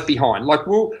anyone left behind. Like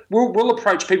we'll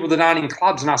approach people that aren't in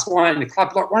clubs and ask, why aren't you in the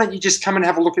club? Like, why don't you just come and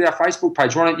have a look at our Facebook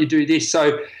page? Why don't you do this?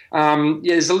 So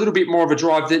there's a little bit more of a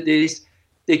drive that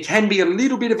there can be a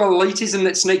little bit of elitism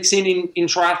that sneaks in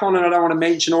triathlon, and I don't want to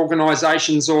mention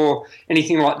organisations or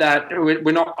anything like that.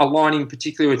 We're not aligning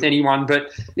particularly with anyone, but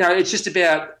you know, it's just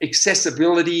about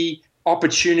accessibility,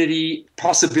 opportunity,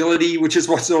 possibility, which is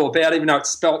what it's all about, even though it's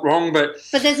spelt wrong. But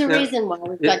there's a reason why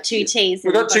we've got two T's.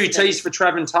 We've got two T's for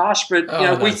Trav and Tash, but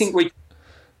we think we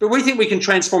can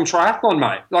transform triathlon,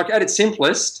 mate. Like at its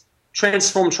simplest,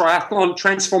 transform triathlon,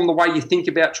 transform the way you think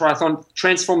about triathlon,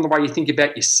 transform the way you think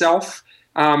about yourself.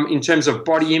 In terms of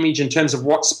body image, in terms of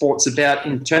what sport's about,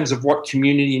 in terms of what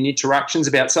community and interaction's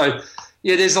about. So,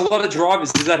 yeah, there's a lot of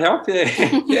drivers. Does that help?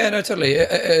 Yeah. Yeah, no, totally.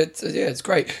 It's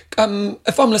great.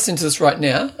 If I'm listening to this right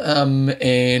now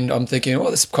and I'm thinking,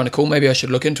 oh, this is kind of cool, maybe I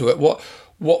should look into it, what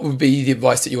would be the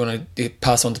advice that you want to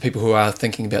pass on to people who are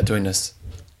thinking about doing this?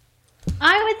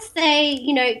 I would say,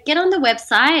 you know, get on the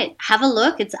website, have a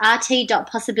look. It's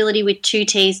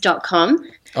rt.possibilitywith2ts.com.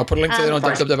 I'll put a link to that on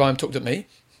www.talk.me.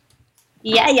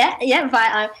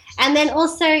 Yeah. And then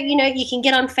also, you know, you can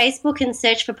get on Facebook and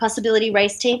search for Possibility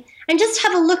Race Team and just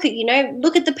have a look at, you know,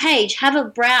 look at the page, have a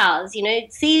browse, you know,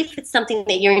 see if it's something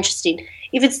that you're interested in.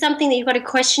 If it's something that you've got a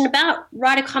question about,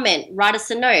 write a comment, write us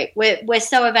a note. We're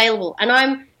so available. And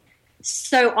I'm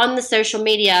so on the social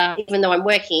media, even though I'm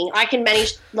working, I can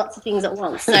manage lots of things at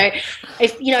once. So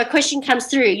if, you know, a question comes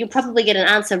through, you'll probably get an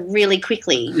answer really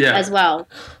quickly as well.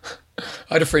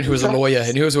 I had a friend who was a lawyer,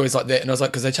 and he was always like that. And I was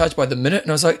like, because they charge by the minute. And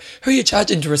I was like, who are you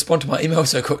charging to respond to my email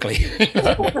so quickly?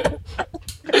 I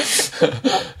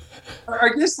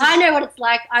guess I know what it's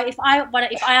like. If I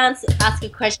ask a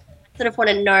question, I sort of want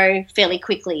to know fairly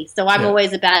quickly. So I'm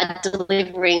always about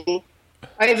delivering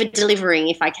over delivering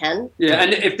if I can. Yeah,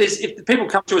 and if the people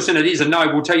come to us and it is a no,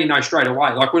 we'll tell you no straight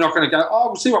away. Like, we're not going to go,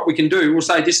 we'll see what we can do. We'll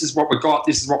say, this is what we've got,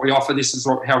 this is what we offer, this is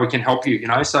how we can help you, you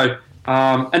know. So,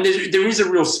 and there is a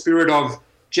real spirit of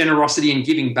generosity and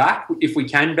giving back if we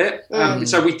can, Bet.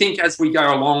 So we think as we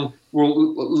go along,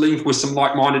 we'll link with some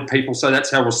like-minded people. So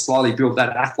that's how we'll slowly build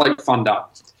that athlete fund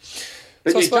up.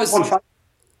 But So I suppose- jump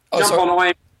on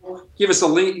IM. Give us a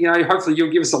link. You know, hopefully you'll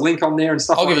give us a link on there and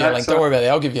stuff. I'll like give you a that. link. So- Don't worry about that.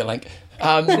 I'll give you a link.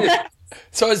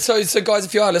 So guys,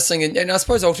 if you are listening, and I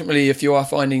suppose ultimately, if you are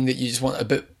finding that you just want a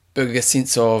bit bigger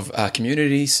sense of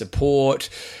community support,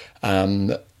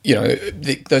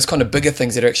 those kind of bigger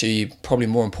things that are actually probably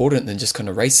more important than just kind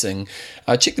of racing,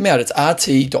 check them out. It's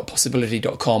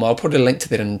rt.possibility.com. I'll put a link to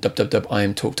that in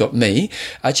www.imtalk.me.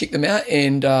 Check them out,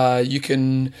 and you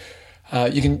can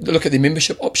look at the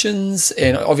membership options,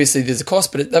 and obviously there's a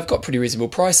cost, but they've got pretty reasonable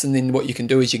price. And then what you can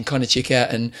do is you can kind of check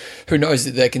out, and who knows,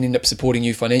 that they can end up supporting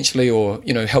you financially, or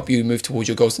help you move towards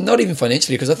your goals. Not even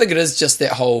financially, because I think it is just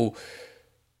that whole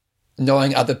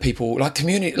knowing other people, like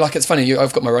community. Like, it's funny,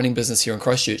 I've got my running business here in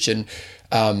Christchurch, and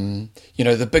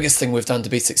the biggest thing we've done to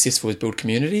be successful is build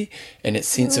community and its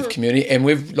sense of community. And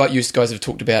we've, like you guys have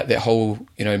talked about, that whole,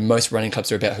 most running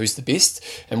clubs are about who's the best,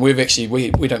 and we've actually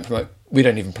we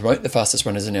don't even promote the fastest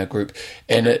runners in our group,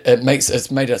 and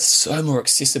it's made us so more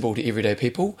accessible to everyday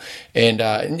people. And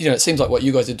it seems like what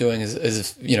you guys are doing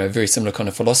is a very similar kind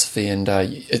of philosophy, and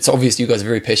it's obvious you guys are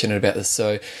very passionate about this.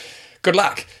 So good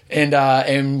luck,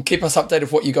 and keep us updated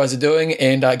with what you guys are doing.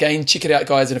 And again, check it out,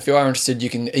 guys. And if you are interested, you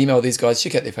can email these guys.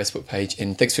 Check out their Facebook page.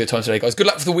 And thanks for your time today, guys. Good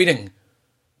luck for the wedding.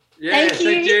 Yeah,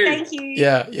 Thank you.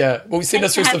 Yeah. Well, send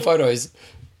us through some photos.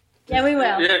 Yeah, we will.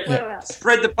 Yeah. We will.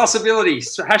 Spread the possibility.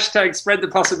 Hashtag spread the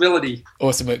possibility.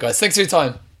 Awesome work, guys. Thanks for your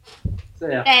time.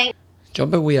 See ya. Thanks.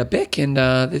 Jumbo, we are back, and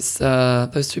there's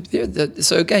those two there.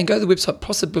 So again, go to the website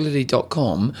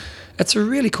possibility.com. It's a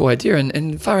really cool idea,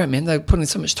 and far out, man, they're putting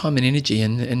so much time and energy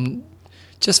and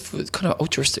just for kind of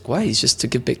altruistic ways just to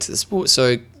give back to the sport.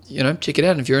 So, check it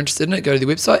out. And if you're interested in it, go to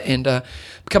the website and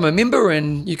become a member,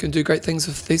 and you can do great things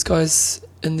with these guys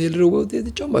in their little world there, the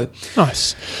Jumbo.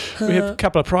 Nice. We have a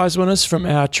couple of prize winners from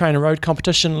our Trainer Road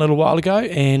competition a little while ago,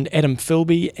 and Adam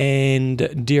Philby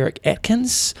and Derek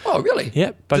Atkins. Oh, really?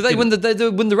 Yep. Did they win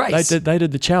the race? They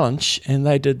did the challenge, and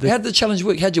they did the... How did the challenge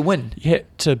work? How'd you win? You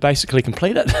had to basically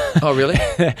complete it. Oh, really?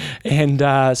 And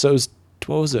so it was,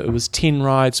 what was it? It was 10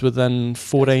 rides within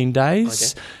 14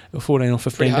 days, or 14 or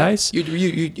 15 days. You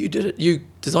did it. You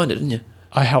designed it, didn't you?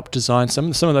 I helped design some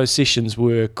of those sessions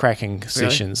were cracking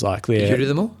sessions. Like Did you do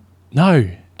them all? No,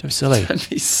 don't be silly. Don't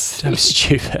be Don't be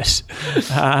stupid.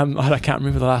 I can't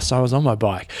remember the last time I was on my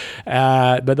bike,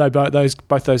 but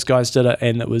both those guys did it,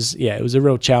 and it was a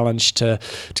real challenge to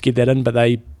get that in.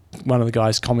 But one of the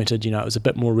guys commented, it was a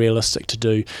bit more realistic to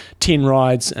do 10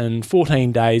 rides in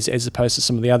 14 days as opposed to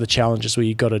some of the other challenges where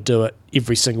you've got to do it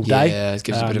every single day. Yeah, it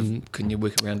gives you a bit of, can you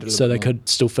work around it a little so bit they more? could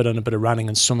still fit in a bit of running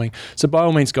and swimming. So by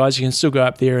all means, guys, you can still go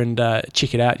up there and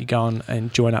check it out. You go on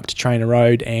and join up to Trainer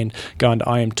Road and go on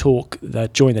to IM Talk,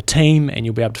 join the team, and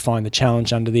you'll be able to find the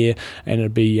challenge under there, and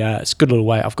it'll be it's a good little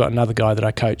way. I've got another guy that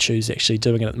I coach who's actually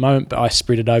doing it at the moment, but I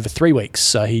spread it over 3 weeks,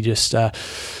 so he just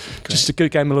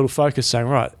gave him a little focus, saying,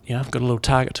 right, I've got a little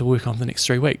target to work on the next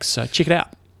 3 weeks, so check it out.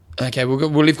 Okay, we'll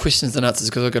leave questions and answers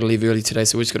because I've got to leave early today,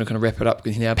 so we're just going to kind of wrap it up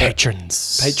now.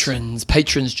 Patrons,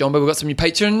 Jumbo. We've got some new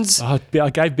patrons. I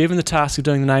gave Bevan the task of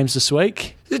doing the names this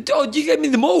week. Oh, you gave me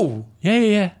them all.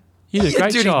 Yeah. You did a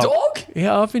great dirty job. dog.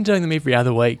 Yeah, I've been doing them every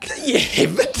other week. You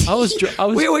haven't. I was.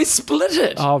 We always split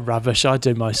it. Oh, rubbish! I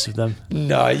do most of them.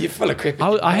 No, you're full of crap.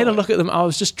 I had a look at them. I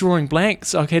was just drawing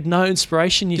blanks. I had no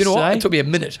inspiration. You know what? It took me a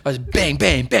minute. I was bang,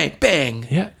 bang, bang, bang.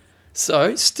 Yeah.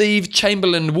 So, Steve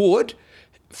Chamberlain Ward,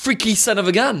 freaky son of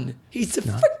a gun. He's the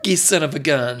freaky son of a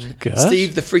gun. Good.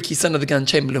 Steve, the freaky son of the gun,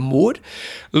 Chamberlain Ward.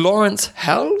 Lawrence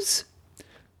Howells,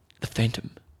 the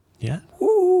Phantom. Yeah.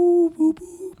 Ooh, boo,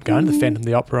 boo. I'm going to the Phantom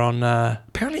the Opera on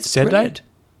Apparently it's Saturday. brilliant.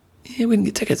 Yeah, we can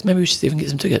get tickets. Maybe we should even get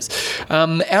some tickets.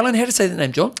 Alan, how to say the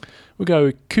name, John? We'll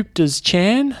go Kuptas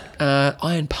Chan.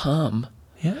 Iron Palm.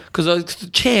 Yeah. Because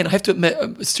Chan, I have to admit,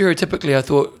 stereotypically, I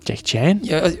thought, Jackie Chan.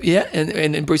 yeah,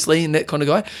 and Bruce Lee and that kind of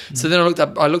guy. So then I looked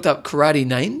up karate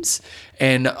names,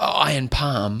 and Iron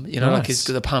Palm, like he's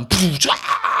got the palm.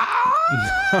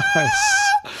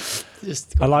 Nice.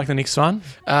 I like the next one.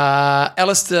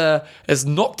 Alistair is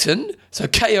Nocton, so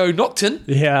KO Nocton.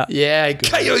 Yeah. Yeah,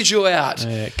 KO's you out.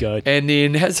 Yeah, good. And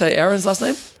then, how to say Aaron's last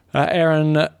name?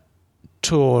 Aaron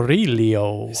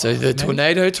Torrillo. So the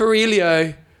Tornado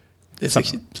Torrillo. There's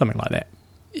Something like that.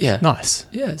 Yeah. Nice.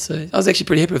 Yeah, so I was actually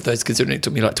pretty happy with those considering it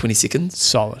took me like 20 seconds.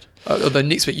 Solid. Although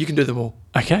next week you can do them all.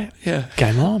 Okay. Yeah.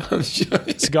 Game on. I'm sure.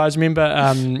 So guys,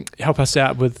 remember, help us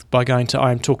out by going to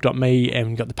imtalk.me, and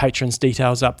we've got the patrons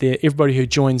details up there. Everybody who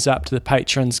joins up to the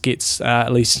patrons gets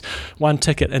at least one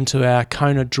ticket into our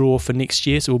Kona draw for next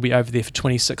year. So we'll be over there for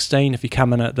 2016. If you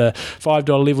come in at the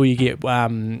 $5 level, you get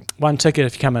one ticket.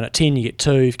 If you come in at 10, you get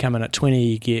 2. If you come in at 20,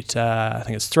 you get, I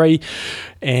think it's 3.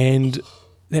 And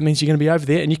that means you're going to be over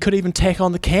there, and you could even tack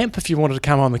on the camp if you wanted to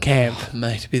come on the camp. Oh,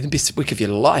 mate, it'd be the best week of your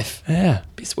life. Yeah.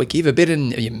 Best week ever. Better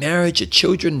than your marriage, your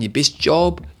children, your best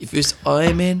job, your first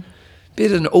Ironman.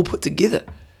 Better than all put together.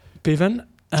 Bevan,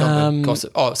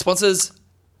 Gossip. sponsors.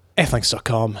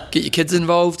 Athlinks.com. Get your kids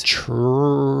involved.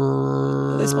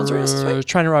 Are they sponsoring us this week?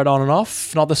 Trainer Road On and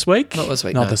Off. Not this week. Not this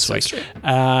week. Not no, this so week. Extreme.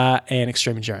 And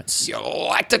Extreme Endurance. Your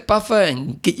lactic buffer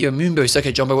and get your immune boost.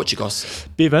 Okay, Jumbo, what you cost?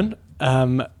 Bevan,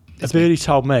 a birdie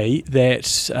told me that...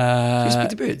 You speak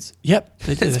to birds? Yep.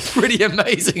 They do. It's pretty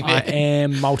amazing, I man.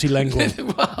 am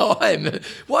multilingual. Wow,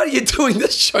 why are you doing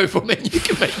this show for, man? You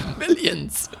can make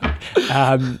millions.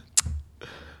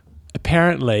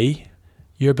 Apparently,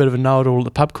 you're a bit of a know-it-all at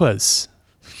the pub quiz.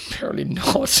 Apparently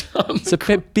not. So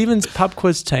Bevan's pub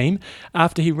quiz team,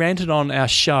 after he ranted on our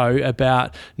show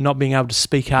about not being able to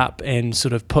speak up and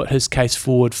sort of put his case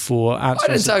forward for I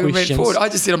answering didn't say I ran questions. forward. I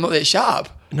just said I'm not that sharp.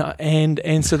 No,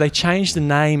 and so they changed the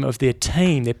name of their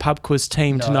team, their pub quiz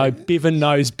team, to know Bevan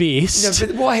knows best. No,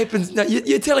 but what happens? No,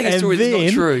 you're telling a story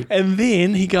that's not true. And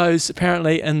then he goes,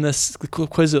 apparently in this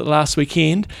quiz at last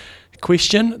weekend,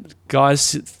 question,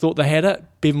 guys thought they had it.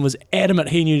 Bevan was adamant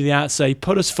he knew the answer. He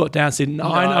put his foot down and said, no,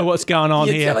 I know what's going on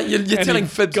here. You're telling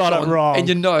fibs, got it John, wrong. And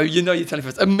you know you're telling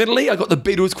fibs. Admittedly, I got the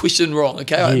Beatles question wrong,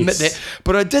 okay? I admit that.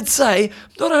 But I did say,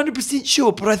 not 100%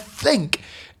 sure, but I think.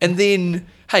 And then,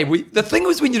 hey, the thing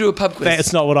was when you do a pub quiz.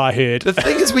 That's not what I heard. The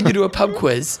thing is when you do a pub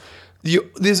quiz,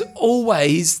 there's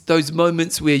always those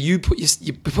moments where you put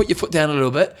your foot down a little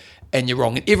bit and you're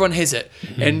wrong, and everyone has it.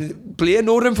 Mm-hmm. And Blair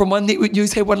Norton from One Network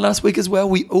News had one last week as well.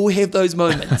 We all have those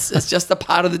moments. It's just a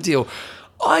part of the deal.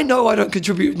 I know I don't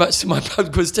contribute much to my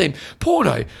pub quiz team.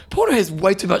 Porno has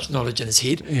way too much knowledge in his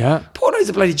head. Yeah. Porno's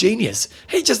a bloody genius.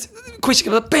 He just question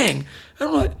comes up, bang. And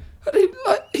I'm like,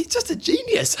 he's just a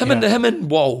genius. Him and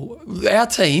Wall, our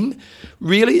team,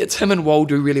 really, it's him and Wall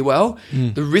do really well.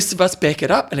 The rest of us back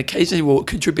it up, and occasionally we'll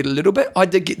contribute a little bit. I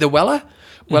did get the Weller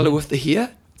with the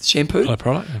hair shampoo. Oh,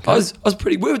 product. Okay. I was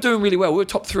we were doing really well. We were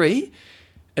top 3,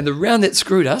 and the round that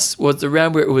screwed us was the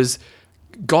round where it was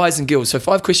guys and girls. So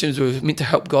 5 questions were meant to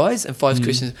help guys, and 5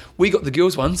 questions we got the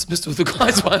girls ones, missed with the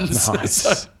guys ones.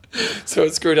 Nice. so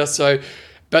it screwed us.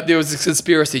 But there was a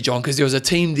conspiracy, John, because there was a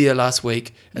team there last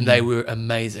week, and they were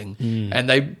amazing.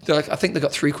 And I think they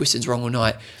got 3 questions wrong all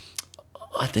night.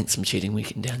 I think some cheating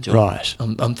weekend down, John. Right.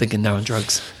 I'm thinking they're on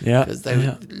drugs. Yeah. Because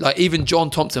like even John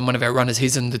Thompson, one of our runners,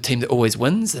 he's in the team that always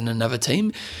wins in another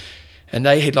team, and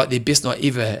they had like their best night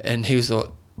ever, and he was like,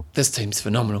 "This team's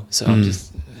phenomenal." So I'm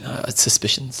just it's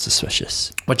suspicions.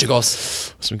 Suspicious. What you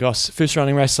goss? Some goss. First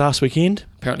running race last weekend.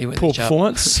 Apparently went Poor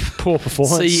performance.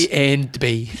 C and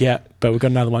B. Yeah, but we've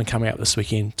got another one coming up this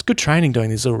weekend. It's good training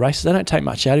doing these little races. They don't take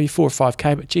much out of you, 4 or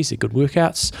 5K, but geez, they're good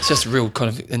workouts. It's just real kind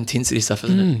of intensity stuff,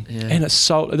 isn't it? Yeah. And it's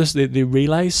the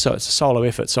relays, so it's a solo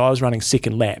effort. So I was running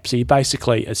second lap. So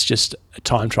it's just a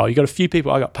time trial. You got a few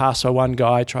people. I got passed by one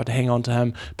guy, tried to hang on to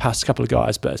him, passed a couple of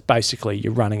guys, but it's basically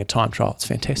you're running a time trial. It's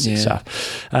fantastic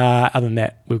stuff. Other than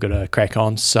that, we've got to crack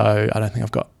on. So I don't think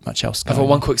I've got much else going I've got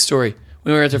one quick story.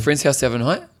 We were at a friend's house the other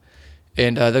night,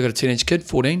 and they got a teenage kid,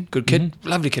 14, good kid,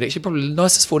 lovely kid actually, probably the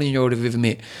nicest 14-year-old I've ever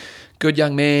met. Good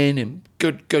young man and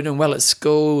good doing well at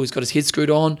school. He's got his head screwed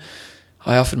on.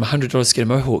 I offered him $100 to get a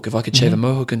mohawk if I could shave a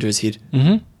mohawk into his head.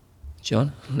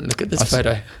 John, look at this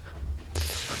photo.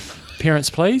 Parents,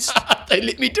 please. They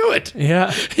let me do it. Yeah.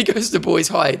 He goes to Boys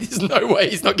High. There's no way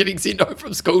he's not getting sent home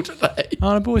from school today.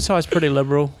 Oh, the Boys High is pretty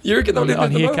liberal. You reckon they'll let on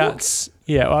him the haircuts?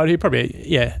 Yeah, well, he probably,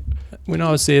 yeah. When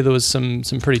I was there was some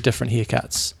pretty different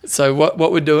haircuts. So what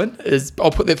we're doing is,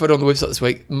 I'll put that photo on the website this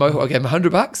week. Mohawk, I gave him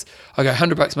 $100. I go,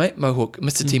 $100, mate, mohawk,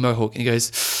 Mr. T mohawk. And he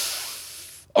goes,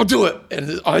 I'll do it.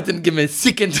 And I didn't give him a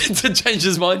second to change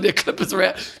his mind. Their clippers are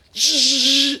out.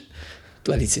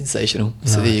 Bloody sensational.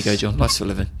 Nice. So there you go, John. Life's for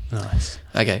living. Nice.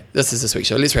 Okay, this week's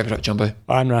show. Let's wrap it up, Jumbo.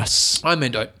 I'm Russ. I'm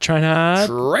Mendo. Train hard.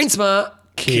 Train smart.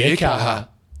 Kia kaha.